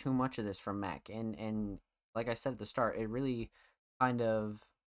don't get too much of this from Mac, and like I said at the start, it really kind of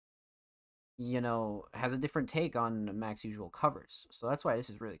has a different take on Mac's usual covers. So that's why this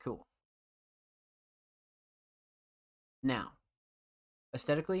is really cool. Now,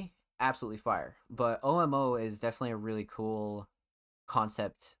 aesthetically, absolutely fire. But OMO is definitely a really cool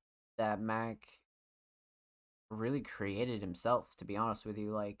concept that Mac really created himself, to be honest with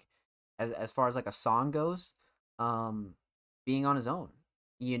you. Like, as far as like a song goes, um being on his own.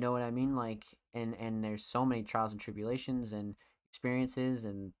 You know what I mean? Like, and there's so many trials and tribulations and experiences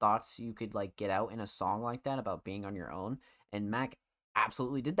and thoughts you could like get out in a song like that about being on your own, and Mac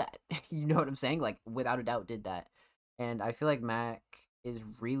absolutely did that. You know what I'm saying? Like, without a doubt did that. And I feel like Mac is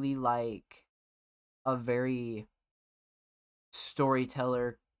really like a very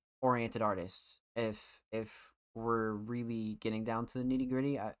storyteller oriented artist. If we're really getting down to the nitty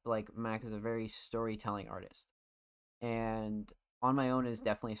gritty, like Mac is a very storytelling artist, and On My Own is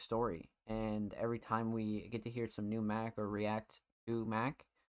definitely a story. And every time we get to hear some new Mac or react to Mac,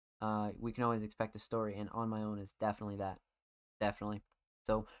 we can always expect a story, and On My Own is definitely that, definitely.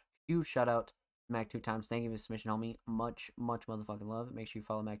 So huge shout out Mac two times. Thank you for the submission, homie. Much motherfucking love. Make sure you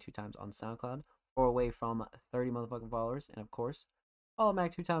follow Mac two times on SoundCloud. 4 away from 30 motherfucking followers, and of course, follow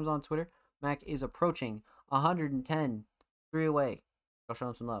Mac two times on Twitter. Mac is approaching 110. 3 away. Go show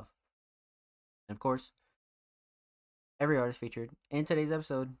him some love. And of course, every artist featured in today's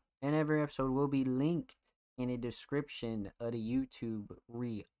episode and every episode will be linked in a description of the YouTube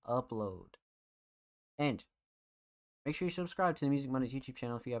re-upload. And make sure you subscribe to the Music Mondays YouTube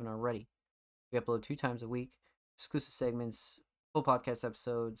channel if you haven't already. We upload 2 times a week. Exclusive segments, full podcast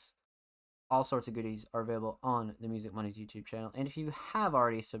episodes, all sorts of goodies are available on the Music Mondays YouTube channel. And if you have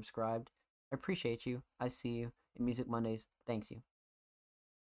already subscribed, I appreciate you. I see you. And Music Mondays thanks you.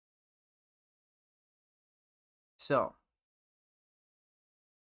 So,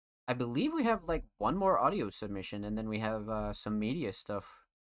 I believe we have like one more audio submission, and then we have some media stuff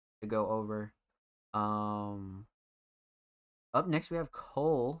to go over. Up next we have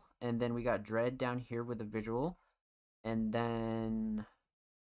Cole, and then we got Dread down here with a visual, and then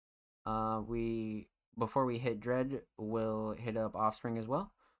before we hit Dread, we'll hit up Offspring as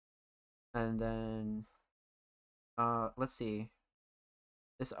well, and then let's see,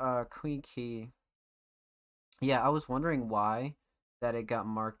 this Queen Key. Yeah, I was wondering why that it got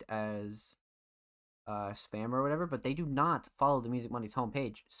marked as spam or whatever, but they do not follow the Music Mondays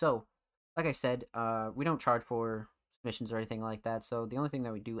homepage. So, like I said, we don't charge for submissions or anything like that. So the only thing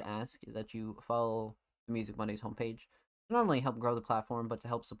that we do ask is that you follow the Music Mondays homepage to not only help grow the platform, but to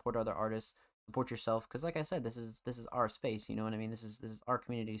help support other artists, support yourself. Because, like I said, this is our space. You know what I mean? This is our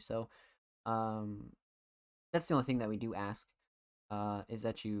community. So, that's the only thing that we do ask, is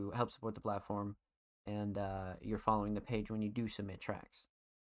that you help support the platform, and you're following the page when you do submit tracks.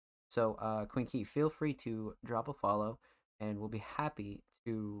 So, Queen Key, feel free to drop a follow, and we'll be happy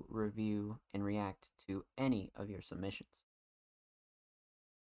to review and react to any of your submissions.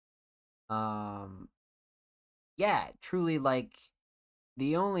 Yeah, truly, like,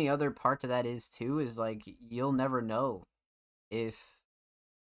 the only other part to that is, too, is, like, you'll never know if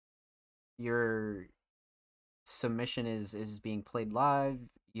your submission is being played live.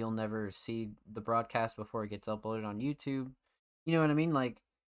 You'll never see the broadcast before it gets uploaded on YouTube. You know what I mean? Like,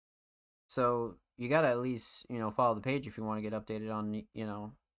 so you gotta at least, follow the page if you want to get updated on,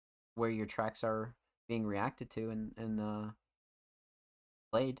 where your tracks are being reacted to and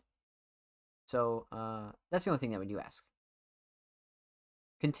played. So, that's the only thing that we do ask.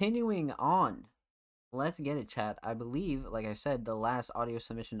 Continuing on, let's get it, chat. I believe, like I said, the last audio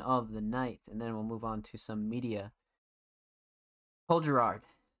submission of the night, and then we'll move on to some media. Cole Girard.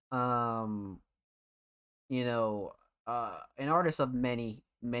 An artist of many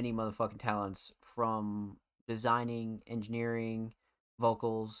motherfucking talents, from designing, engineering,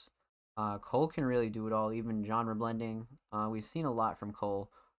 vocals. Cole can really do it all, even genre blending. We've seen a lot from Cole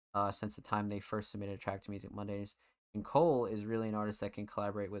since the time they first submitted a track to Music Mondays, and Cole is really an artist that can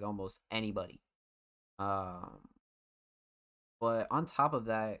collaborate with almost anybody. But on top of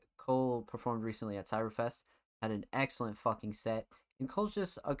that, Cole performed recently at Cyberfest, had an excellent fucking set, and Cole's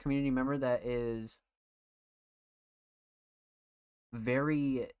just a community member that is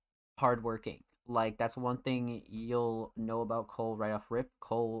very hardworking. Like, that's one thing you'll know about Cole right off rip.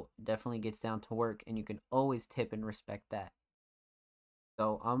 Cole definitely gets down to work, and you can always tip and respect that.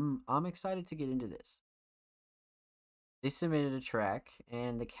 So I'm excited to get into this. They submitted a track,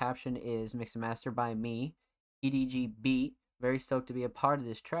 and the caption is "Mix and Master by me, EDG beat. Very stoked to be a part of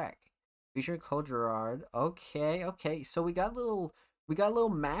this track. Featuring Cole Girard." Okay. So we got a little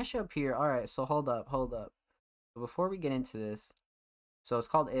mashup here. All right. So hold up. So before we get into this, so it's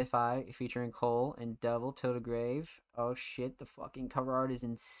called "If I," featuring Cole and Devil Tildegrave. Oh shit, the fucking cover art is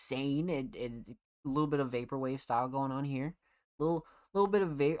insane. It a little bit of vaporwave style going on here. Little bit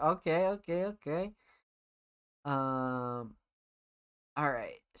of Okay. All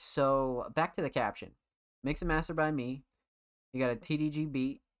right. So back to the caption. Mix and master by me. You got a TDG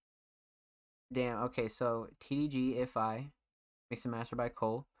beat. Damn. Okay. So TDG If I, mix and master by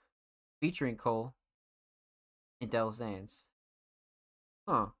Cole, featuring Cole and Devil's Dance.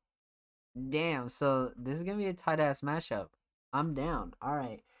 Huh. Damn. So this is gonna be a tight ass mashup. I'm down. All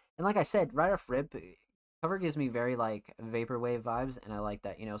right. And like I said, right off rip, cover gives me very like vaporwave vibes, and I like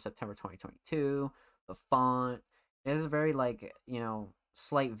that. September 2022. The font. It has a very like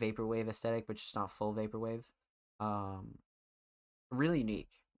slight vaporwave aesthetic, but just not full vaporwave. Really unique.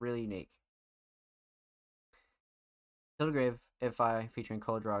 Tildegrave, If I, featuring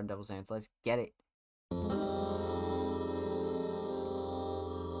Cole Girard and Devil's Dance. Let's get it.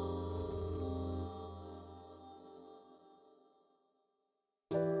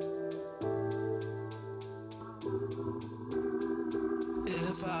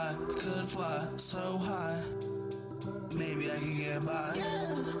 If I could fly so high, maybe I could get by.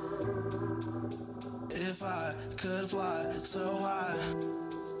 If I could fly so high,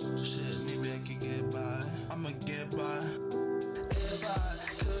 shit, maybe I could get by. I'ma get by. If I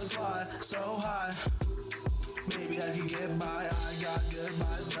could fly so high, Maybe I can get by, I got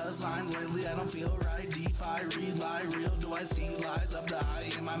goodbyes, the signs lately I don't feel right. DeFi, read, lie, real, do I see lies up the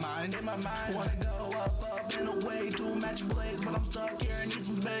eye in my mind? Wanna go up and away to a magic blaze, but I'm stuck here and need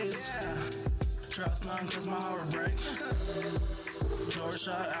some space. Yeah. Trust none cause my heart will break. Door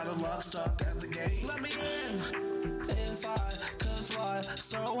shut, out of luck, stuck at the gate. Let me in. If I could fly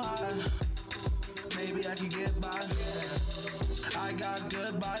so high, maybe I could get by. I got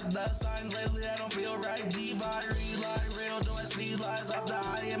goodbyes, the signs lately I don't feel right. Divide, read, lie, real, do I see lies up the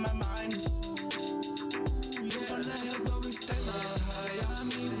high in my mind? From the hill, but we stay high. I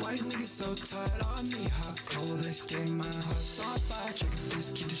mean, white niggas so tired on me. Hot cold, they stay my heart's on fire. Check this,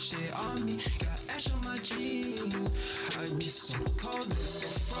 keep the shit on me. Got ash on my jeans. I be so cold, they so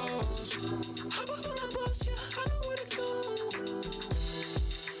froze. Hop up on the bus, yeah, I know where to go.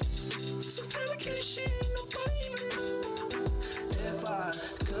 Sometimes I can't shit, nobody even know. If I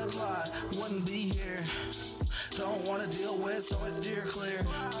could fly, wouldn't be here. Don't wanna deal with, so I steer clear.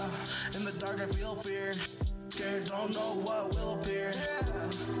 In the dark I feel fear. Scared, don't know what will appear.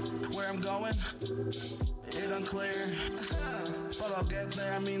 Where I'm going, it unclear. But I'll get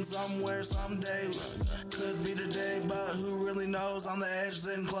there, I mean somewhere, someday. Could be today, but who really knows? On the edge,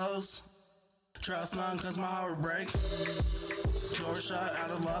 sitting close. Trust none, cause my heart will break. Door shut,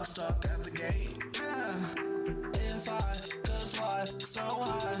 out of luck, stuck at the gate. If I could fly so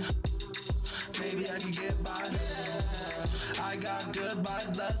high, maybe I can get by. I got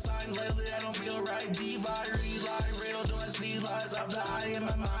goodbyes, the sign lately I don't feel right. Divide, read, lie, real, do I see lies up the high in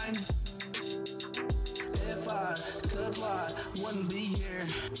my mind? If I could fly, wouldn't be here.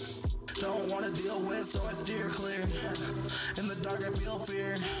 Don't wanna deal with, so I steer clear. In the dark I feel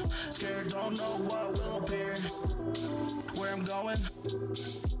fear. Scared, don't know what will appear. Where I'm going,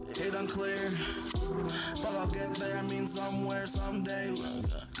 it unclear. But I'll get there, I mean somewhere, someday.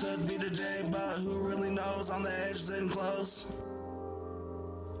 Could be today, but who really knows? On the edge, sitting close.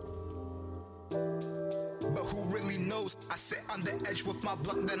 But who really knows? I sit on the edge with my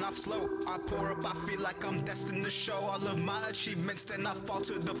blunt, then I float. I pour up, I feel like I'm destined to show all of my achievements, then I fall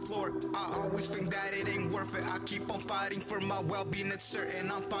to the floor. I always think that it ain't worth it. I keep on fighting for my well-being, it's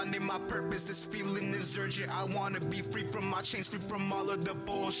certain. I'm finding my purpose, this feeling is urgent. I wanna be free from my chains, free from all of the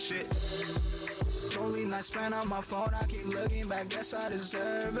bullshit. Lonely night spent on my phone, I keep looking back, guess I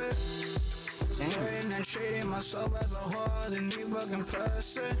deserve it. Waiting and treating myself as a whore, the new fucking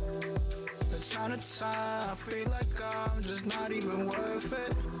person. But time to time, I feel like I'm just not even worth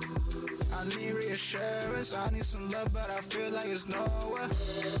it. I need reassurance, I need some love, but I feel like it's nowhere.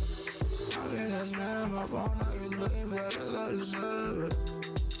 I mean, that's man on my phone, I keep looking back, guess I deserve it.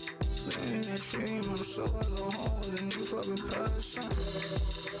 Waiting and treating myself as a whore, the new fucking person.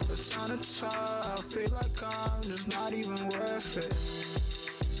 But time to time, I feel like I'm just not even worth it.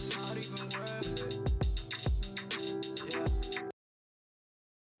 Not even worth it. Yeah.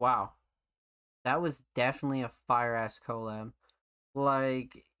 Wow. That was definitely a fire-ass collab.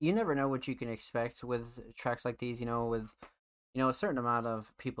 Like, you never know what you can expect with tracks like these, with, a certain amount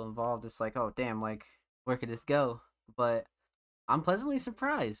of people involved. It's like, oh, damn, like, where could this go? But I'm pleasantly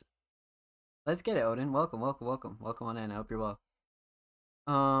surprised. Let's get it, Odin. Welcome, welcome, welcome. Welcome on in. I hope you're well.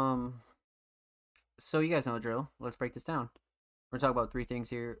 So you guys know the drill. Let's break this down. We're going to talk about three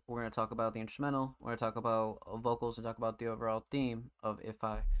things here. We're going to talk about the instrumental. We're going to talk about vocals and talk about the overall theme of If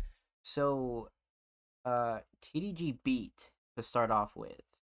I. So, TDG beat to start off with.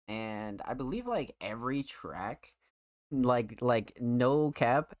 And I believe, like, every track, like no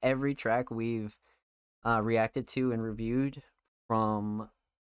cap, every track we've reacted to and reviewed from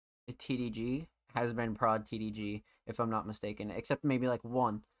TDG has been prod TDG, if I'm not mistaken, except maybe like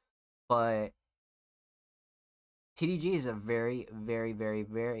one. But TDG is a very, very, very,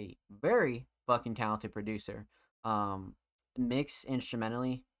 very, very fucking talented producer. Mix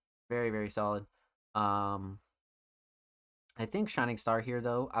instrumentally, very, very solid. I think shining star here,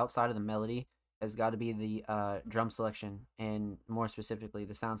 though, outside of the melody, has got to be the drum selection, and more specifically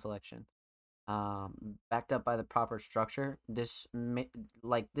the sound selection. Backed up by the proper structure, this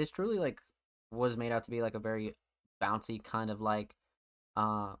truly like was made out to be like a very bouncy kind of like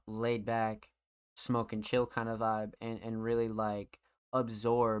laid back smoke and chill kind of vibe, and really like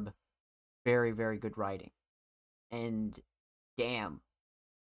absorb very, very good writing. And damn,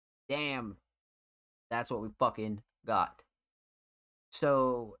 that's what we fucking got.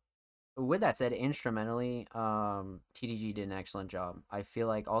 So with that said, instrumentally, TDG did an excellent job. I feel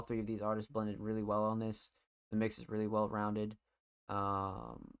like all three of these artists blended really well on this. The mix is really well rounded.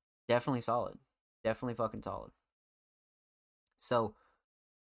 Definitely solid. Definitely fucking solid. So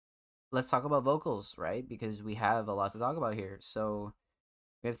let's talk about vocals, right? Because we have a lot to talk about here. So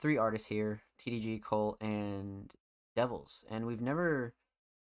we have 3 artists here: TDG, Cole, and Devils, and we've never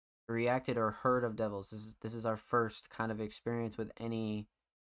reacted or heard of Devils. This is our first kind of experience with any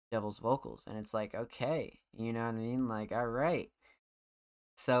Devils vocals, and it's like, okay, you know what I mean? Like, all right.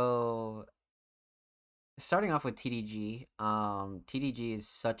 So starting off with TDG, TDG is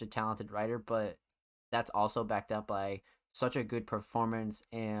such a talented writer, but that's also backed up by such a good performance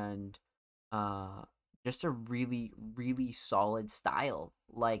and uh just a really really solid style.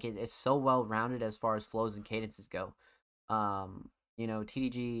 Like it's so well rounded as far as flows and cadences go.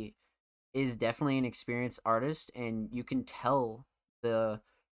 TDG is definitely an experienced artist, and you can tell the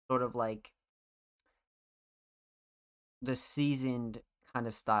sort of like the seasoned kind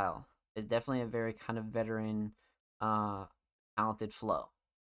of style. It's definitely a very kind of veteran, uh, talented flow,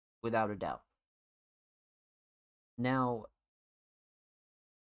 without a doubt. Now,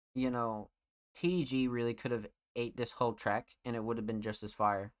 you know, TDG really could have ate this whole track, and it would have been just as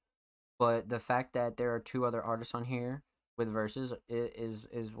fire. But the fact that there are 2 other artists on here with verses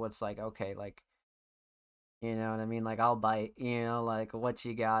is what's like, okay, like, you know what I mean? Like, I'll bite, like, what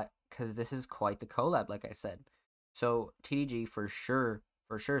you got, because this is quite the collab, like I said. So, TDG for sure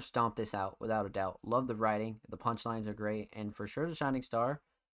stomped this out, without a doubt. Love the writing, the punchlines are great, and for sure the Shining Star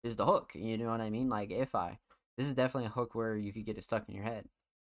is the hook, you know what I mean? Like, this is definitely a hook where you could get it stuck in your head,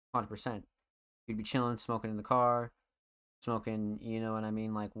 100%. You'd be chilling, smoking in the car, smoking, you know what I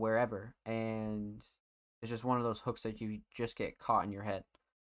mean, like, wherever, and it's just one of those hooks that you just get caught in your head.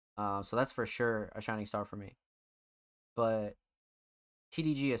 So that's for sure a Shining Star for me. But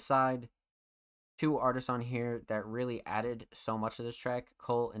TDG aside, 2 artists on here that really added so much to this track: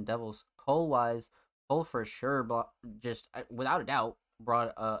 Cole and Devils. Cole for sure, just without a doubt,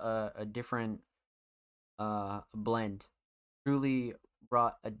 brought a different blend. Truly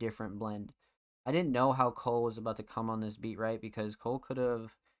brought a different blend. I didn't know how Cole was about to come on this beat, right? Because Cole could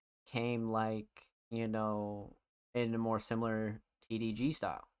have came like, in a more similar TDG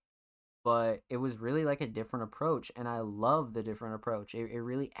style. But it was really like a different approach, and I love the different approach. It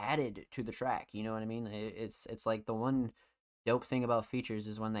really added to the track, you know what I mean? It's like the one dope thing about features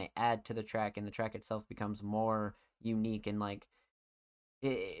is when they add to the track and the track itself becomes more unique, and like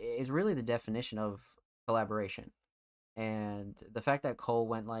it's really the definition of collaboration. And the fact that Cole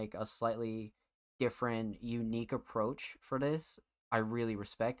went like a slightly different, unique approach for this, I really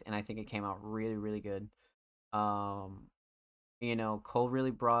respect, and I think it came out really, really good. Um, Cole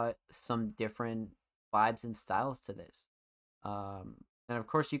really brought some different vibes and styles to this. And of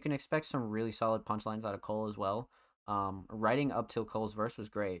course, you can expect some really solid punchlines out of Cole as well. Writing up till Cole's verse was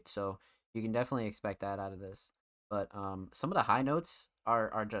great, so you can definitely expect that out of this. But some of the high notes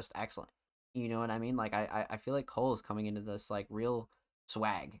are just excellent. You know what I mean? Like I feel like Cole is coming into this like real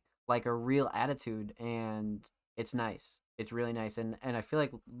swag, like a real attitude, and it's nice. It's really nice, and I feel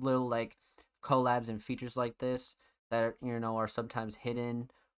like little like collabs and features like this that are sometimes hidden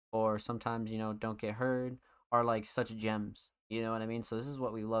or sometimes don't get heard are like such gems. You know what I mean? So this is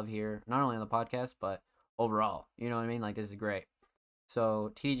what we love here, not only on the podcast but overall. You know what I mean? Like this is great.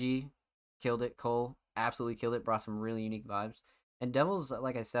 So TDG killed it. Cole absolutely killed it. Brought some really unique vibes. And Devils,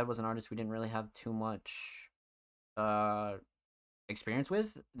 like I said, was an artist we didn't really have too much experience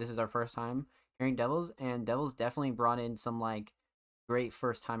with. This is our first time hearing Devils, and Devils definitely brought in some like great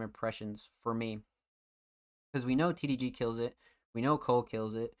first time impressions for me, because we know TDG kills it, we know Cole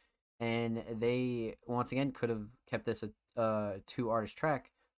kills it, and they once again could have kept this a 2 artist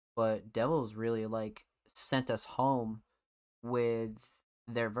track, but Devils really like sent us home with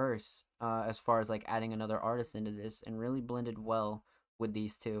their verse, as far as like adding another artist into this, and really blended well with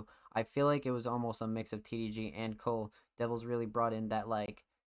these 2. I feel like it was almost a mix of TDG and Cole. Devils really brought in that like,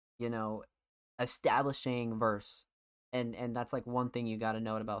 you know, establishing verse, and that's like one thing you got to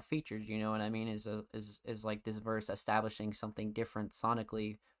know about features. You know what I mean? Is like this verse establishing something different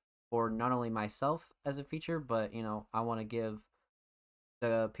sonically, for not only myself as a feature, but I want to give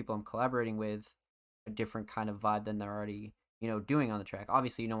the people I'm collaborating with a different kind of vibe than they're already doing on the track.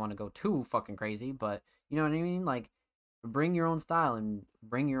 Obviously, you don't want to go too fucking crazy, but you know what I mean? Like, bring your own style and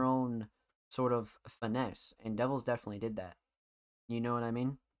bring your own sort of finesse. And Devils definitely did that. You know what I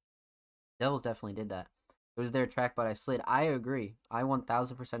mean? Devils definitely did that. It was their track, but I slid. I agree. I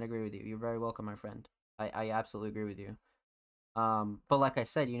 1000% agree with you. You're very welcome, my friend. I absolutely agree with you. But like I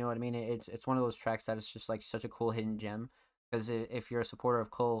said, you know what I mean? It's one of those tracks that is just like such a cool hidden gem. Because if you're a supporter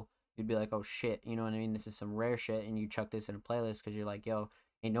of Cole, you'd be like, oh shit, you know what I mean? This is some rare shit, and you chuck this in a playlist because you're like, yo,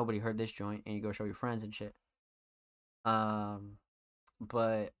 ain't nobody heard this joint, and you go show your friends and shit.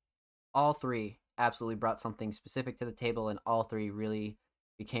 But all 3 absolutely brought something specific to the table, and all 3 really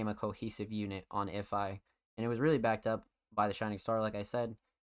became a cohesive unit on IFI, and it was really backed up by the Shining Star, like I said.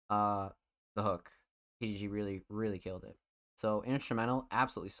 the hook. TDG really, really killed it. So instrumental,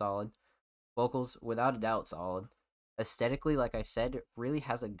 absolutely solid. Vocals, without a doubt, solid. Aesthetically, like I said, really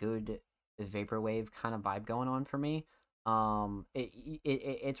has a good vaporwave kind of vibe going on for me.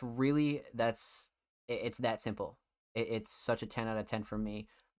 It's really it's that simple. It's such a 10 out of 10 for me.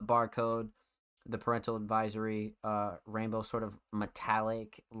 The barcode, the parental advisory, rainbow sort of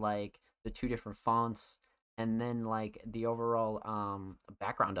metallic, like the two different fonts, and then like the overall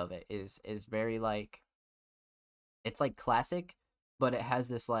background of it is very like, it's like classic, but it has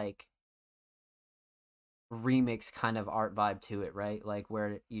this like remix kind of art vibe to it, right? Like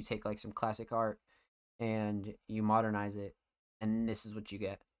where you take like some classic art and you modernize it, and this is what you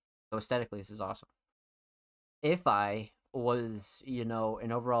get. So aesthetically, this is awesome. If I was,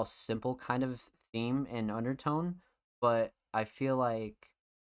 an overall simple kind of theme and undertone, but I feel like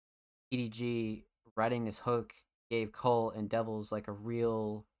EDG writing this hook gave Cole and Devils like a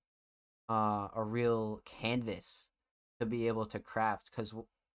real canvas to be able to craft, because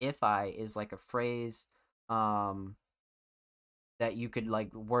if I is like a phrase that you could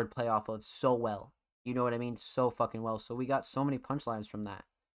like wordplay off of so well. You know what I mean? So fucking well. So we got so many punchlines from that.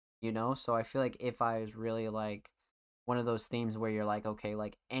 So I feel like if I is really like one of those themes where you're like, okay,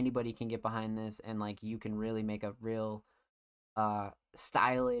 like anybody can get behind this, and like you can really make a real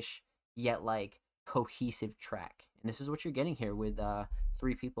stylish yet like cohesive track. And this is what you're getting here with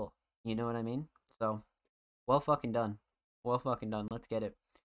 3 people. You know what I mean? So well fucking done. Well fucking done. Let's get it.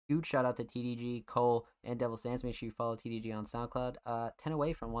 Huge shout out to TDG, Cole, and Devil's Dance. Make sure you follow TDG on SoundCloud. 10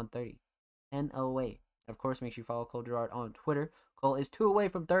 away from 130. 10 away. And of course, make sure you follow Cole Gerard on Twitter. Cole is 2 away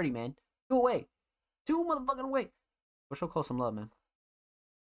from 30, man. 2 away. 2 motherfucking away. Go show Cole some love, man.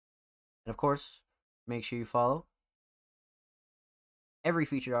 And of course, make sure you follow every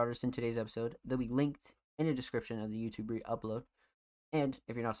featured artist in today's episode. They'll be linked in the description of the YouTube re-upload. And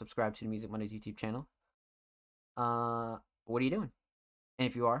if you're not subscribed to the Music Mondays YouTube channel, what are you doing? And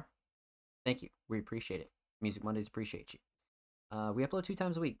if you are, thank you. We appreciate it. Music Mondays appreciate you. We upload 2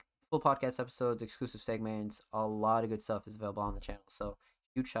 times a week. Full podcast episodes, exclusive segments, a lot of good stuff is available on the channel. So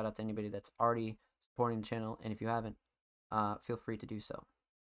huge shout out to anybody that's already supporting the channel. And if you haven't, feel free to do so.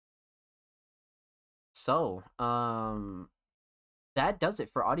 So, that does it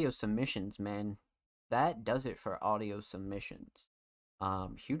for audio submissions, man. That does it for audio submissions.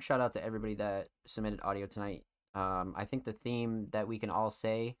 Huge shout out to everybody that submitted audio tonight. I think the theme that we can all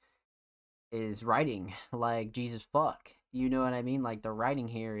say is writing like Jesus fuck. You know what I mean? Like the writing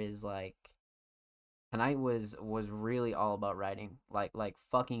here is like, tonight was really all about writing. Like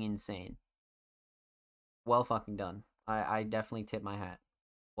fucking insane. Well fucking done. I definitely tip my hat.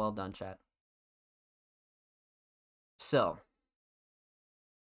 Well done, chat. So,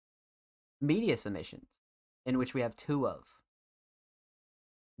 media submissions, in which we have 2 of.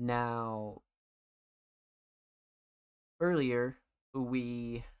 Now, earlier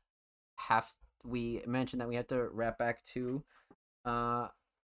we mentioned that we had to wrap back to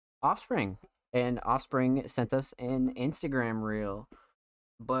Offspring, and Offspring sent us an Instagram reel,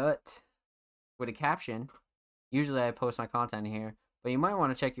 but with a caption. Usually I post my content here, but you might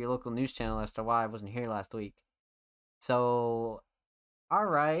want to check your local news channel as to why I wasn't here last week. So, all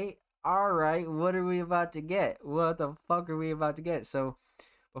right, what are we about to get? What the fuck are we about to get? So,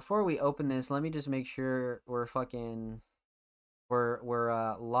 before we open this, let me just make sure we're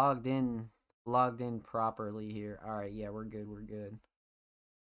logged in properly here. All right, yeah, we're good.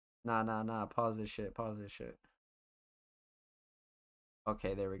 Nah. Pause this shit.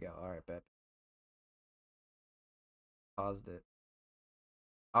 Okay, there we go. All right, bet. Paused it.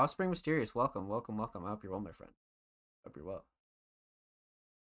 Offspring Mysterious, welcome. I hope you're well, my friend. Hope you're well.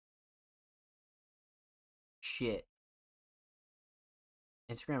 Shit.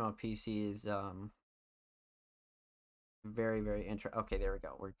 Instagram on PC is very, very Okay, there we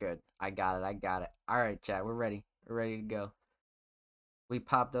go. We're good. I got it. All right, chat. We're ready. We're ready to go. We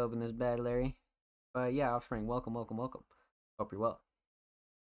popped open this bad, Larry. Yeah, Offspring, welcome. Hope you're well.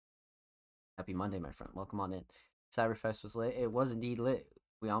 Happy Monday, my friend. Welcome on in. Cyberfest was lit. It was indeed lit.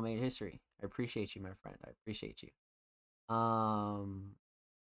 We all made history. I appreciate you, my friend. I appreciate you.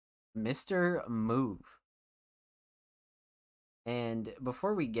 Mr. Move. And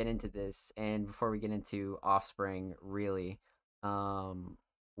before we get into this, and before we get into Offspring, really,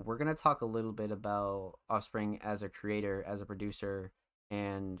 we're gonna talk a little bit about Offspring as a creator, as a producer,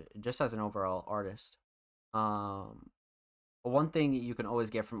 and just as an overall artist. One thing you can always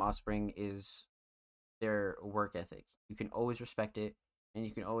get from Offspring is their work ethic. You can always respect it, and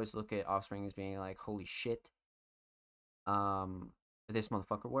you can always look at Offspring as being like, holy shit, this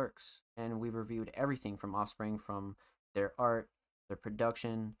motherfucker works. And we've reviewed everything from Offspring, from their art, their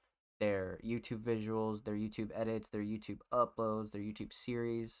production, their YouTube visuals, their YouTube edits, their YouTube uploads, their YouTube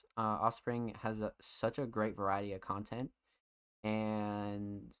series. Offspring has such a great variety of content,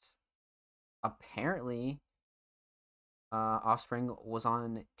 and apparently, Offspring was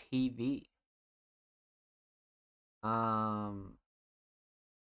on TV.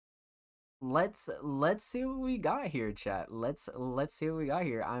 Let's see what we got here, chat. Let's see what we got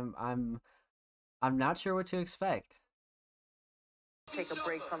here. I'm not sure what to expect. Take a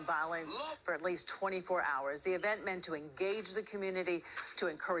break from violence for at least 24 hours. The event meant to engage the community, to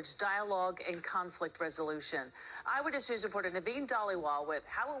encourage dialogue and conflict resolution. Eyewitness News reporter Naveen Dhaliwal with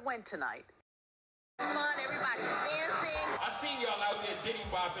how it went tonight. Fun, everybody dancing. I seen y'all out there diddy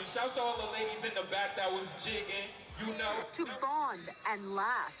bopping. Shouts to all the ladies in the back that was jigging, you know. To bond and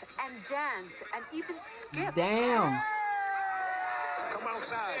laugh and dance and even skip. Damn. Come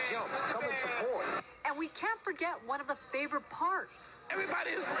outside, jump, come and support. And we can't forget one of the favorite parts.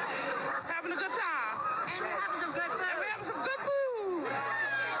 Everybody's having a good time. And we're having some good food. And we're having some good food.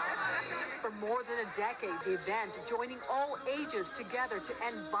 For more than a decade, the event joining all ages together to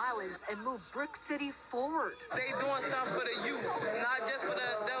end violence and move Brick City forward. They doing something for the youth, not just for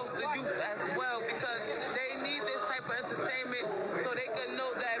the youth as well, because they need this type of entertainment so they can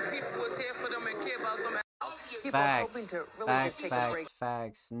know that people was here for them and care about them.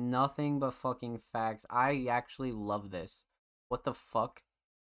 Facts. Nothing but fucking facts. I actually love this. What the fuck?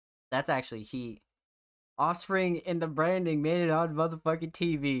 That's actually heat. Offspring and the branding made it on motherfucking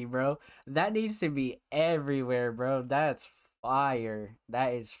TV, bro. That needs to be everywhere, bro. That's fire.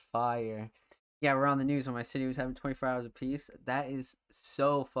 That is fire. Yeah, we're on the news when my city was having 24 hours apiece. That is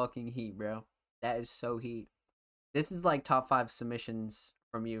so fucking heat, bro. That is so heat. This is like top 5 submissions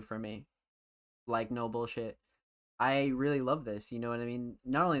from you for me. Like, no bullshit. I really love this, you know what I mean?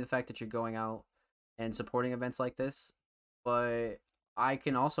 Not only the fact that you're going out and supporting events like this, but I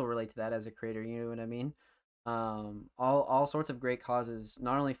can also relate to that as a creator, you know what I mean? All sorts of great causes,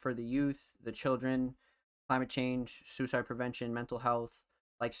 not only for the youth, the children, climate change, suicide prevention, mental health,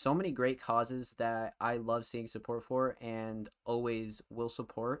 like so many great causes that I love seeing support for and always will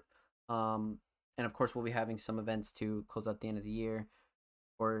support. And of course, we'll be having some events to close out the end of the year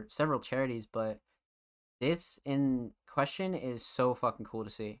for several charities, but this in question is so fucking cool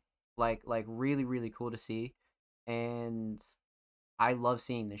to see. Like really, really cool to see. And I love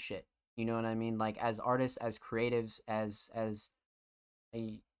seeing this shit. You know what I mean? Like, as artists, as creatives, as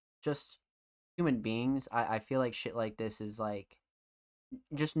just human beings, I feel like shit like this is like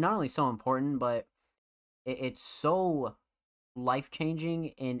just not only so important, but it's so life-changing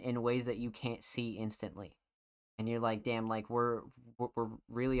in ways that you can't see instantly. And you're like, damn, like we're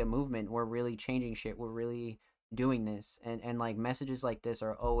really a movement. We're really changing shit. We're really doing this. And like messages like this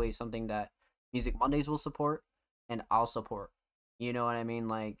are always something that Music Mondays will support and I'll support. You know what I mean?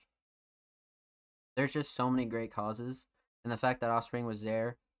 Like, there's just so many great causes. And the fact that Offspring was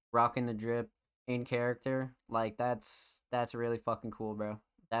there, rocking the drip, in character, like that's really fucking cool, bro.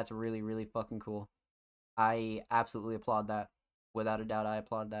 That's really, really fucking cool. I absolutely applaud that. Without a doubt, I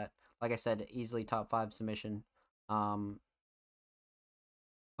applaud that. Like I said, easily top 5 submission. Couple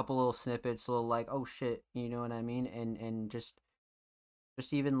little snippets, little like, oh shit, you know what I mean? And just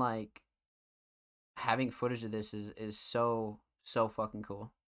even like having footage of this is so fucking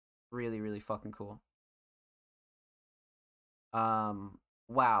cool. Really, really fucking cool.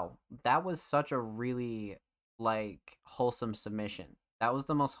 Wow. That was such a really like wholesome submission. That was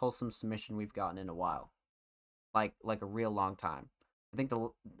the most wholesome submission we've gotten in a while. Like a real long time. I think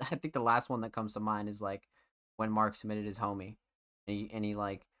the last one that comes to mind is like when Mark submitted his homie, and he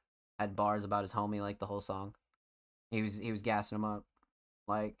like had bars about his homie like the whole song. He was gassing him up.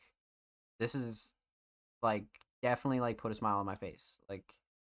 Like, this is like definitely like put a smile on my face. Like,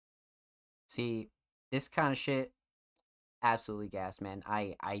 see, this kind of shit, absolutely gas, man.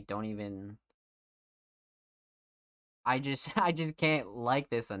 I don't even. I just can't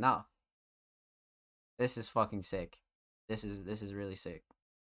like this enough. This is fucking sick. This is really sick.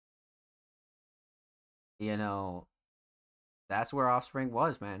 You know, that's where Offspring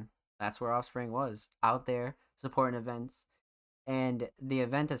was, man. That's where Offspring was. Out there, supporting events. And the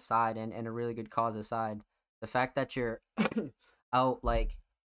event aside, and a really good cause aside, the fact that you're out, like,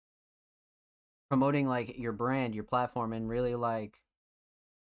 promoting, like, your brand, your platform, and really, like,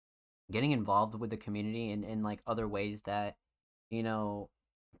 getting involved with the community in like, other ways that, you know,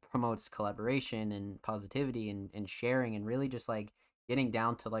 promotes collaboration and positivity and sharing and really just, like, getting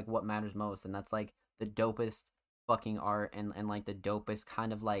down to, like, what matters most. And that's, like, the dopest fucking art and like the dopest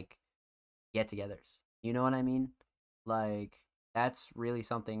kind of like get-togethers. You know what I mean? Like, that's really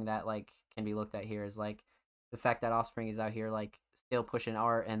something that like can be looked at here, is like the fact that Offspring is out here like still pushing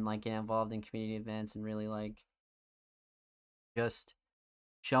art and like get involved in community events and really like just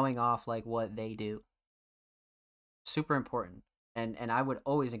showing off like what they do. Super important. And I would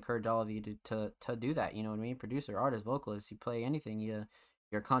always encourage all of you to do that, you know what I mean? Producer, artist, vocalist, you play anything, you're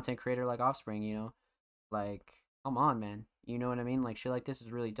a content creator like Offspring, you know? Like, come on, man. You know what I mean? Like, shit like this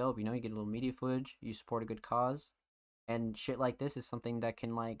is really dope, you know? You get a little media footage, you support a good cause, and shit like this is something that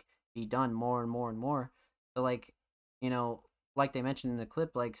can, like, be done more and more and more. So, like, you know, like they mentioned in the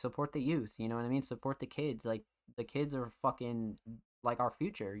clip, like, support the youth, you know what I mean? Support the kids. Like, the kids are fucking, like, our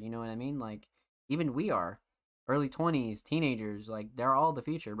future, you know what I mean? Like, even we are. Early 20s, teenagers, like, they're all the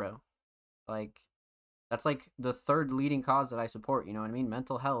future, bro. Like, that's, like, the third leading cause that I support, you know what I mean?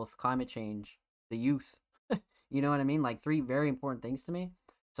 Mental health, climate change, the youth. You know what I mean? Like, 3 very important things to me.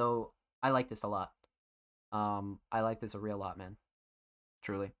 So, I like this a lot. I like this a real lot, man.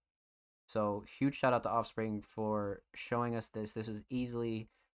 Truly. So, huge shout out to Offspring for showing us this. This was easily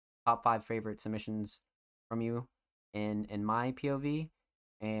top 5 favorite submissions from you in my POV.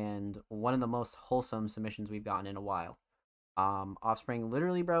 And one of the most wholesome submissions we've gotten in a while. Offspring,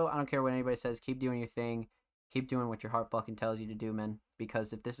 literally, bro, I don't care what anybody says, keep doing your thing, keep doing what your heart fucking tells you to do, man,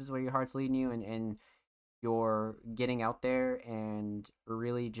 because if this is where your heart's leading you and you're getting out there and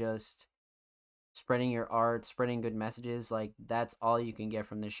really just spreading your art, spreading good messages, like, that's all you can get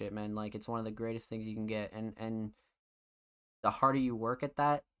from this shit, man. Like, it's one of the greatest things you can get, and the harder you work at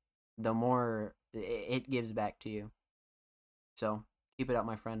that, the more it gives back to you. So keep it up,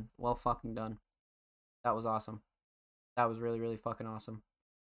 my friend. Well fucking done. That was awesome. That was really, really fucking awesome.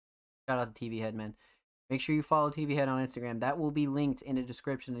 Shout out to TV Head, man. Make sure you follow TV Head on Instagram. That will be linked in the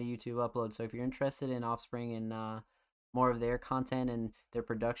description of the YouTube upload. So if you're interested in Offspring and more of their content and their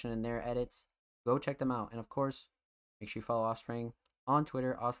production and their edits, go check them out. And of course, make sure you follow Offspring on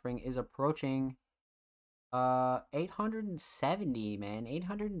Twitter. Offspring is approaching 870, man.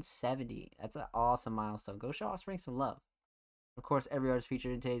 870. That's an awesome milestone. Go show Offspring some love. Of course, every artist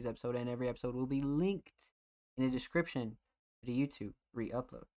featured in today's episode and every episode will be linked in the description to the YouTube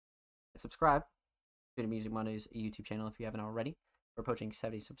re-upload. And subscribe to the Music Mondays YouTube channel if you haven't already. We're approaching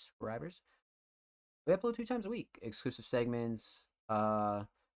 70 subscribers. We upload 2 times a week. Exclusive segments, full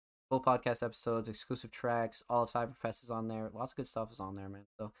podcast episodes, exclusive tracks, all of Cyberfest is on there. Lots of good stuff is on there, man.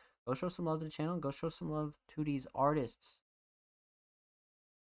 So go show some love to the channel. Go show some love to these artists.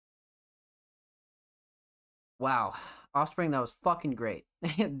 Wow. Offspring, that was fucking great.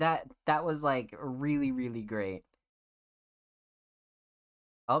 that was like really, really great.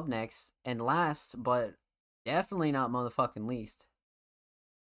 Up next, and last, but definitely not motherfucking least,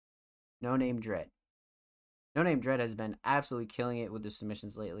 No Name Dread. No Name Dread has been absolutely killing it with the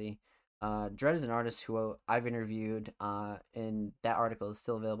submissions lately. Dread is an artist who I've interviewed, and that article is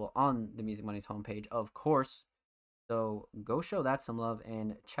still available on the Music Money's homepage, of course. So go show that some love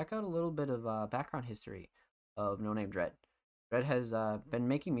and check out a little bit of background history of No Name Dread. Dread has been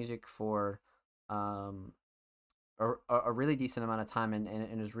making music for a really decent amount of time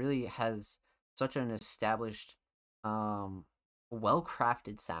and is really has such an established,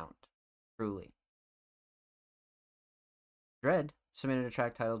 well-crafted sound, truly. Dread submitted a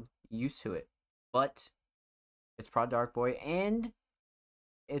track titled Used to It, but it's Prod Dark Boy and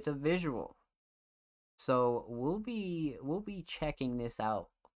it's a visual. So we'll be checking this out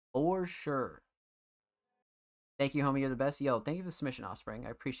for sure. Thank you, homie. You're the best. Yo, thank you for the submission, Offspring. I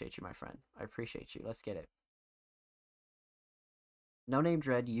appreciate you, my friend. I appreciate you. Let's get it. No Name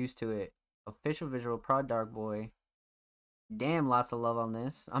Dread, Used to It. Official visual, Prod Dark Boy. Damn, lots of love on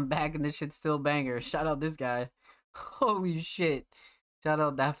this. I'm back and this shit's still banger. Shout out this guy. Holy shit. Shout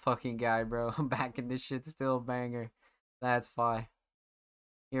out that fucking guy, bro. I'm back and this shit's still banger. That's fine.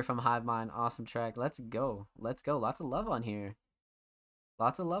 Here from Hive Mind. Awesome track. Let's go. Let's go. Lots of love on here.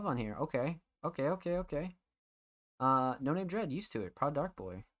 Lots of love on here. Okay. No Name Dread, Used to It. Prod Dark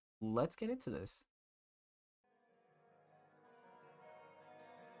Boy. Let's get into this.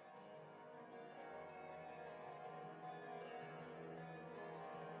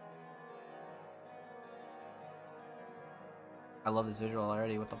 I love this visual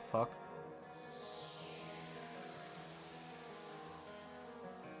already. What the fuck?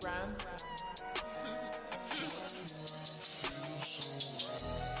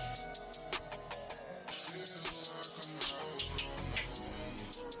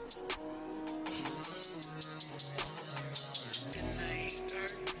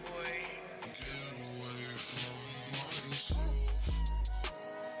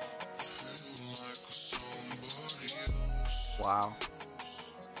 Wow.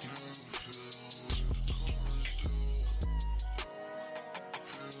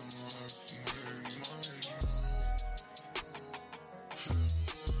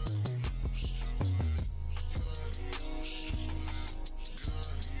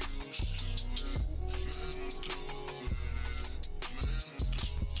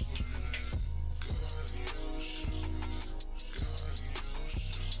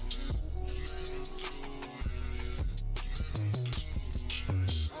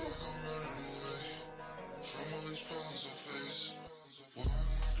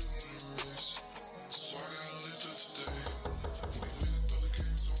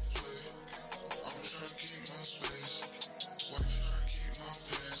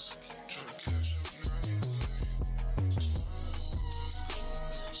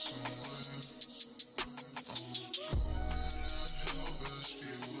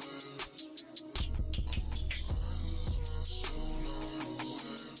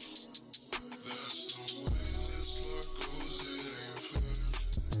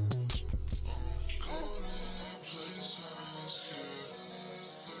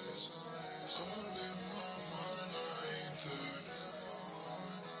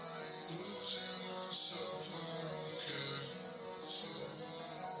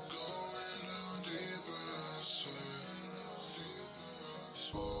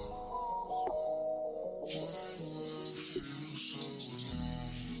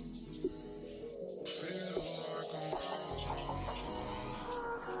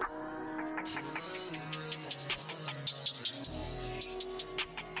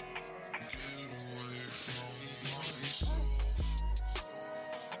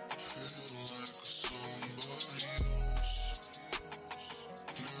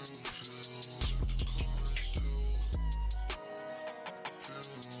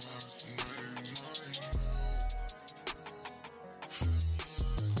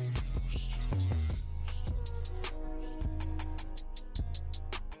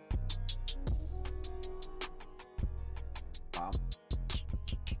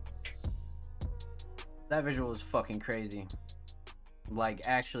 That visual is fucking crazy. Like,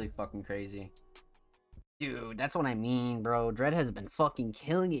 actually fucking crazy. Dude, that's what I mean, bro. Dredd has been fucking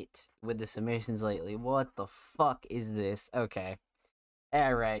killing it with the submissions lately. What the fuck is this? Okay.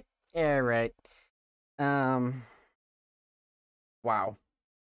 Alright. Alright. Wow.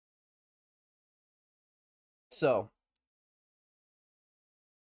 So.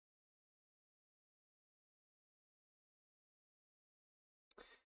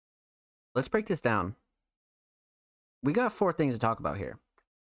 Let's break this down. We got 4 things to talk about here.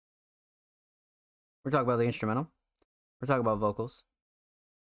 We're talking about the instrumental. We're talking about vocals.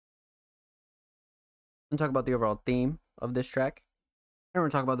 We're talking about the overall theme of this track. And we're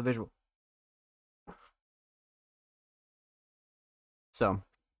talking about the visual. So,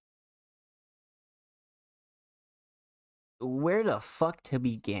 where the fuck to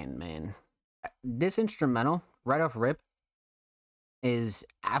begin, man? This instrumental, right off rip, is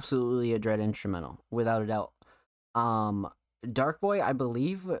absolutely a Dredd instrumental, without a doubt. Dark Boy, I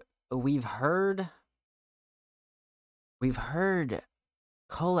believe we've heard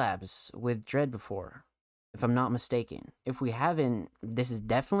collabs with Dredd before, if I'm not mistaken. If we haven't, this is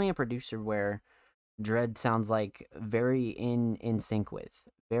definitely a producer where Dredd sounds like very in sync with,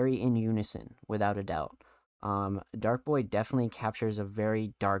 very in unison, without a doubt. Dark Boy definitely captures a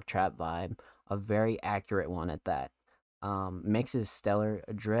very dark trap vibe, a very accurate one at that. Mix is stellar.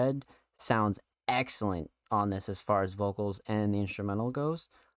 Dredd sounds excellent on this as far as vocals and the instrumental goes.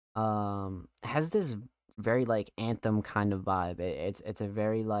 Has this very like anthem kind of vibe. It's a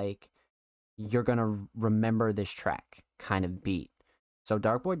very like you're gonna remember this track kind of beat. So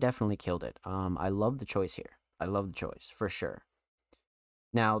Dark Boy definitely killed it. I love the choice here. I love the choice for sure.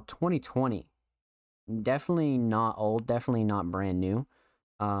 Now 2020, definitely not old, definitely not brand new.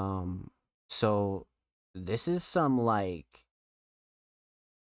 So this is some like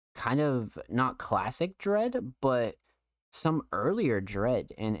kind of not classic Dredd, but some earlier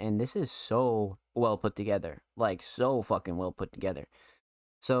Dredd, and this is so well put together, like so fucking well put together.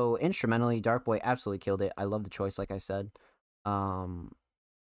 So instrumentally, Dark Boy absolutely killed it. I love the choice, like I said.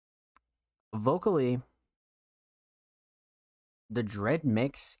 Vocally, the Dredd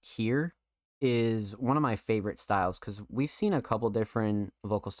mix here is one of my favorite styles because we've seen a couple different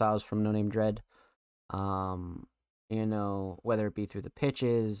vocal styles from No Name Dredd. You know, whether it be through the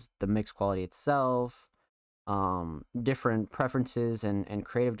pitches, the mix quality itself, different preferences and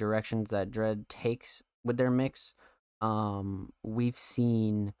creative directions that Dredd takes with their mix. We've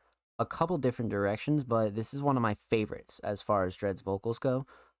seen a couple different directions, but this is one of my favorites as far as Dredd's vocals go.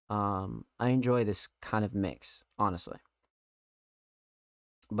 I enjoy this kind of mix, honestly.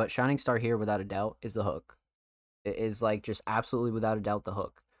 But shining star here, without a doubt, is the hook. It is like just absolutely without a doubt the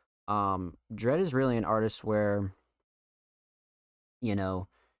hook. Dredd is really an artist where, you know,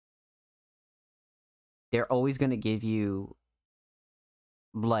 they're always going to give you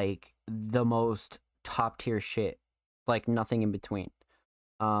like the most top tier shit, like nothing in between.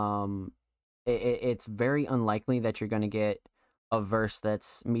 It's very unlikely that you're going to get a verse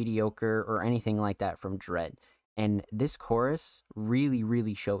that's mediocre or anything like that from Dredd. And this chorus really,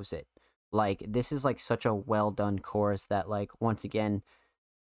 really shows it. Like, this is like such a well done chorus that, like, once again,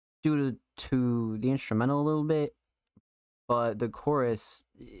 due to the instrumental a little bit, but the chorus,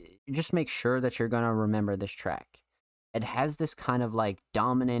 just make sure that you're going to remember this track. It has this kind of like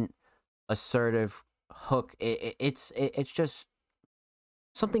dominant, assertive hook. It's just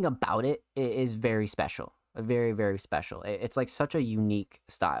something about it is very special. Very, very special. It's like such a unique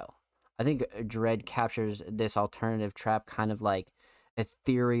style. I think Dredd captures this alternative trap kind of like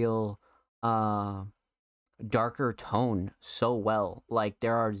ethereal, darker tone so well. Like,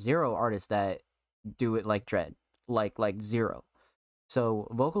 there are zero artists that do it like Dredd. Like zero. So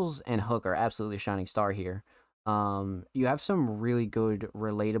vocals and hook are absolutely shining star here. You have some really good,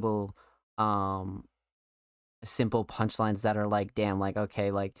 relatable, simple punchlines that are like, damn, like, okay,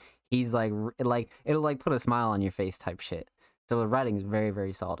 like, he's like it'll like put a smile on your face type shit. So the writing is very,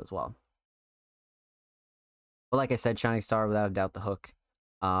 very solid as well. But like I said, shining star, without a doubt, the hook.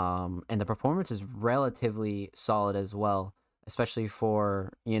 And the performance is relatively solid as well, especially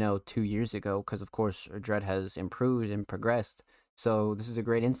for, 2 years ago, because of course Dredd has improved and progressed. So this is a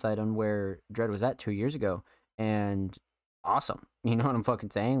great insight on where Dredd was at 2 years ago, and awesome. You know what I'm fucking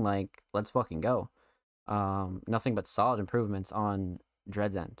saying? Like, let's fucking go. Nothing but solid improvements on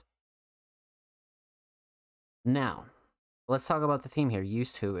Dredd's end. Now, let's talk about the theme here.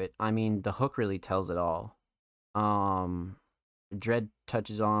 Used to it. I mean, the hook really tells it all. Dredd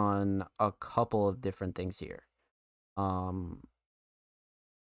touches on a couple of different things here.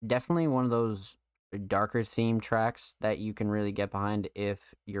 Definitely one of those darker theme tracks that you can really get behind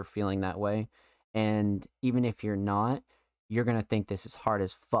if you're feeling that way. And even if you're not, you're going to think this is hard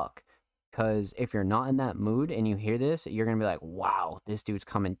as fuck. Because if you're not in that mood and you hear this, you're going to be like, wow, this dude's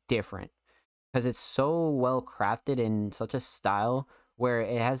coming different. Because it's so well crafted in such a style where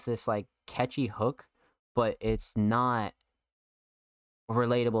it has this like catchy hook, but it's not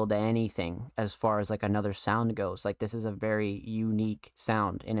relatable to anything as far as like another sound goes. Like, this is a very unique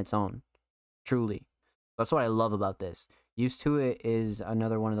sound in its own, truly. That's what I love about this. Used to It is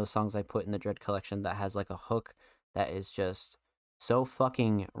another one of those songs I put in the Dread collection that has like a hook that is just so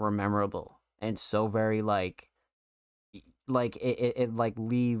fucking memorable and so very like it like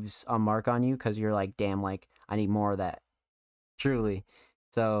leaves a mark on you because you're like, damn, like I need more of that, truly.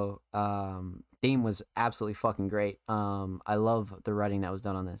 So Theme was absolutely fucking great. I love the writing that was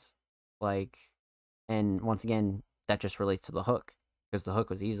done on this, like, and once again that just relates to the hook because the hook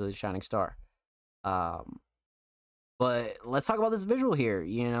was easily the shining star. But let's talk about this visual here.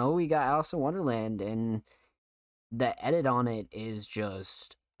 You know, we got Alice in Wonderland, and the edit on it is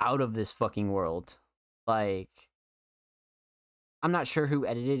just out of this fucking world. Like, I'm not sure who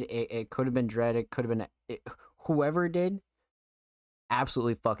edited it. It could have been Dread. It could have been whoever did.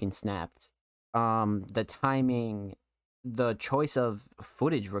 Absolutely fucking snapped. The timing, the choice of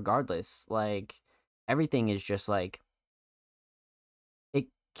footage, regardless, like everything is just like, it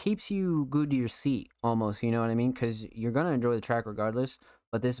keeps you glued to your seat almost. You know what I mean? Because you're gonna enjoy the track regardless.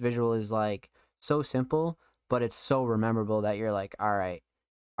 But this visual is like so simple, but it's so memorable that you're like, all right,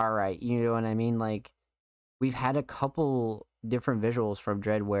 you know what I mean? Like, we've had a couple different visuals from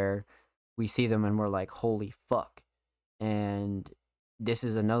Dread where we see them and we're like, holy fuck. And this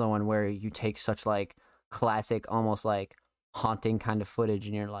is another one where you take such like classic, almost like haunting kind of footage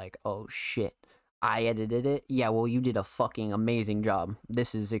and you're like, oh shit, I edited it? Yeah, well, you did a fucking amazing job.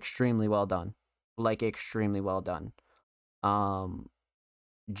 This is extremely well done. Like, extremely well done.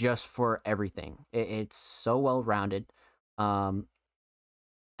 Just for everything. It's so well rounded.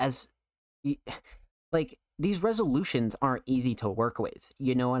 As like, these resolutions aren't easy to work with,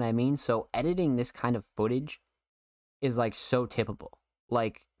 you know what I mean? So editing this kind of footage is like so typical.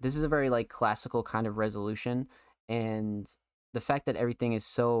 Like, this is a very like classical kind of resolution, and the fact that everything is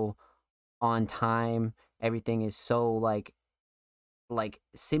so on time, everything is so like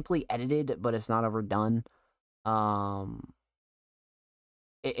simply edited, but it's not overdone.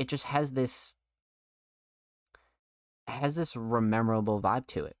 It just has this memorable vibe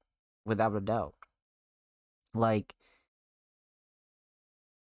to it, without a doubt. Like,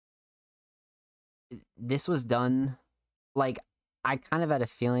 this was done, like, I kind of had a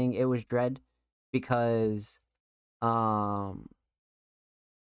feeling it was Dread because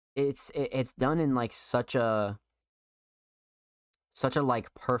it's done in like such a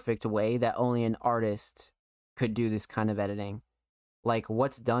like perfect way that only an artist could do this kind of editing. Like,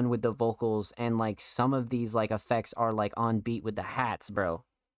 what's done with the vocals, and like some of these like effects are like on beat with the hats, bro.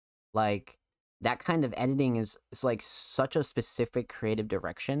 Like, that kind of editing is like such a specific creative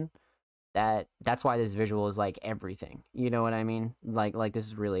direction that's why this visual is like everything. You know what I mean? Like this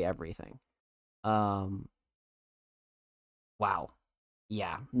is really everything. Wow.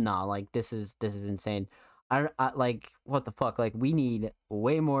 Yeah. No, like this is insane. I like, what the fuck? Like, we need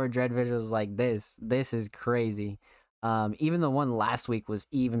way more Dread visuals like this. This is crazy. Even the one last week was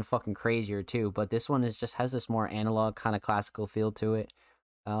even fucking crazier too, but this one just has this more analog kind of classical feel to it.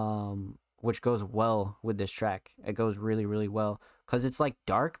 Which goes well with this track. It goes really, really well because it's like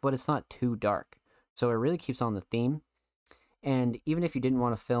dark, but it's not too dark. So it really keeps on the theme. And even if you didn't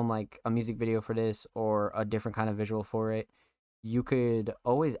want to film like a music video for this or a different kind of visual for it, you could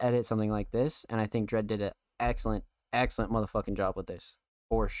always edit something like this. And I think Dread did an excellent motherfucking job with this,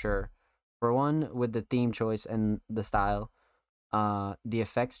 for sure. For one, with the theme choice and the style, the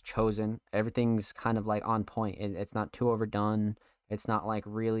effects chosen, everything's kind of like on point. It's not too overdone. It's not like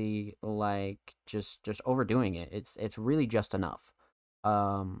really like just overdoing it. It's really just enough.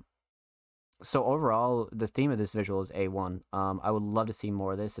 So overall, the theme of this visual is A1. I would love to see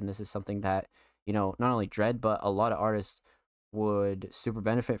more of this, and this is something that, you know, not only Dread, but a lot of artists would super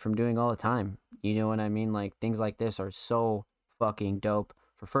benefit from doing all the time. You know what I mean? Like, things like this are so fucking dope.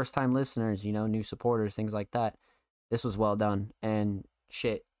 For first-time listeners, you know, new supporters, things like that. This was well done. And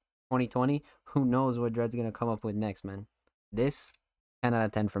shit, 2020, who knows what Dread's gonna come up with next, man. This, 10 out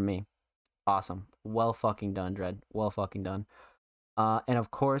of 10 from me. Awesome. Well fucking done, Dread. Well fucking done. And of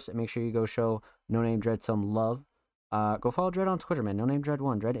course, make sure you go show No Name Dread some love. Go follow Dread on Twitter, man. No Name Dread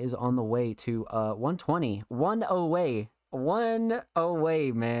 1. Dread is on the way to 120. One away,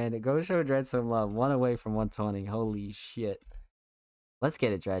 man. Go show Dread some love. 1 away from 120. Holy shit. Let's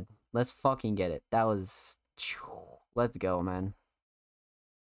get it, Dread. Let's fucking get it. That was... Let's go, man.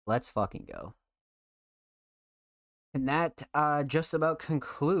 Let's fucking go. And that just about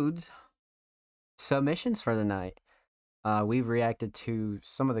concludes submissions for the night. We've reacted to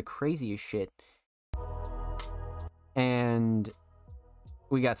some of the craziest shit. And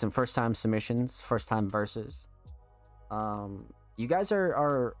we got some first time submissions, first time verses. You guys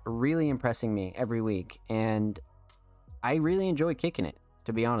are really impressing me every week, and I really enjoy kicking it,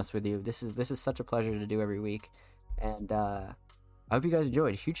 to be honest with you. This is such a pleasure to do every week, and I hope you guys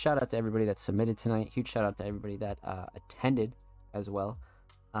enjoyed. Huge shout out to everybody that submitted tonight. Huge shout out to everybody that attended as well.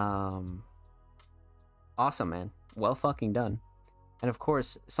 Awesome, man. Well fucking done. And of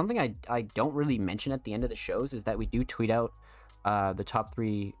course, something I don't really mention at the end of the shows is that we do tweet out the top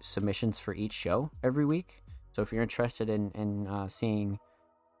 3 submissions for each show every week. So if you're interested in seeing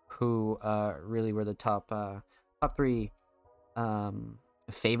who really were the top 3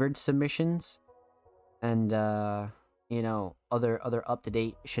 favored submissions, and other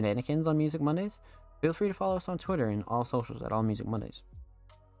up-to-date shenanigans on Music Mondays, feel free to follow us on Twitter and all socials at All Music Mondays.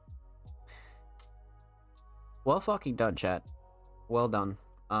 Well fucking done, chat. Well done.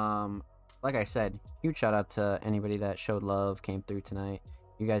 Like I said, huge shout out to anybody that showed love, came through tonight.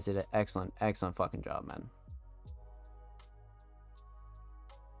 You guys did an excellent fucking job, man.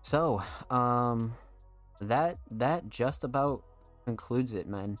 So, that just about concludes it,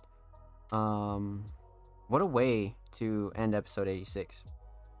 man. What a way to end episode 86.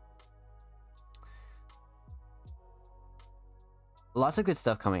 Lots of good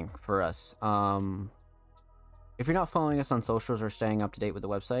stuff coming for us. If you're not following us on socials or staying up to date with the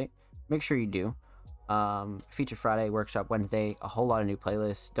website, make sure you do. Feature Friday, Workshop Wednesday, a whole lot of new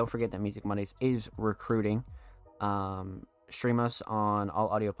playlists. Don't forget that Music Mondays is recruiting. Stream us on all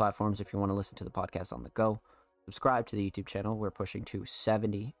audio platforms if you want to listen to the podcast on the go. Subscribe to the YouTube channel. We're pushing to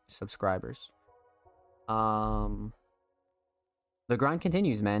 70 subscribers. The grind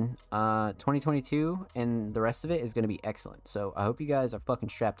continues, man. 2022 and the rest of it is going to be excellent. So I hope you guys are fucking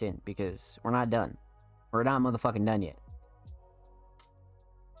strapped in, because we're not done. We're not motherfucking done yet.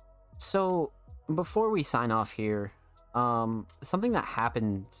 So before we sign off here, something that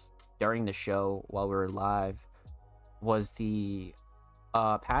happened during the show while we were live was the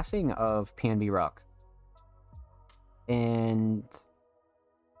passing of PNB Rock. And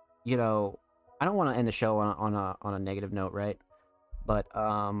I don't want to end the show on a negative note, right? But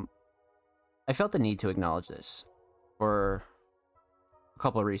I felt the need to acknowledge this for a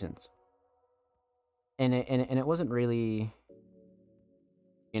couple of reasons. And it wasn't really,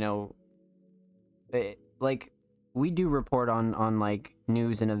 like, we do report on like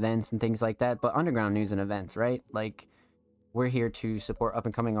news and events and things like that, but underground news and events, right? Like, we're here to support up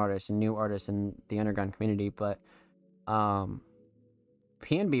and coming artists and new artists in the underground community. But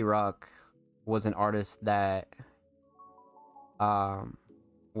PNB Rock was an artist that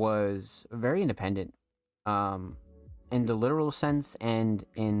was very independent, in the literal sense and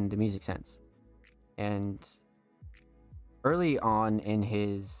in the music sense. And early on in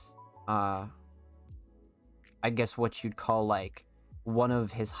his, I guess what you'd call like one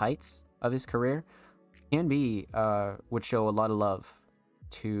of his heights of his career, PNB would show a lot of love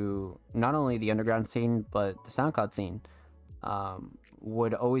to not only the underground scene but the SoundCloud scene.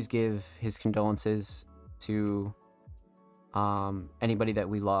 Would always give his condolences to anybody that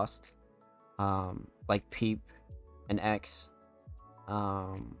we lost, like Peep and X.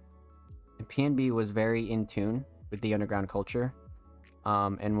 And PNB was very in tune with the underground culture,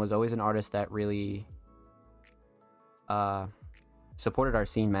 and was always an artist that really supported our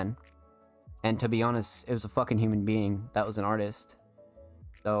scene, man. And to be honest, it was a fucking human being that was an artist.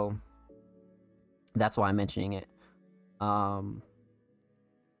 So that's why I'm mentioning it.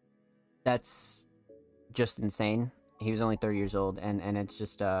 That's just insane. He was only 30 years old, and it's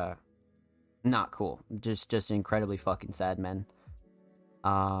just not cool. Just incredibly fucking sad, man.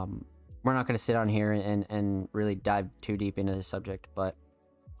 We're not going to sit on here and really dive too deep into the subject, but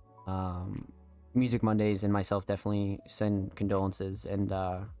Music Mondays and myself definitely send condolences, and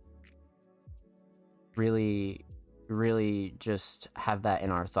really just have that in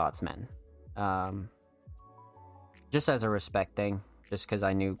our thoughts, man. Just as a respect thing, just because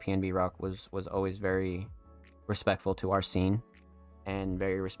I knew PNB Rock was always very respectful to our scene and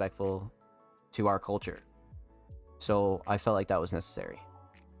very respectful to our culture. So I felt like that was necessary.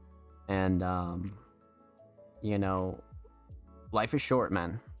 And, life is short,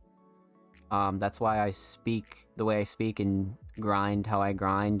 man. That's why I speak the way I speak and grind how I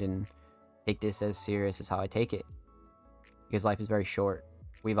grind and take this as serious as how I take it. Because life is very short.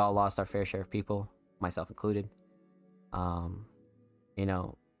 We've all lost our fair share of people, myself included.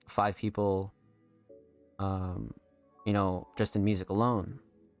 5 people, just in music alone.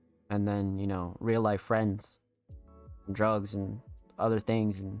 And then, real life friends. drugs and other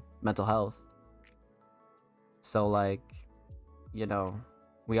things and mental health. So, like, you know,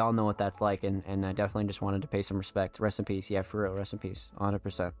 we all know what that's like, and I definitely just wanted to pay some respect. Rest in peace. Yeah, for real, rest in peace.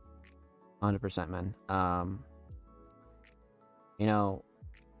 100%. 100%, man. You know,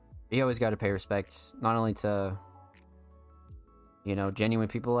 you always got to pay respect, not only to, you know, genuine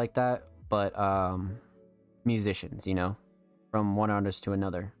people like that, but musicians, you know, from one artist to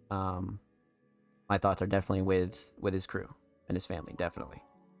another. My thoughts are definitely with his crew and his family, definitely.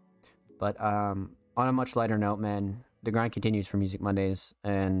 But on a much lighter note, man, the grind continues for Music Mondays,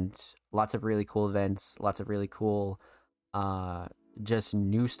 and lots of really cool events, lots of really cool just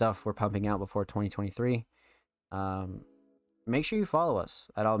new stuff we're pumping out before 2023. Make sure you follow us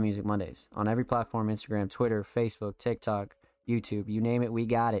at All Music Mondays on every platform: Instagram, Twitter, Facebook, TikTok, YouTube, you name it, we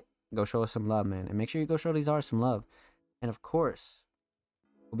got it. Go show us some love, man, and make sure you go show these artists some love. And of course,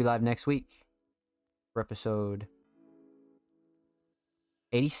 we'll be live next week for episode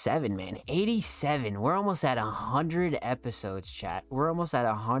 87, man. 87. We're almost at 100 episodes, chat. We're almost at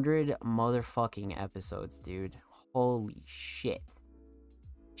 100 motherfucking episodes, dude. Holy shit.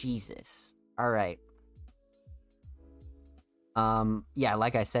 Jesus. All right. Yeah,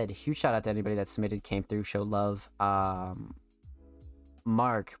 like I said, huge shout out to anybody that submitted, came through, showed love.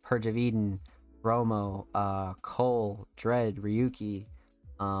 Mark, Purge of Eden, Romo, Cole, Dread, Ryuki,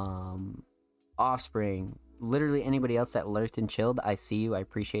 Offspring, literally anybody else that lurked and chilled. I see you, I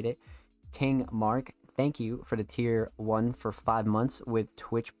appreciate it. King Mark, thank you for the tier 1 for 5 months with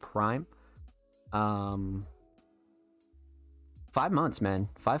Twitch Prime. 5 months, man.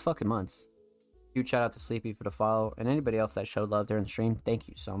 5 fucking months. Huge shout out to Sleepy for the follow, and anybody else that showed love during the stream. Thank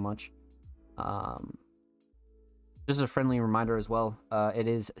you so much. Just a friendly reminder as well. It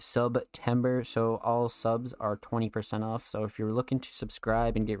is September, so all subs are 20% off. So if you're looking to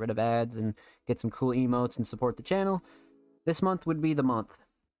subscribe and get rid of ads and get some cool emotes and support the channel, this month would be the month.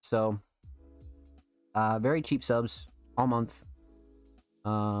 So very cheap subs all month.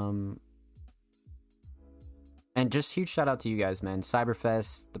 And just huge shout out to you guys, man.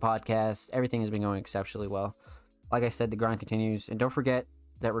 Cyberfest, the podcast, everything has been going exceptionally well. Like I said, the grind continues. And don't forget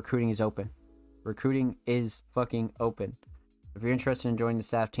that recruiting is open. Recruiting is fucking open. If you're interested in joining the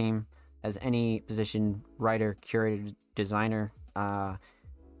staff team as any position, writer, curator, designer,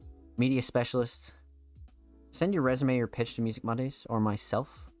 media specialist, send your resume or pitch to Music Mondays or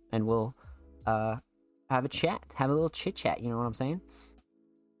myself, and we'll have a chat, have a little chit chat, you know what I'm saying?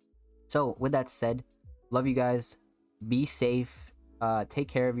 So with that said, love you guys. Be safe. Take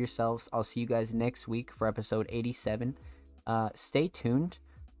care of yourselves. I'll see you guys next week for episode 87. Stay tuned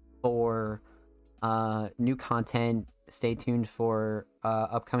for new content. Stay tuned for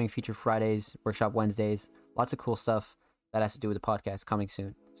upcoming Feature Fridays, Workshop Wednesdays. Lots of cool stuff that has to do with the podcast coming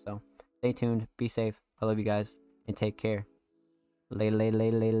soon. So stay tuned. Be safe. I love you guys. And take care.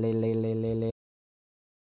 Lay.